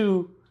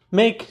to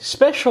make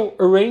special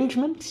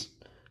arrangements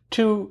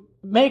to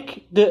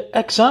make the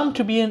exam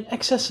to be an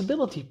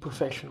accessibility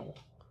professional.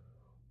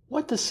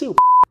 What the soup?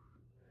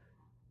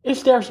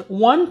 If there's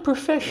one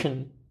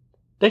profession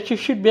that you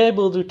should be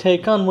able to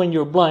take on when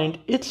you're blind,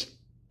 it's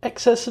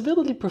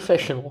accessibility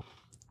professional.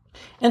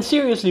 And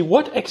seriously,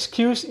 what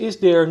excuse is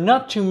there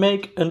not to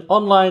make an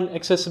online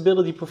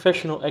accessibility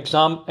professional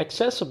exam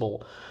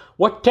accessible?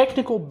 What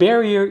technical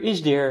barrier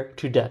is there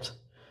to that?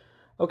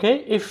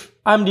 Okay, if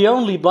I'm the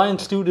only blind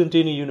student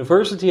in a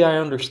university, I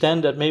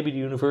understand that maybe the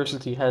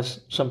university has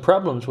some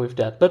problems with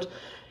that. But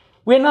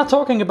we're not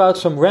talking about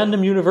some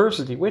random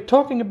university. We're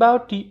talking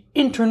about the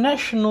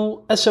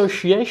International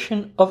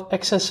Association of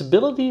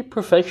Accessibility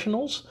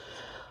Professionals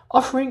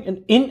offering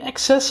an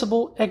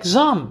inaccessible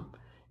exam.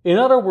 In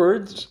other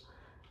words,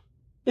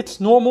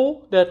 it's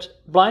normal that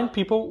blind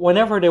people,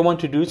 whenever they want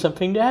to do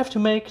something, they have to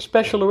make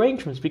special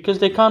arrangements because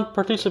they can't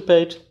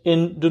participate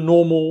in the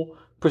normal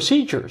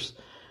procedures.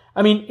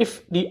 I mean,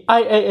 if the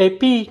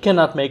IAAP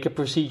cannot make a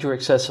procedure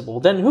accessible,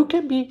 then who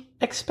can be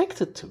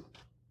expected to?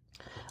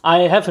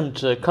 I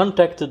haven't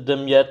contacted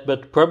them yet,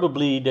 but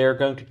probably they're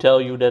going to tell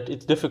you that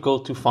it's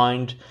difficult to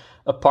find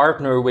a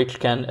partner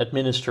which can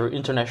administer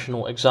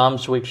international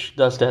exams, which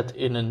does that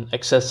in an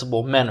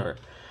accessible manner.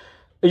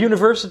 A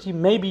university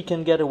maybe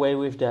can get away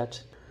with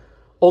that.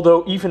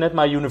 Although even at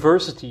my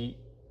university,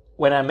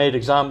 when I made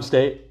exams,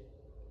 they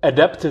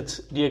adapted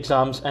the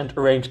exams and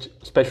arranged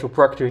special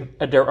proctoring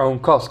at their own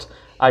cost.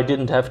 I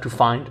didn't have to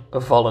find a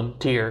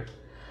volunteer.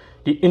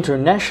 The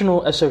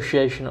International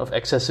Association of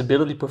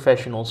Accessibility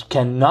Professionals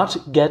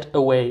cannot get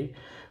away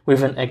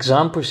with an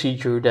exam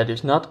procedure that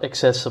is not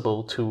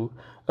accessible to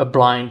a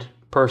blind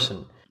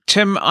person.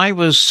 Tim, I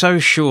was so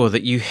sure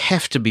that you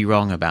have to be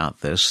wrong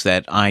about this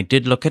that I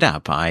did look it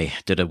up. I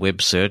did a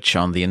web search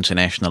on the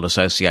International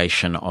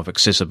Association of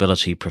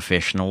Accessibility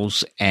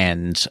Professionals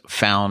and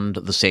found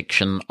the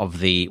section of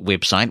the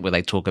website where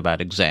they talk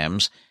about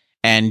exams.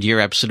 And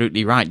you're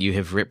absolutely right. You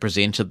have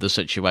represented the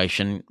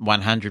situation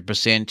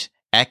 100%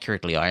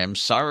 accurately. I am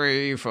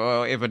sorry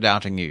for ever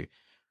doubting you.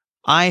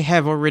 I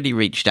have already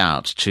reached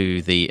out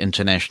to the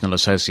International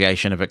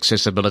Association of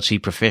Accessibility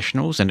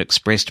Professionals and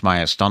expressed my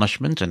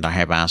astonishment, and I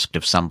have asked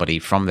if somebody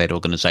from that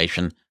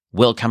organization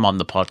will come on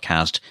the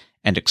podcast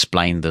and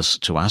explain this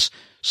to us.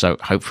 So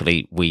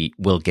hopefully we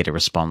will get a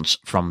response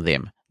from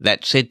them.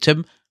 That said,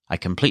 Tim, I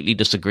completely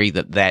disagree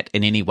that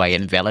in any way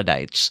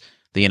invalidates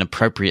the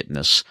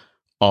inappropriateness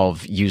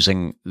of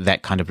using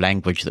that kind of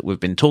language that we've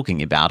been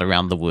talking about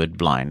around the word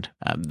blind.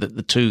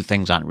 The two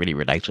things aren't really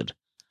related.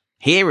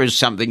 Here is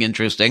something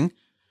interesting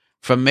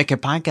from Mika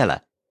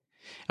Paikala.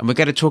 And we're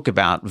going to talk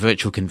about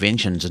virtual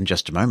conventions in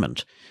just a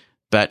moment.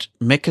 But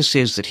Mika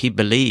says that he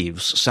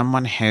believes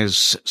someone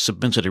has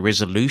submitted a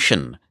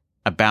resolution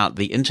about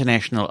the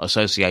International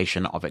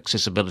Association of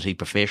Accessibility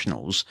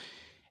Professionals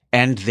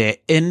and their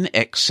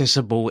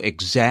inaccessible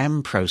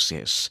exam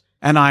process.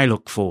 And I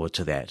look forward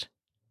to that.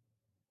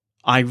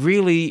 I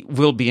really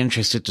will be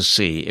interested to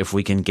see if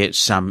we can get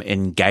some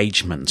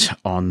engagement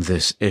on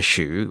this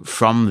issue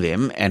from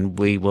them, and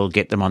we will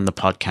get them on the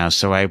podcast.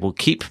 So I will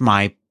keep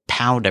my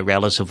powder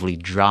relatively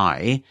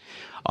dry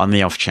on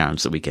the off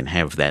chance that we can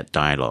have that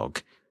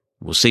dialogue.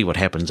 We'll see what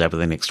happens over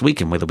the next week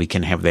and whether we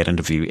can have that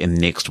interview in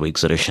next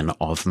week's edition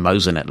of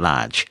Mosen at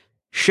Large.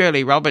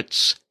 Shirley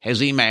Roberts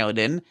has emailed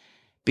in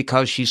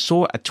because she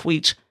saw a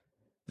tweet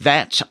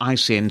that I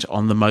sent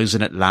on the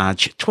Mosen at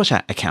Large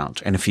Twitter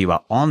account. And if you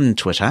are on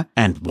Twitter,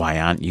 and why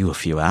aren't you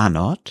if you are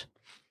not,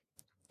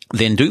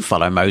 then do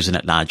follow Mosen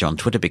at Large on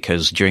Twitter,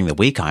 because during the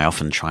week I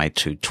often try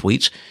to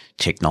tweet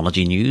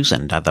technology news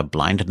and other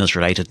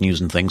blindness-related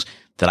news and things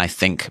that I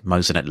think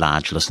Mosen at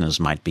Large listeners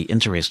might be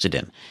interested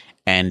in.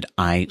 And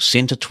I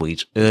sent a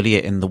tweet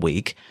earlier in the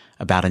week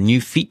about a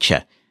new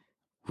feature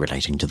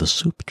relating to the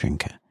soup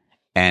drinker.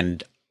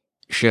 And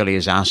Shirley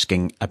is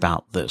asking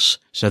about this.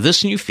 So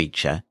this new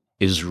feature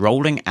is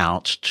rolling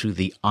out to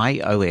the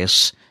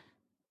iOS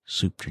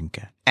Soup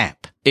Drinker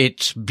app.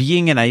 It's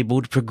being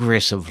enabled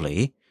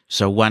progressively,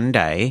 so one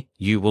day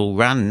you will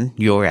run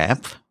your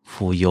app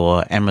for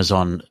your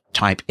Amazon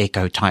type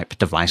Echo type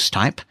device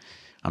type.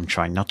 I'm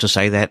trying not to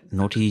say that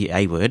naughty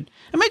A word.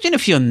 Imagine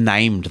if you're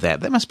named that.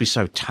 That must be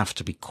so tough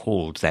to be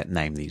called that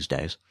name these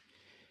days.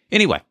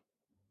 Anyway,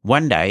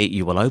 one day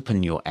you will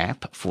open your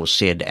app for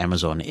said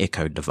Amazon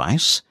Echo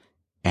device,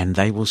 and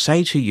they will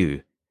say to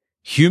you,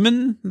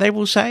 "Human," they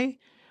will say,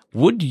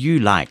 "would you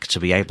like to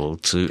be able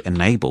to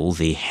enable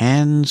the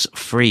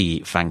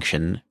hands-free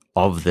function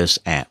of this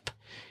app?"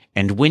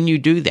 And when you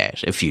do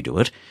that, if you do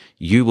it,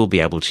 you will be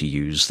able to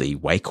use the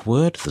wake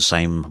word, the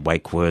same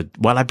wake word.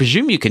 Well, I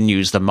presume you can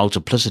use the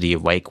multiplicity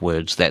of wake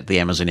words that the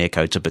Amazon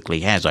Echo typically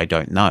has. I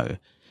don't know.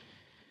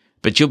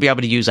 But you'll be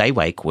able to use a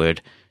wake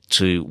word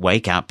to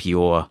wake up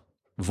your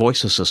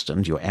voice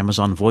assistant, your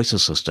Amazon voice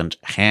assistant,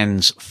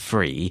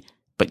 hands-free.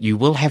 But you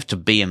will have to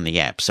be in the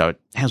app, so it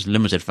has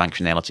limited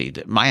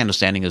functionality. My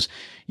understanding is,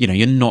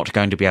 you're not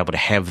going to be able to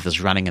have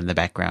this running in the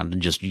background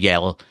and just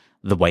yell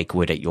the wake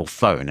word at your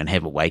phone and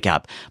have it wake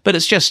up. But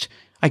it's just,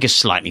 I guess,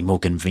 slightly more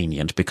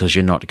convenient because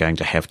you're not going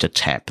to have to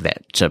tap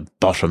that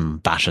bottom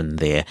button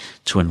there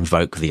to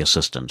invoke the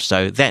assistant.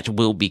 So that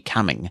will be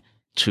coming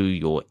to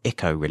your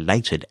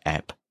Echo-related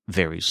app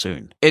very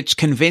soon. It's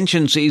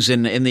convention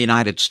season in the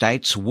United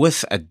States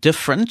with a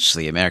difference.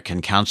 The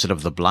American Council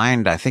of the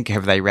Blind, I think,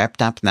 have they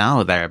wrapped up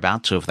now? They're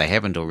about to, if they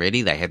haven't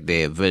already. They had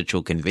their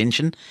virtual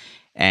convention,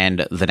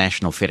 and the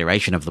National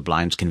Federation of the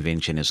Blind's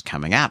convention is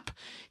coming up.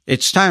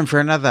 It's time for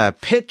another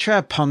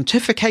Petra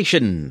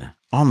pontification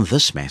on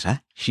this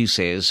matter. She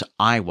says,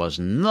 "I was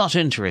not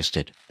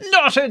interested in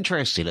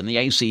the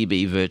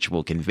ACB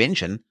virtual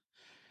convention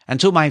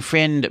until my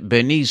friend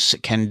Bernice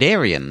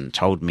Kandarian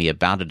told me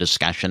about a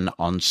discussion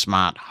on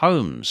smart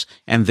homes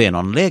and then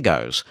on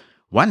Legos.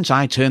 Once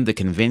I turned the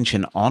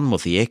convention on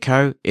with the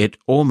Echo, it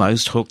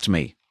almost hooked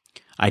me.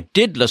 I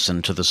did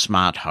listen to the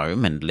smart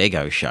home and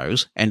Lego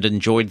shows and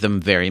enjoyed them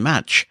very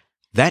much.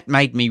 That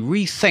made me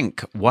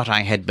rethink what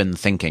I had been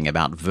thinking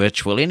about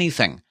virtual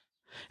anything.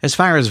 As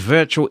far as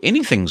virtual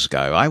anythings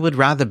go, I would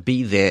rather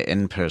be there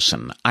in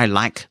person. I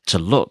like to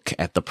look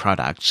at the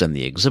products in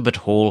the exhibit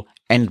hall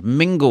and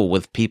mingle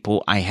with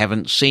people I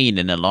haven't seen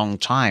in a long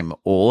time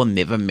or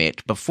never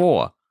met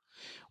before.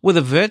 With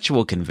a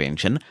virtual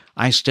convention,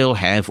 I still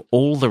have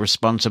all the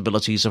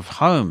responsibilities of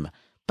home,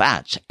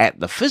 but at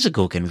the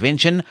physical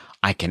convention,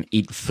 I can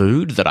eat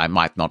food that I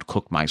might not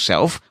cook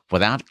myself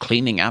without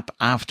cleaning up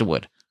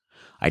afterward.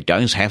 I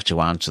don't have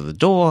to answer the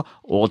door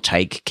or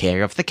take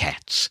care of the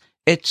cats.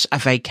 It's a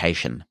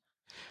vacation.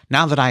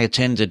 Now that I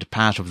attended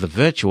part of the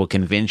virtual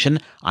convention,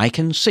 I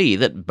can see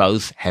that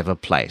both have a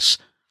place.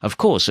 Of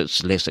course,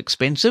 it's less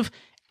expensive,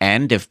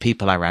 and if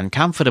people are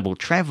uncomfortable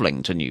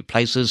traveling to new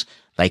places,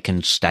 they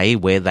can stay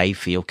where they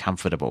feel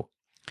comfortable.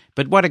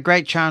 But what a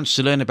great chance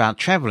to learn about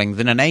traveling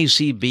than an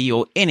ACB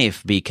or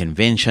NFB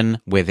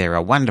convention where there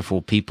are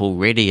wonderful people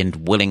ready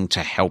and willing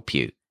to help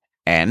you,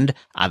 and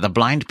other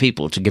blind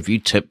people to give you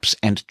tips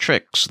and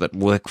tricks that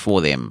work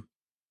for them.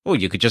 Or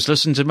you could just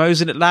listen to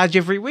Mosen at Large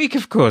every week,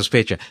 of course,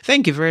 Petra.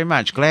 Thank you very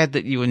much. Glad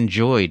that you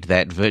enjoyed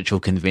that virtual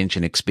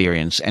convention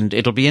experience, and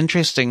it'll be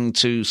interesting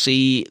to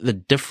see the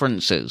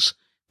differences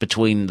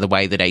between the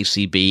way that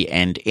ACB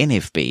and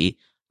NFB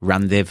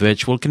run their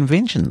virtual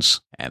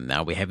conventions. And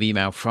now we have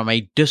email from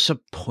a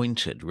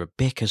disappointed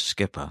Rebecca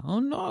Skipper. Oh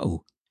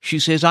no. She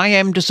says, I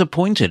am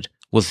disappointed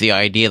with the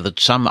idea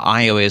that some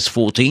iOS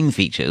 14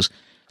 features,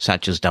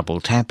 such as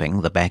double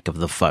tapping the back of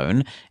the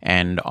phone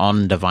and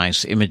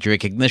on-device image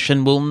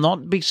recognition, will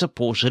not be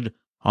supported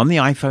on the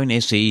iPhone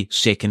SE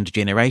second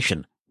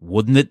generation.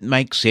 Wouldn't it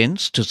make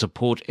sense to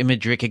support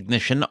image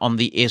recognition on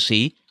the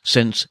SE,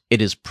 since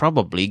it is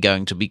probably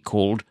going to be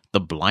called the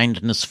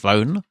blindness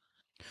phone?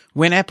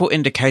 When Apple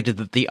indicated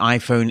that the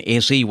iPhone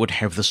SE would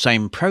have the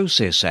same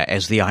processor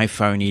as the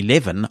iPhone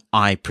 11,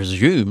 I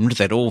presumed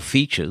that all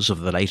features of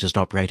the latest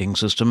operating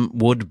system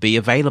would be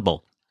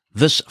available.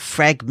 This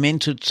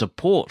fragmented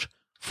support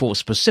for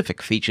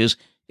specific features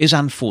is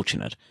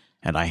unfortunate,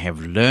 and I have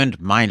learned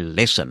my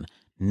lesson.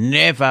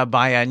 Never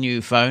buy a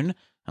new phone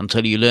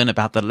until you learn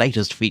about the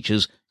latest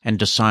features and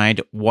decide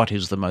what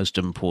is the most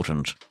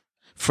important.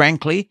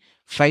 Frankly,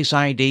 Face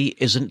ID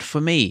isn't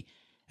for me,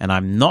 and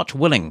I'm not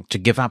willing to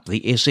give up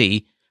the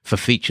SE for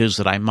features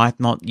that I might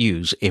not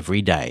use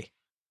every day.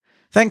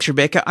 Thanks,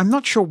 Rebecca. I'm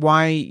not sure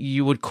why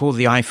you would call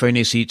the iPhone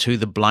SE2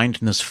 the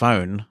blindness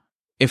phone.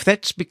 If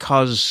that's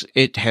because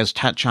it has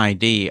Touch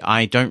ID,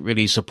 I don't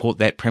really support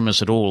that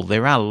premise at all.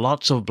 There are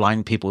lots of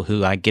blind people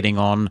who are getting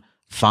on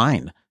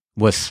fine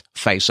with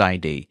Face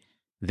ID.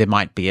 There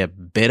might be a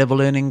bit of a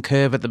learning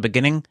curve at the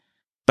beginning,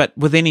 but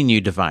with any new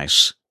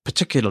device,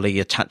 particularly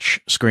a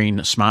touch-screen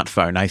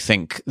smartphone, I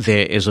think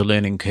there is a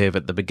learning curve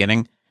at the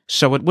beginning.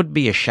 So it would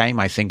be a shame,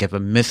 I think, if a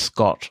myth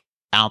got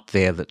out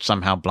there that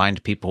somehow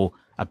blind people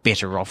are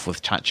better off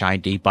with Touch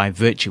ID by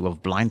virtue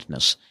of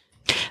blindness.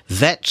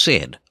 That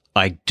said,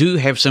 I do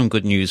have some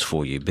good news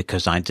for you,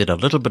 because I did a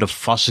little bit of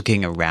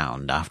fossicking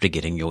around after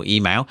getting your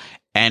email,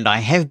 and I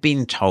have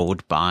been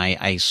told by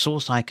a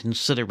source I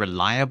consider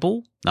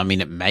reliable, I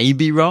mean, it may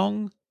be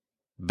wrong,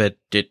 but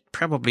it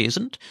probably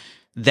isn't,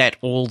 that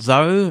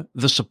although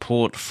the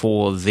support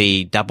for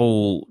the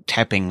double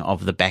tapping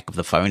of the back of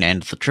the phone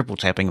and the triple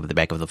tapping of the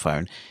back of the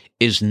phone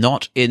is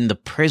not in the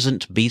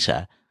present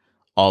beta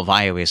of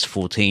iOS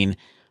 14,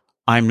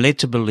 I'm led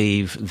to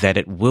believe that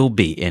it will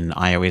be in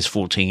iOS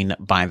 14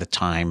 by the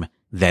time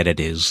that it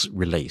is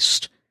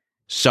released.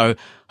 So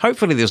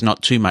hopefully there's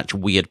not too much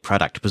weird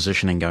product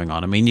positioning going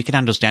on. I mean, you can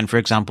understand, for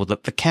example,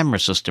 that the camera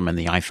system in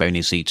the iPhone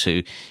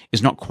SE2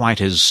 is not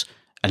quite as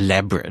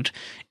elaborate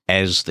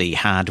as the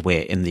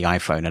hardware in the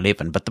iPhone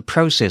 11, but the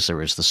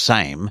processor is the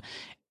same.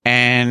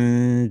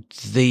 And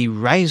the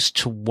raise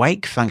to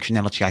wake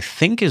functionality, I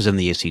think, is in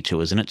the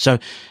SE2, isn't it? So,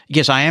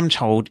 yes, I am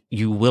told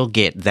you will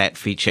get that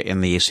feature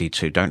in the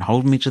SE2. Don't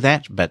hold me to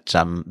that, but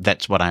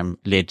that's what I'm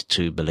led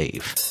to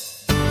believe.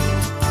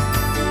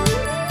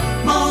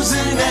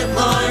 Mosen at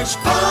Large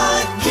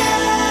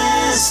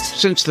Podcast.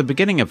 Since the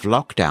beginning of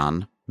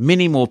lockdown,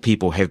 many more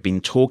people have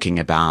been talking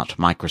about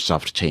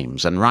Microsoft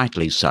Teams, and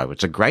rightly so.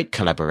 It's a great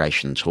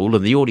collaboration tool,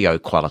 and the audio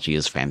quality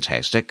is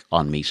fantastic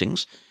on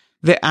meetings.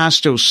 There are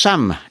still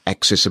some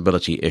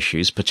accessibility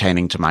issues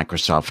pertaining to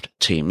Microsoft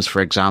Teams.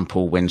 For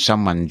example, when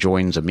someone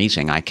joins a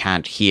meeting, I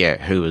can't hear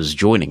who is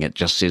joining. It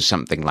just says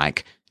something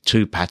like,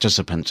 2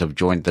 participants have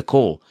joined the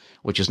call,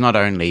 which is not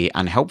only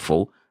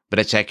unhelpful, but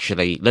it's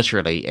actually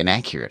literally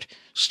inaccurate.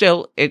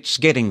 Still, it's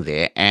getting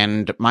there,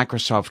 and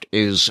Microsoft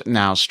is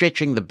now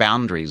stretching the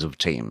boundaries of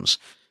Teams.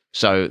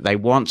 So they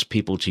want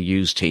people to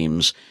use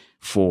Teams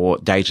for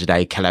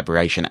day-to-day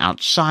collaboration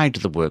outside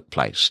the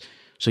workplace.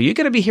 So you're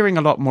going to be hearing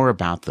a lot more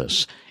about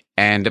this,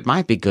 and it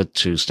might be good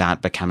to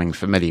start becoming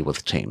familiar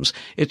with Teams.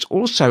 It's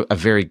also a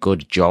very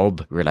good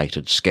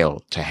job-related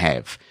skill to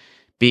have,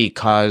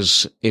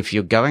 because if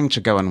you're going to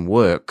go and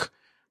work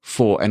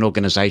for an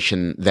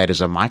organization that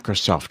is a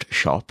Microsoft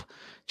shop,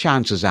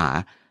 chances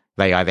are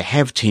they either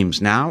have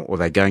Teams now or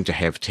they're going to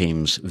have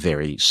Teams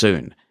very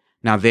soon.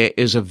 Now, there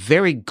is a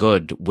very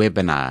good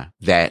webinar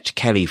that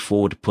Kelly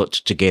Ford put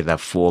together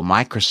for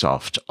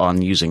Microsoft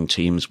on using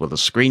Teams with a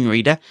screen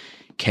reader.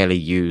 Kelly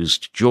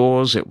used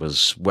JAWS. It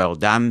was well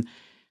done.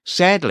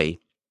 Sadly,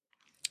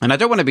 and I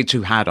don't want to be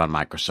too hard on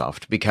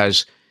Microsoft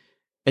because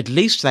at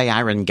least they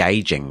are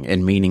engaging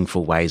in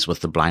meaningful ways with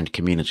the blind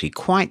community.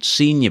 Quite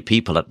senior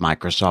people at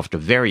Microsoft are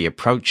very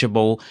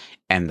approachable,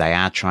 and they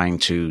are trying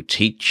to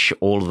teach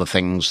all of the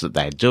things that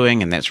they're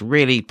doing, and that's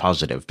really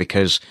positive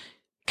because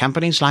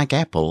companies like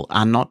Apple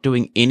are not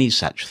doing any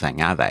such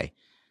thing, are they?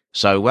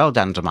 So well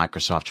done to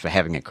Microsoft for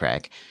having a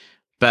crack.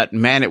 But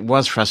man, it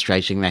was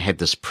frustrating. They had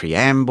this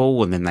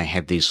preamble, and then they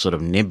had these sort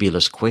of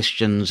nebulous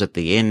questions at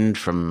the end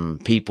from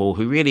people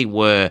who really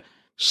were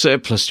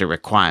surplus to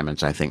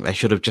requirements, I think. They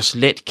should have just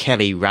let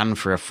Kelly run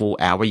for a full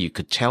hour. You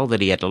could tell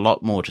that he had a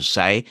lot more to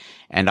say,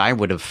 and I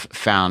would have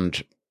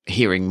found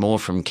hearing more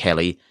from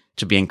Kelly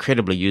to be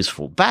incredibly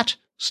useful. But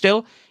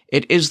still,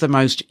 it is the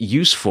most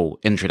useful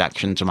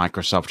introduction to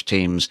Microsoft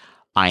Teams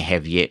I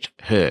have yet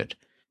heard.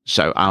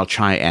 So I'll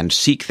try and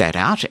seek that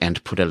out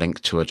and put a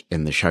link to it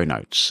in the show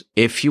notes.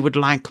 If you would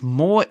like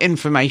more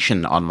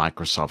information on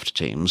Microsoft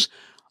Teams,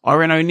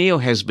 Oren O'Neill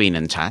has been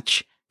in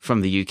touch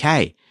from the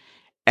UK.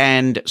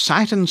 And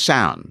Sight and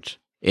Sound,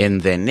 in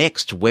their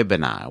next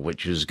webinar,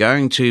 which is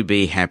going to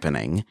be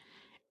happening,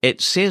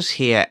 it says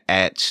here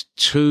at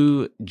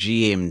 2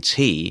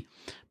 GMT,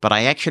 but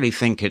I actually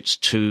think it's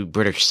 2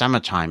 British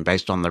summertime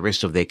based on the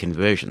rest of their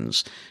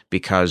conversions,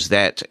 because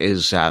that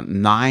is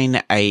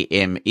 9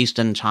 a.m.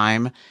 Eastern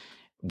Time,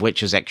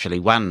 which is actually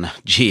 1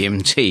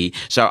 GMT.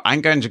 So I'm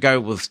going to go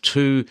with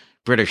 2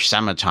 British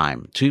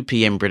summertime, 2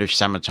 p.m. British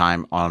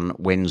summertime on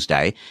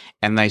Wednesday,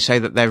 and they say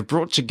that they've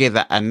brought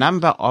together a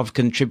number of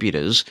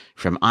contributors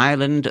from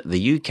Ireland,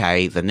 the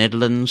UK, the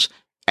Netherlands,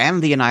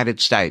 and the United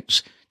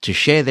States to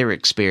share their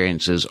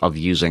experiences of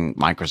using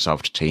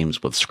Microsoft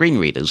Teams with screen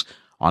readers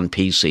on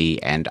PC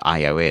and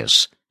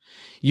iOS.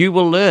 You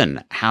will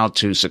learn how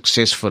to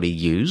successfully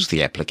use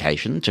the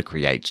application to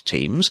create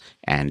teams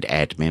and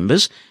add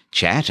members,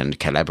 chat and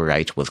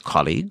collaborate with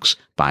colleagues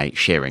by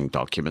sharing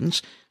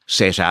documents,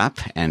 set up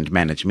and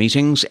manage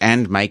meetings,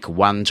 and make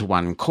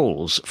one-to-one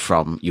calls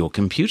from your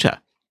computer.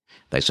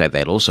 They say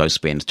they'll also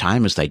spend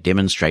time as they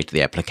demonstrate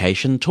the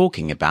application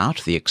talking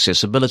about the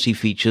accessibility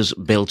features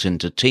built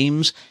into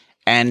Teams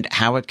and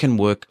how it can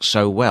work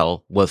so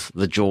well with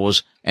the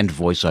JAWS and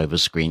VoiceOver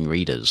screen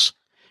readers.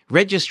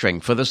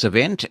 Registering for this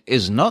event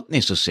is not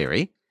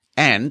necessary,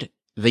 and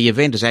the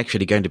event is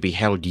actually going to be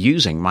held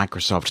using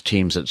Microsoft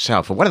Teams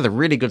itself. And one of the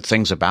really good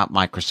things about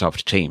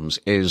Microsoft Teams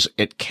is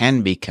it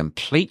can be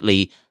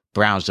completely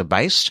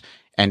browser-based,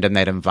 and in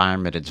that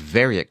environment it's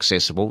very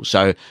accessible.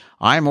 So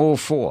I'm all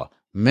for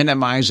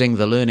minimizing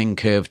the learning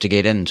curve to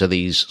get into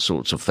these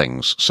sorts of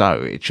things.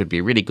 So it should be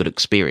a really good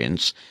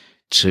experience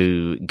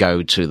to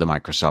go to the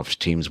Microsoft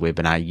Teams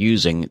webinar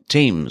using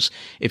Teams.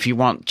 If you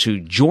want to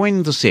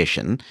join the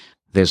session,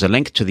 there's a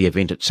link to the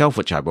event itself,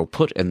 which I will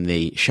put in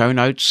the show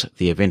notes.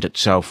 The event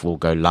itself will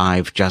go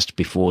live just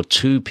before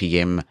 2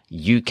 p.m.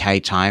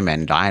 UK time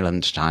and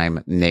Ireland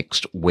time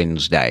next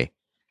Wednesday.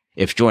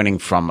 If joining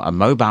from a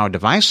mobile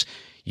device,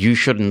 you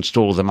should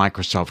install the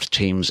Microsoft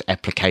Teams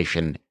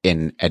application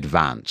in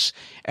advance.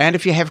 And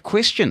if you have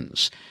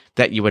questions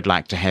that you would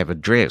like to have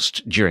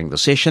addressed during the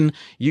session,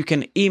 you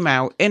can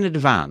email in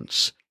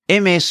advance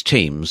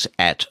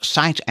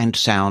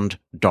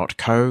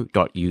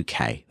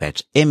msteams@sightandsound.co.uk.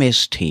 That's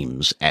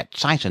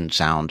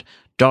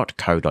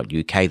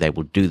msteams@sightandsound.co.uk. They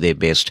will do their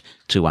best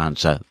to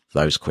answer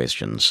those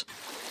questions.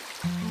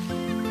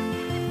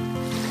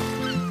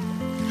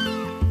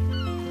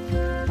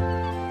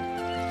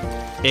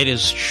 It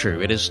is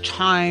true. It is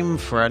time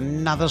for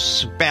another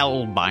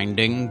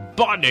spellbinding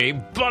body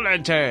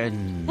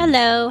bulletin.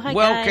 Hello. Hi,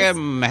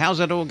 Welcome. guys. How's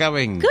it all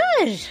going?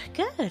 Good.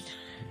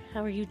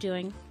 How are you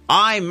doing?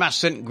 I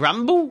mustn't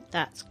grumble.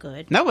 That's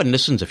good. No one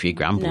listens if you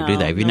grumble, No, do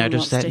they? Have you no one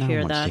noticed wants that? to No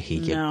hear one wants that. to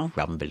hear you No.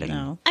 grumbling.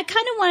 No. I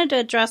kind of wanted to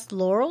address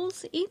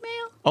Laurel's email.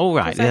 Oh,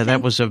 right. 'Cause I Yeah,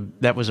 that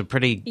think- was a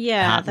pretty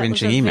Yeah, heart-wrenching that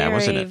was a email, very,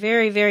 wasn't it?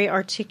 very, very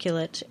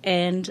articulate.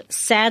 And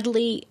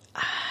sadly,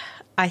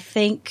 I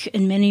think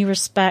in many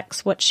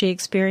respects what she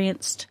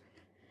experienced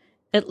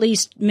at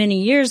least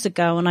many years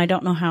ago, and I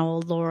don't know how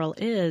old Laurel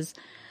is,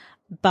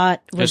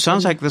 but It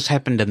sounds like this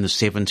happened in the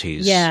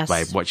 70s. Yes,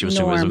 By what you were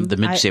saying was the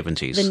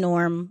mid-70s. The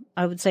norm.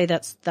 I would say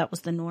that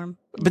was the norm.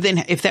 But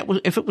then if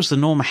it was the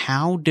norm,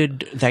 how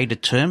did they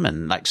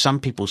determine? Like, some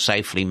people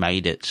safely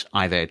made it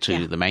either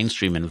to the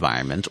mainstream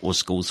environment or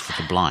schools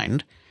for the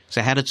blind.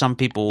 So how did some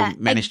people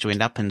manage to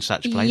end up in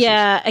such places?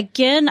 Yeah,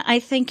 again, I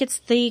think it's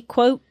the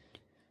quote,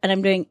 and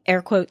I'm doing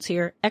air quotes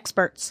here,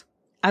 experts.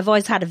 I've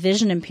always had a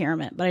vision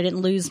impairment, but I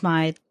didn't lose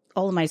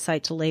all of my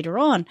sight till later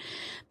on.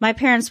 My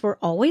parents were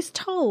always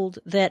told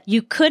that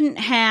you couldn't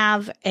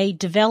have a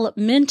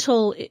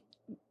developmental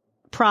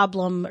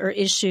problem or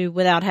issue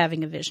without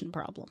having a vision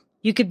problem.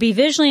 You could be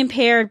visually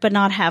impaired but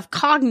not have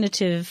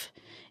cognitive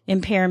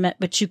impairment,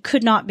 but you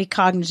could not be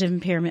cognitive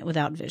impairment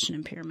without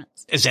vision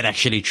impairments. Is that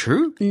actually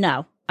true?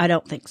 No, I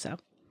don't think so.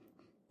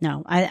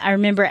 No, I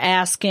remember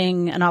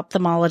asking an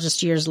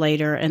ophthalmologist years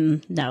later,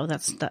 and no,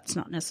 that's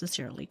not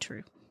necessarily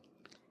true.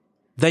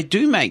 They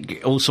do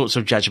make all sorts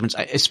of judgments,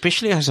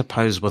 especially, I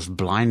suppose, with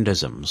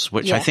blindisms,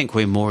 which I think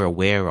we're more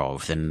aware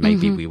of than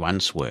maybe we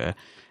once were.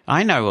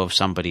 I know of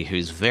somebody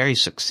who's very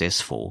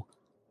successful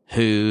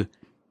who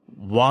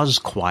was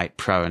quite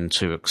prone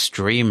to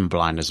extreme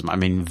blindism. I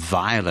mean,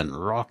 violent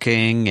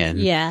rocking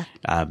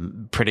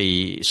and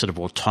pretty sort of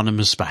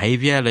autonomous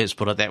behavior, let's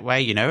put it that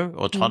way,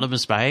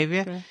 autonomous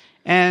behavior. Right.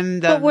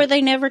 And but were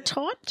they never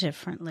taught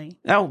differently?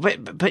 Oh,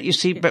 but you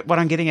see, but what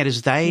I'm getting at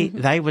is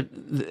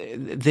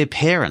their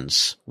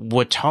parents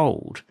were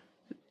told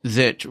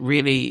that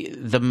really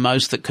the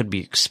most that could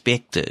be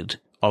expected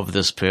of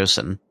this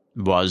person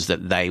was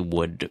that they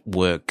would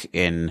work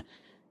in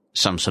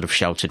some sort of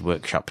sheltered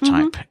workshop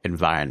type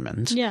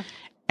environment. Yeah.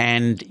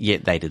 And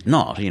yet they did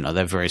not.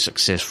 They're very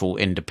successful,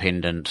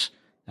 independent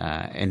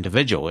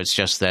individual. It's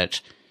just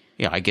that,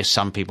 I guess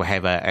some people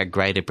have a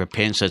greater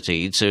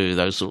propensity to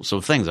those sorts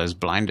of things, those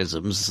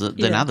blindisms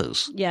than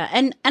others. Yeah.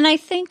 And I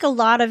think a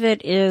lot of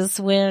it is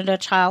when a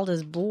child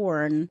is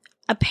born,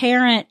 a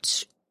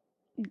parent,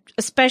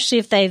 especially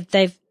if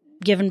they've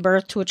given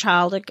birth to a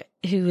child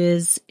who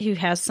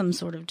has some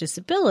sort of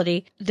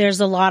disability, there's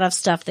a lot of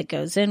stuff that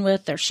goes in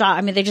with their shot.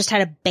 I mean, they just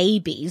had a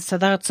baby, so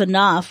that's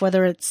enough,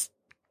 whether it's,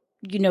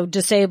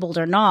 disabled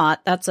or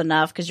not, that's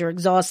enough because you're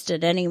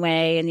exhausted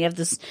anyway and you have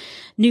this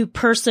new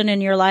person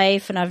in your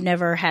life, and I've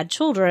never had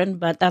children,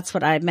 but that's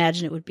what I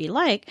imagine it would be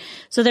like.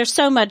 So there's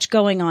so much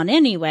going on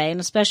anyway,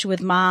 and especially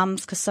with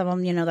moms, because some of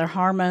them, their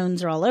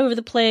hormones are all over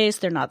the place,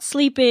 they're not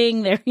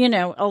sleeping,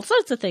 they're, all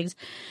sorts of things.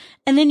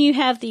 And then you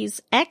have these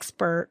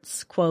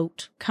experts,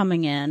 quote,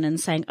 coming in and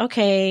saying,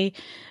 okay,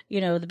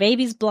 the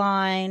baby's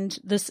blind.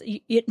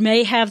 It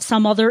may have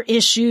some other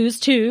issues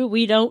too.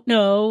 We don't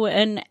know.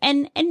 And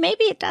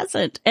maybe it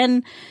doesn't.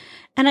 And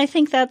I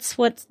think that's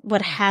what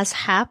has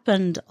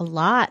happened a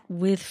lot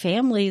with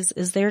families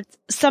is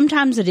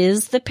sometimes it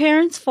is the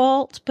parent's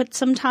fault, but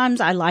sometimes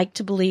I like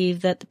to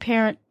believe that the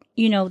parent,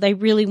 they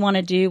really want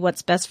to do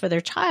what's best for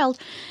their child.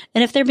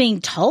 And if they're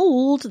being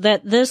told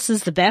that this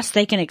is the best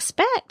they can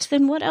expect,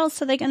 then what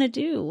else are they going to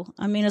do?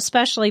 I mean,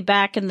 especially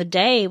back in the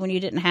day when you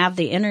didn't have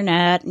the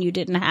internet and you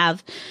didn't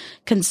have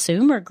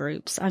consumer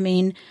groups. I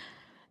mean,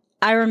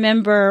 I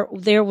remember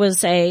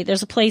there's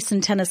a place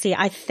in Tennessee,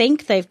 I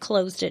think they've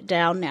closed it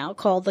down now,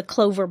 called the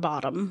Clover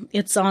Bottom.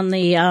 It's on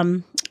the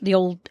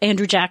old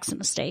Andrew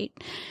Jackson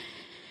estate.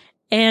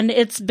 And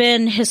it's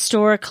been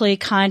historically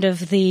kind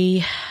of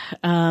the,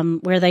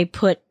 where they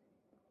put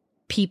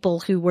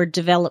people who were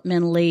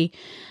developmentally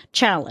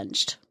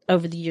challenged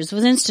over the years. It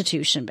was an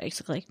institution,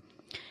 basically.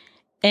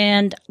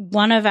 And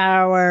one of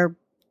our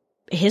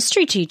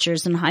history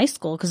teachers in high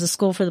school, because the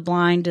School for the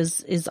Blind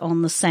is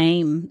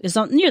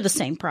near the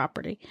same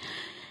property.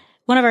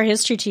 One of our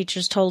history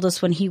teachers told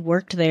us when he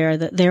worked there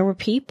that there were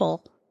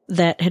people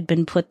that had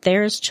been put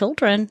there as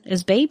children,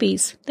 as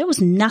babies. There was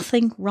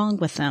nothing wrong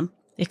with them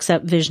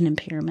except vision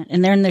impairment.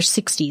 And they're in their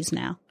 60s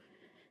now,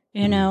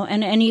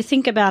 and you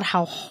think about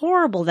how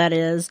horrible that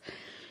is,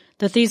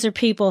 that these are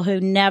people who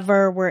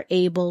never were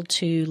able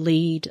to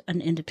lead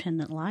an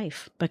independent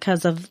life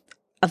because of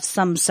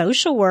some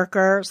social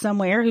worker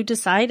somewhere who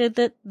decided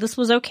that this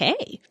was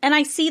okay. And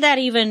I see that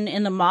even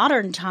in the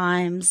modern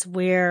times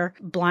where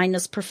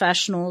blindness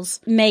professionals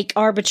make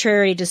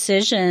arbitrary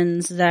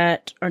decisions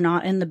that are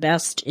not in the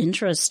best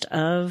interest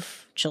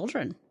of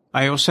children.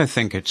 I also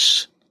think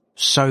it's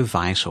so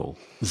vital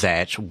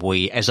that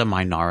we, as a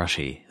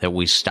minority, that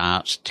we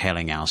start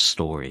telling our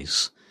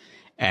stories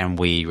and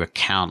we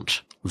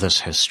recount this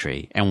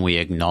history and we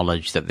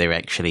acknowledge that there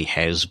actually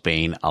has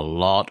been a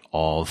lot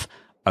of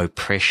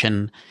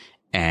oppression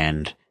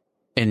and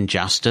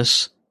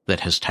injustice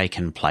that has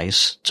taken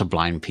place to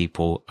blind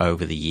people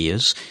over the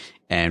years.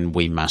 And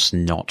we must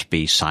not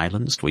be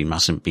silenced. We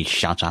mustn't be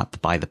shut up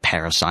by the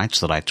parasites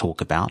that I talk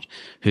about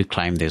who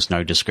claim there's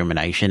no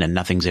discrimination and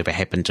nothing's ever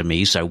happened to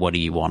me, so what do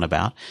you want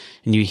about?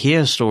 And you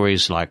hear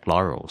stories like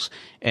Laurel's,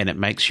 and it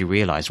makes you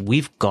realize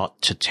we've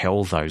got to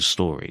tell those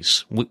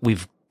stories.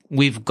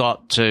 We've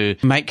got to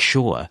make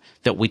sure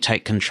that we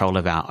take control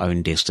of our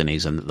own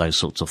destinies and that those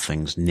sorts of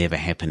things never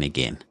happen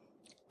again.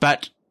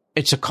 But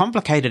it's a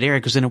complicated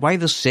area because in a way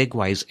this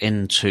segues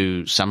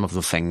into some of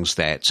the things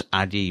that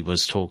Adi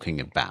was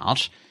talking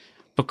about,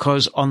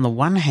 because on the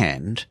one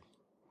hand,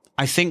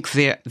 I think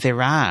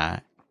there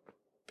are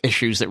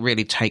issues that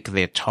really take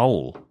their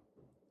toll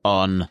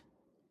on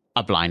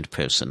a blind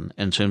person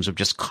in terms of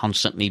just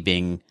constantly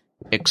being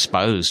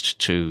exposed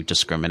to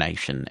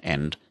discrimination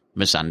and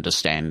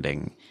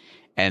misunderstanding.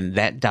 And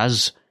that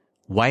does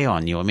weigh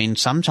on you. I mean,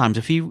 sometimes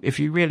if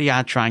you really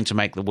are trying to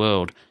make the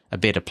world a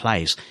better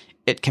place,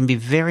 it can be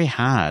very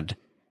hard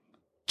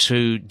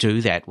to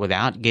do that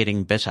without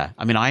getting bitter.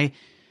 I mean, I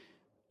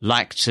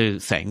like to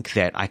think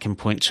that I can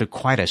point to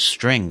quite a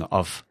string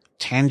of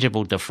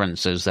tangible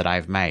differences that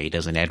I've made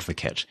as an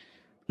advocate,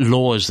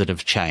 laws that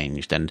have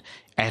changed and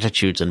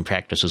attitudes and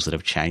practices that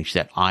have changed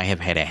that I have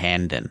had a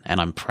hand in,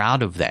 and I'm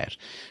proud of that.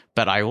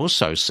 But I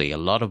also see a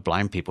lot of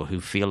blind people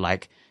who feel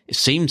like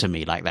seem to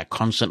me like they're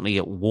constantly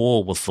at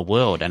war with the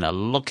world and are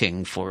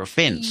looking for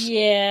offense.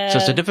 Yeah. So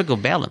it's a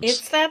difficult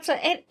balance.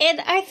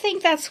 And I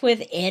think that's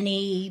with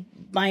any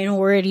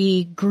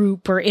minority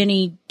group or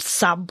any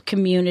sub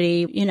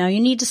community. You know, you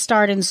need to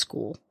start in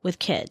school with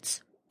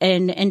kids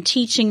and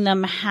teaching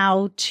them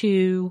how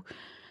to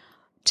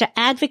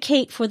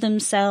advocate for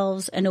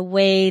themselves in a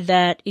way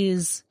that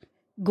is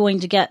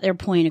going to get their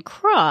point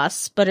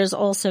across, but is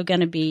also going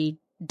to be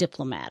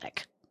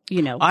diplomatic.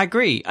 You know, I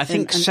agree. I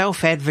think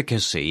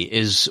self-advocacy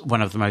is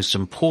one of the most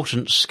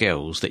important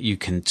skills that you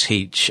can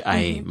teach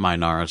a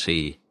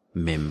minority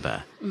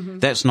member.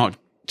 That's not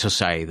to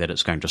say that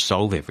it's going to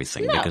solve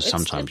everything, because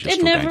sometimes you're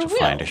still going to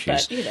find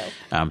issues. But, you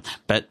know.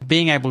 But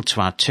being able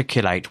to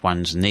articulate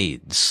one's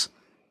needs,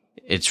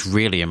 it's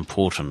really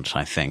important,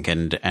 I think,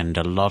 and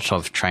a lot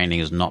of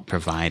training is not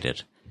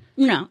provided.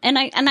 No, and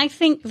I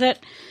think that.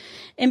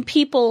 And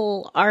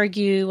people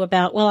argue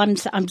about, well,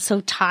 I'm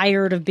so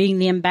tired of being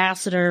the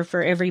ambassador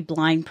for every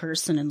blind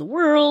person in the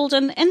world,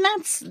 and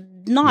that's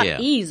not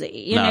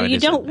easy. You know, you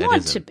don't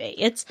want to be.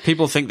 It's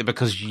people think that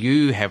because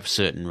you have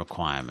certain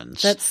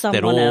requirements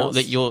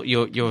that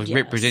you're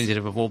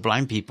representative of all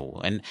blind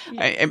people, and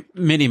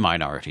many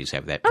minorities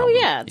have that problem. Oh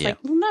yeah, it's like,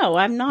 well, no,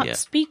 I'm not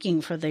speaking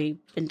for the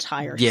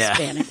entire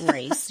Hispanic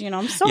race. You know,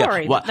 I'm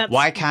sorry.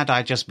 Why can't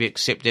I just be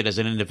accepted as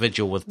an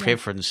individual with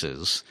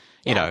preferences?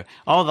 You know,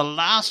 the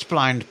last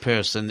blind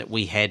person that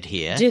we had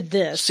here did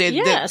this. Said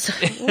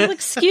that. Well,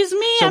 excuse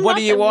me. So what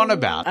are you on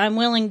about? I'm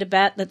willing to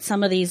bet that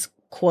some of these,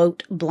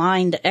 quote,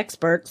 blind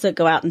experts that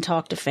go out and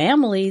talk to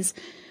families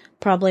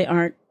probably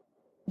aren't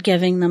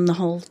giving them the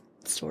whole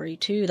story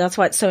too. That's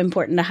why it's so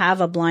important to have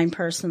a blind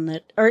person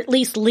that, or at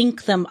least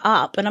link them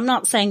up. And I'm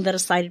not saying that a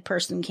sighted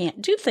person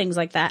can't do things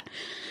like that,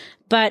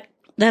 but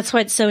that's why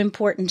it's so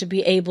important to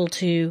be able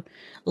to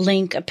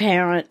link a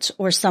parent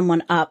or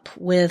someone up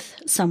with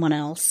someone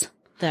else.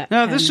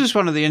 This is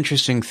one of the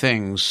interesting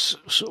things.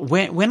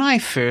 When I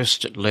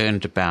first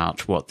learned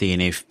about what the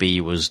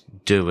NFB was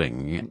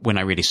doing, when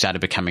I really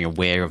started becoming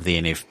aware of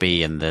the NFB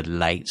in the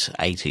late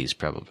 80s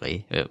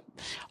probably,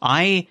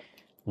 I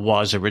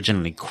was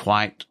originally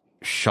quite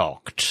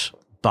shocked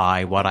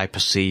by what I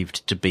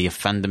perceived to be a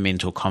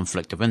fundamental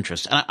conflict of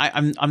interest.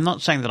 And I'm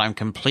not saying that I'm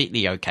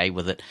completely okay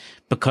with it,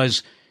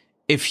 because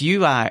if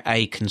you are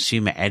a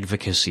consumer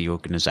advocacy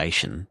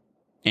organization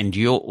and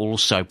you're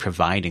also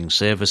providing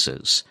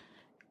services,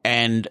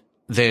 and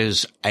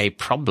there's a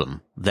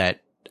problem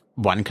that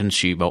one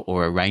consumer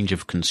or a range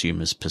of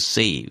consumers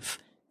perceive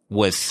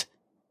with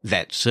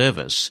that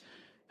service,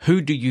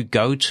 who do you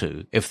go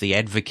to if the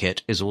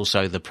advocate is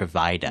also the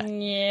provider?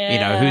 Yeah. You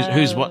know,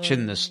 who's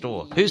watching the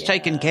store? Who's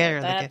taking care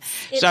of the care?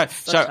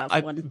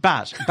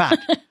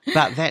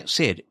 But that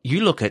said,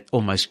 you look at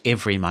almost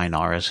every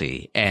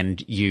minority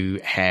and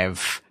you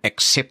have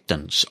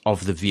acceptance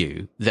of the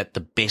view that the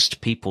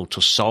best people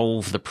to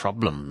solve the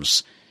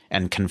problems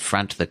and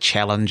confront the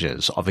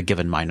challenges of a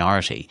given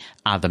minority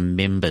are the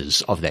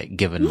members of that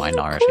given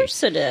minority. Of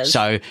course it is.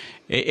 So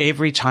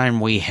every time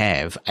we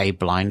have a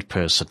blind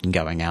person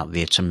going out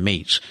there to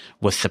meet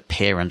with the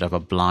parent of a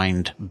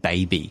blind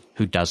baby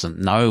who doesn't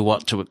know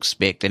what to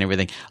expect and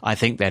everything, I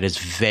think that is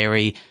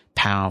very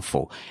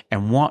powerful.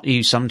 And what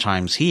you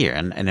sometimes hear,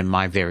 and in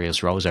my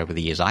various roles over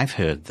the years, I've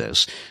heard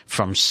this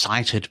from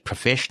sighted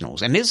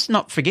professionals. And let's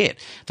not forget,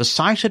 the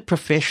sighted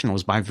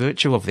professionals, by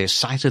virtue of their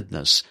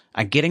sightedness,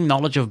 are getting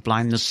knowledge of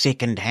blindness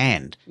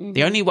secondhand. Mm-hmm.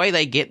 The only way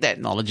they get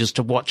that knowledge is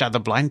to watch other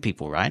blind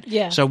people, right?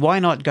 Yeah. So why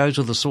not go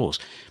to the source?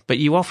 But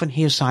you often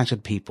hear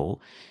sighted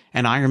people,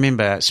 and I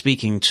remember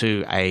speaking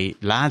to a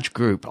large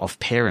group of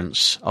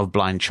parents of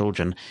blind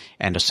children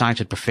and a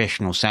sighted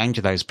professional saying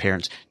to those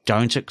parents,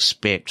 don't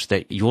expect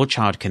that your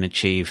child can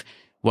achieve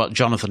what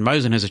Jonathan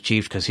Mosen has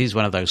achieved because he's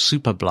one of those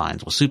super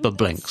blinds or super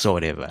blinks or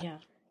whatever. Yeah.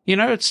 You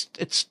know, it's.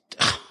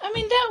 I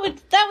mean,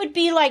 that would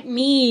be like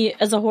me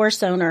as a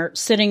horse owner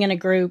sitting in a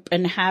group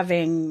and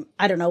having,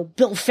 I don't know,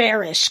 Bill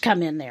Farish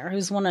come in there,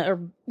 who's one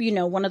of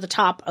the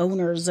top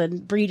owners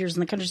and breeders in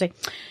the country, say,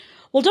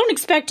 well, don't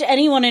expect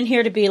anyone in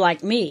here to be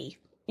like me.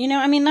 You know,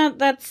 I mean,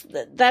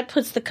 that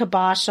puts the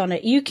kibosh on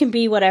it. You can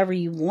be whatever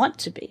you want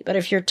to be, but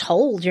if you're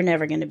told you're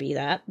never going to be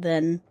that,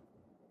 then,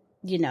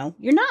 you know,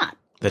 you're not.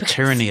 The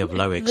tyranny of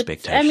low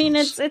expectations. I mean,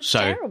 it's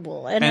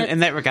terrible. And in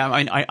that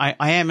regard, I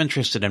am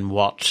interested in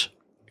what,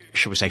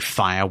 shall we say,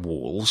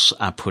 firewalls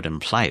are put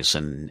in place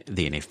in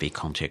the NFB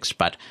context.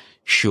 But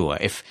sure,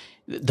 if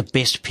the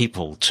best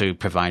people to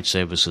provide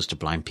services to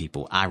blind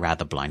people are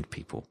rather blind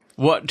people.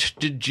 What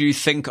did you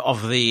think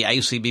of the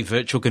ACB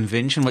virtual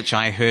convention, which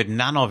I heard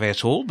none of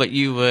at all, but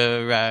you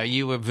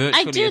were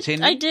virtually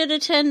attending? I did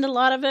attend a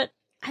lot of it.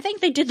 I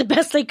think they did the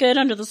best they could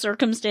under the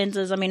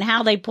circumstances. I mean,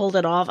 how they pulled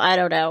it off, I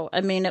don't know.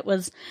 I mean, it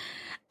was,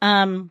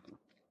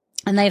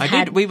 And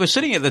they've we were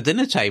sitting at the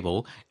dinner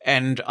table,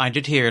 and I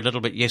did hear a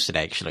little bit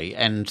yesterday, actually,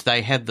 and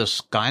they had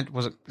this guy,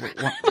 was it?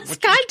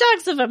 Sky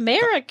Dogs of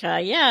America,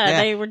 yeah,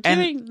 they were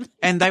doing...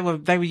 And they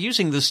were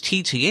using this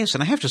TTS,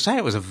 and I have to say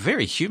it was a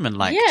very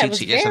human-like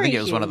TTS. I think it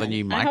was one of the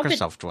new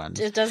Microsoft ones.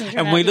 It doesn't turn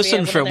and out we to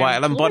listened be for a one of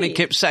their while, and Bonnie employees.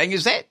 kept saying,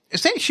 is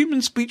that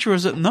human speech or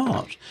is it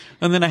not?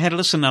 And then I had a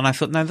listen, and I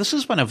thought, no, this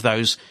is one of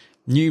those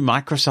new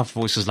Microsoft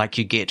voices like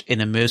you get in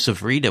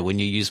Immersive Reader when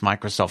you use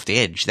Microsoft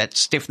Edge.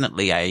 That's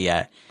definitely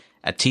a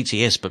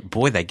TTS, but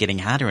boy, they're getting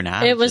harder and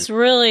harder. It was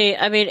really,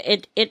 I mean,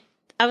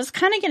 I was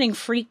kind of getting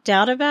freaked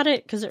out about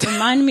it because it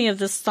reminded me of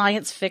this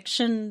science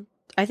fiction.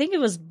 I think it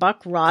was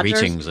Buck Rogers.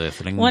 Greetings,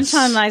 Earthlings. One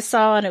time I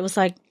saw and it was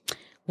like,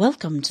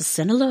 welcome to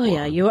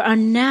Sinaloa. You are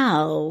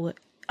now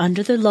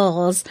under the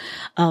laws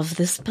of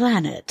this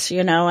planet,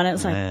 and it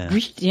was like,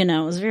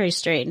 it was very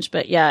strange,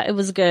 but yeah, it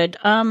was good.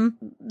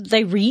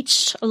 They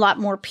reached a lot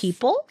more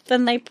people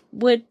than they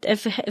would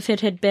if it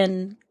had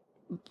been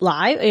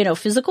live,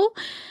 physical.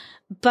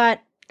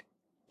 But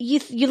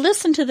you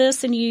listen to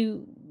this and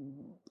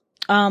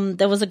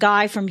there was a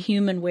guy from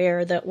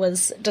HumanWare that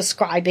was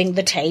describing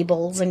the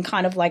tables and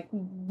kind of like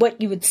what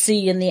you would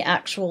see in the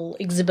actual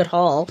exhibit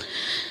hall,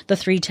 the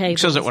 3 tables.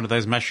 So is it one of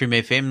those Mushroom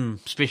FM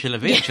special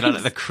events,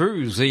 like the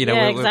cruise,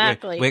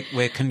 exactly.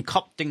 We're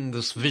concocting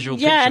this visual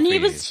picture. Yeah, and for he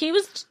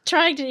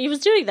was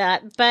doing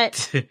that,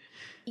 but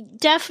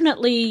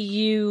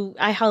definitely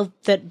I hope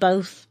that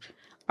both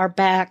are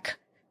back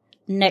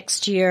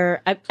next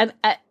year.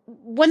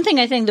 One thing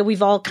I think that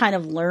we've all kind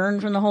of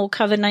learned from the whole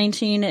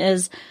COVID-19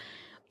 is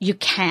you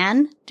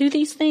can do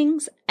these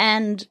things,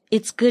 and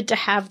it's good to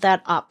have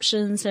that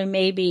option. So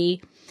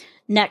maybe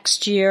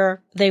next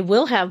year they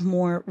will have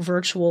more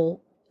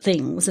virtual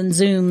things and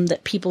Zoom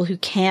that people who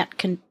can't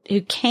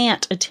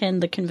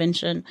attend the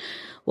convention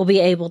will be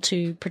able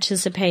to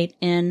participate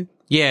in.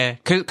 Yeah,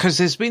 because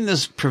there's been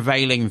this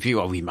prevailing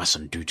view, we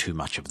mustn't do too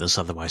much of this,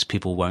 otherwise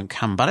people won't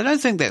come. But I don't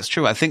think that's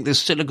true. I think there's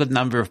still a good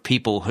number of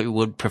people who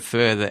would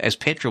prefer, as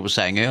Petra was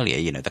saying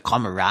earlier, the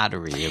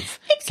camaraderie of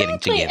getting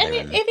together.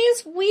 And it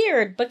is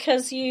weird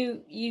because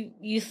you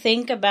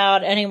think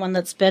about anyone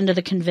that's been to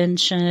the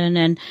convention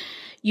and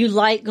you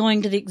like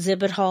going to the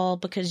exhibit hall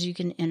because you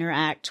can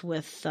interact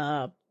with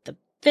the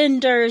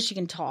vendors, you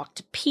can talk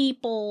to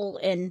people,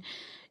 and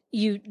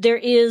there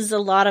is a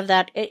lot of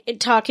that.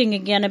 Talking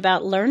again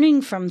about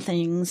learning from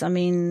things. I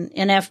mean,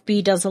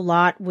 NFB does a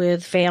lot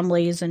with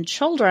families and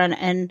children.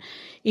 And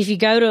if you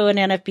go to an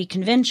NFB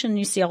convention,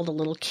 you see all the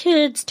little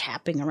kids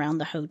tapping around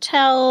the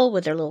hotel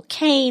with their little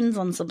canes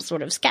on some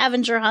sort of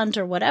scavenger hunt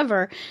or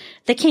whatever.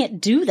 They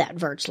can't do that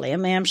virtually. I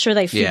mean, I'm sure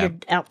they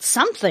figured out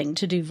something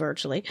to do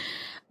virtually,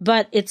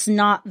 but it's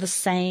not the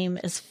same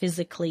as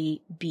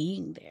physically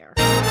being there.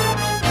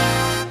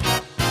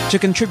 To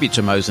contribute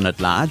to Mosen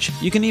at Large,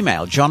 you can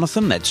email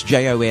Jonathan, that's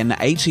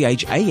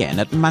JONATHAN,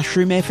 at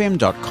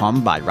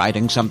mushroomfm.com by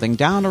writing something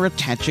down or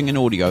attaching an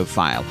audio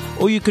file.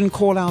 Or you can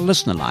call our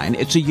listener line.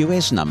 It's a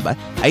US number,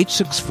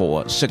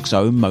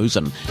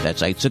 864-60-MOSEN.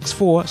 That's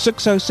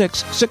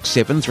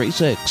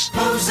 864-606-6736.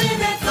 Mosen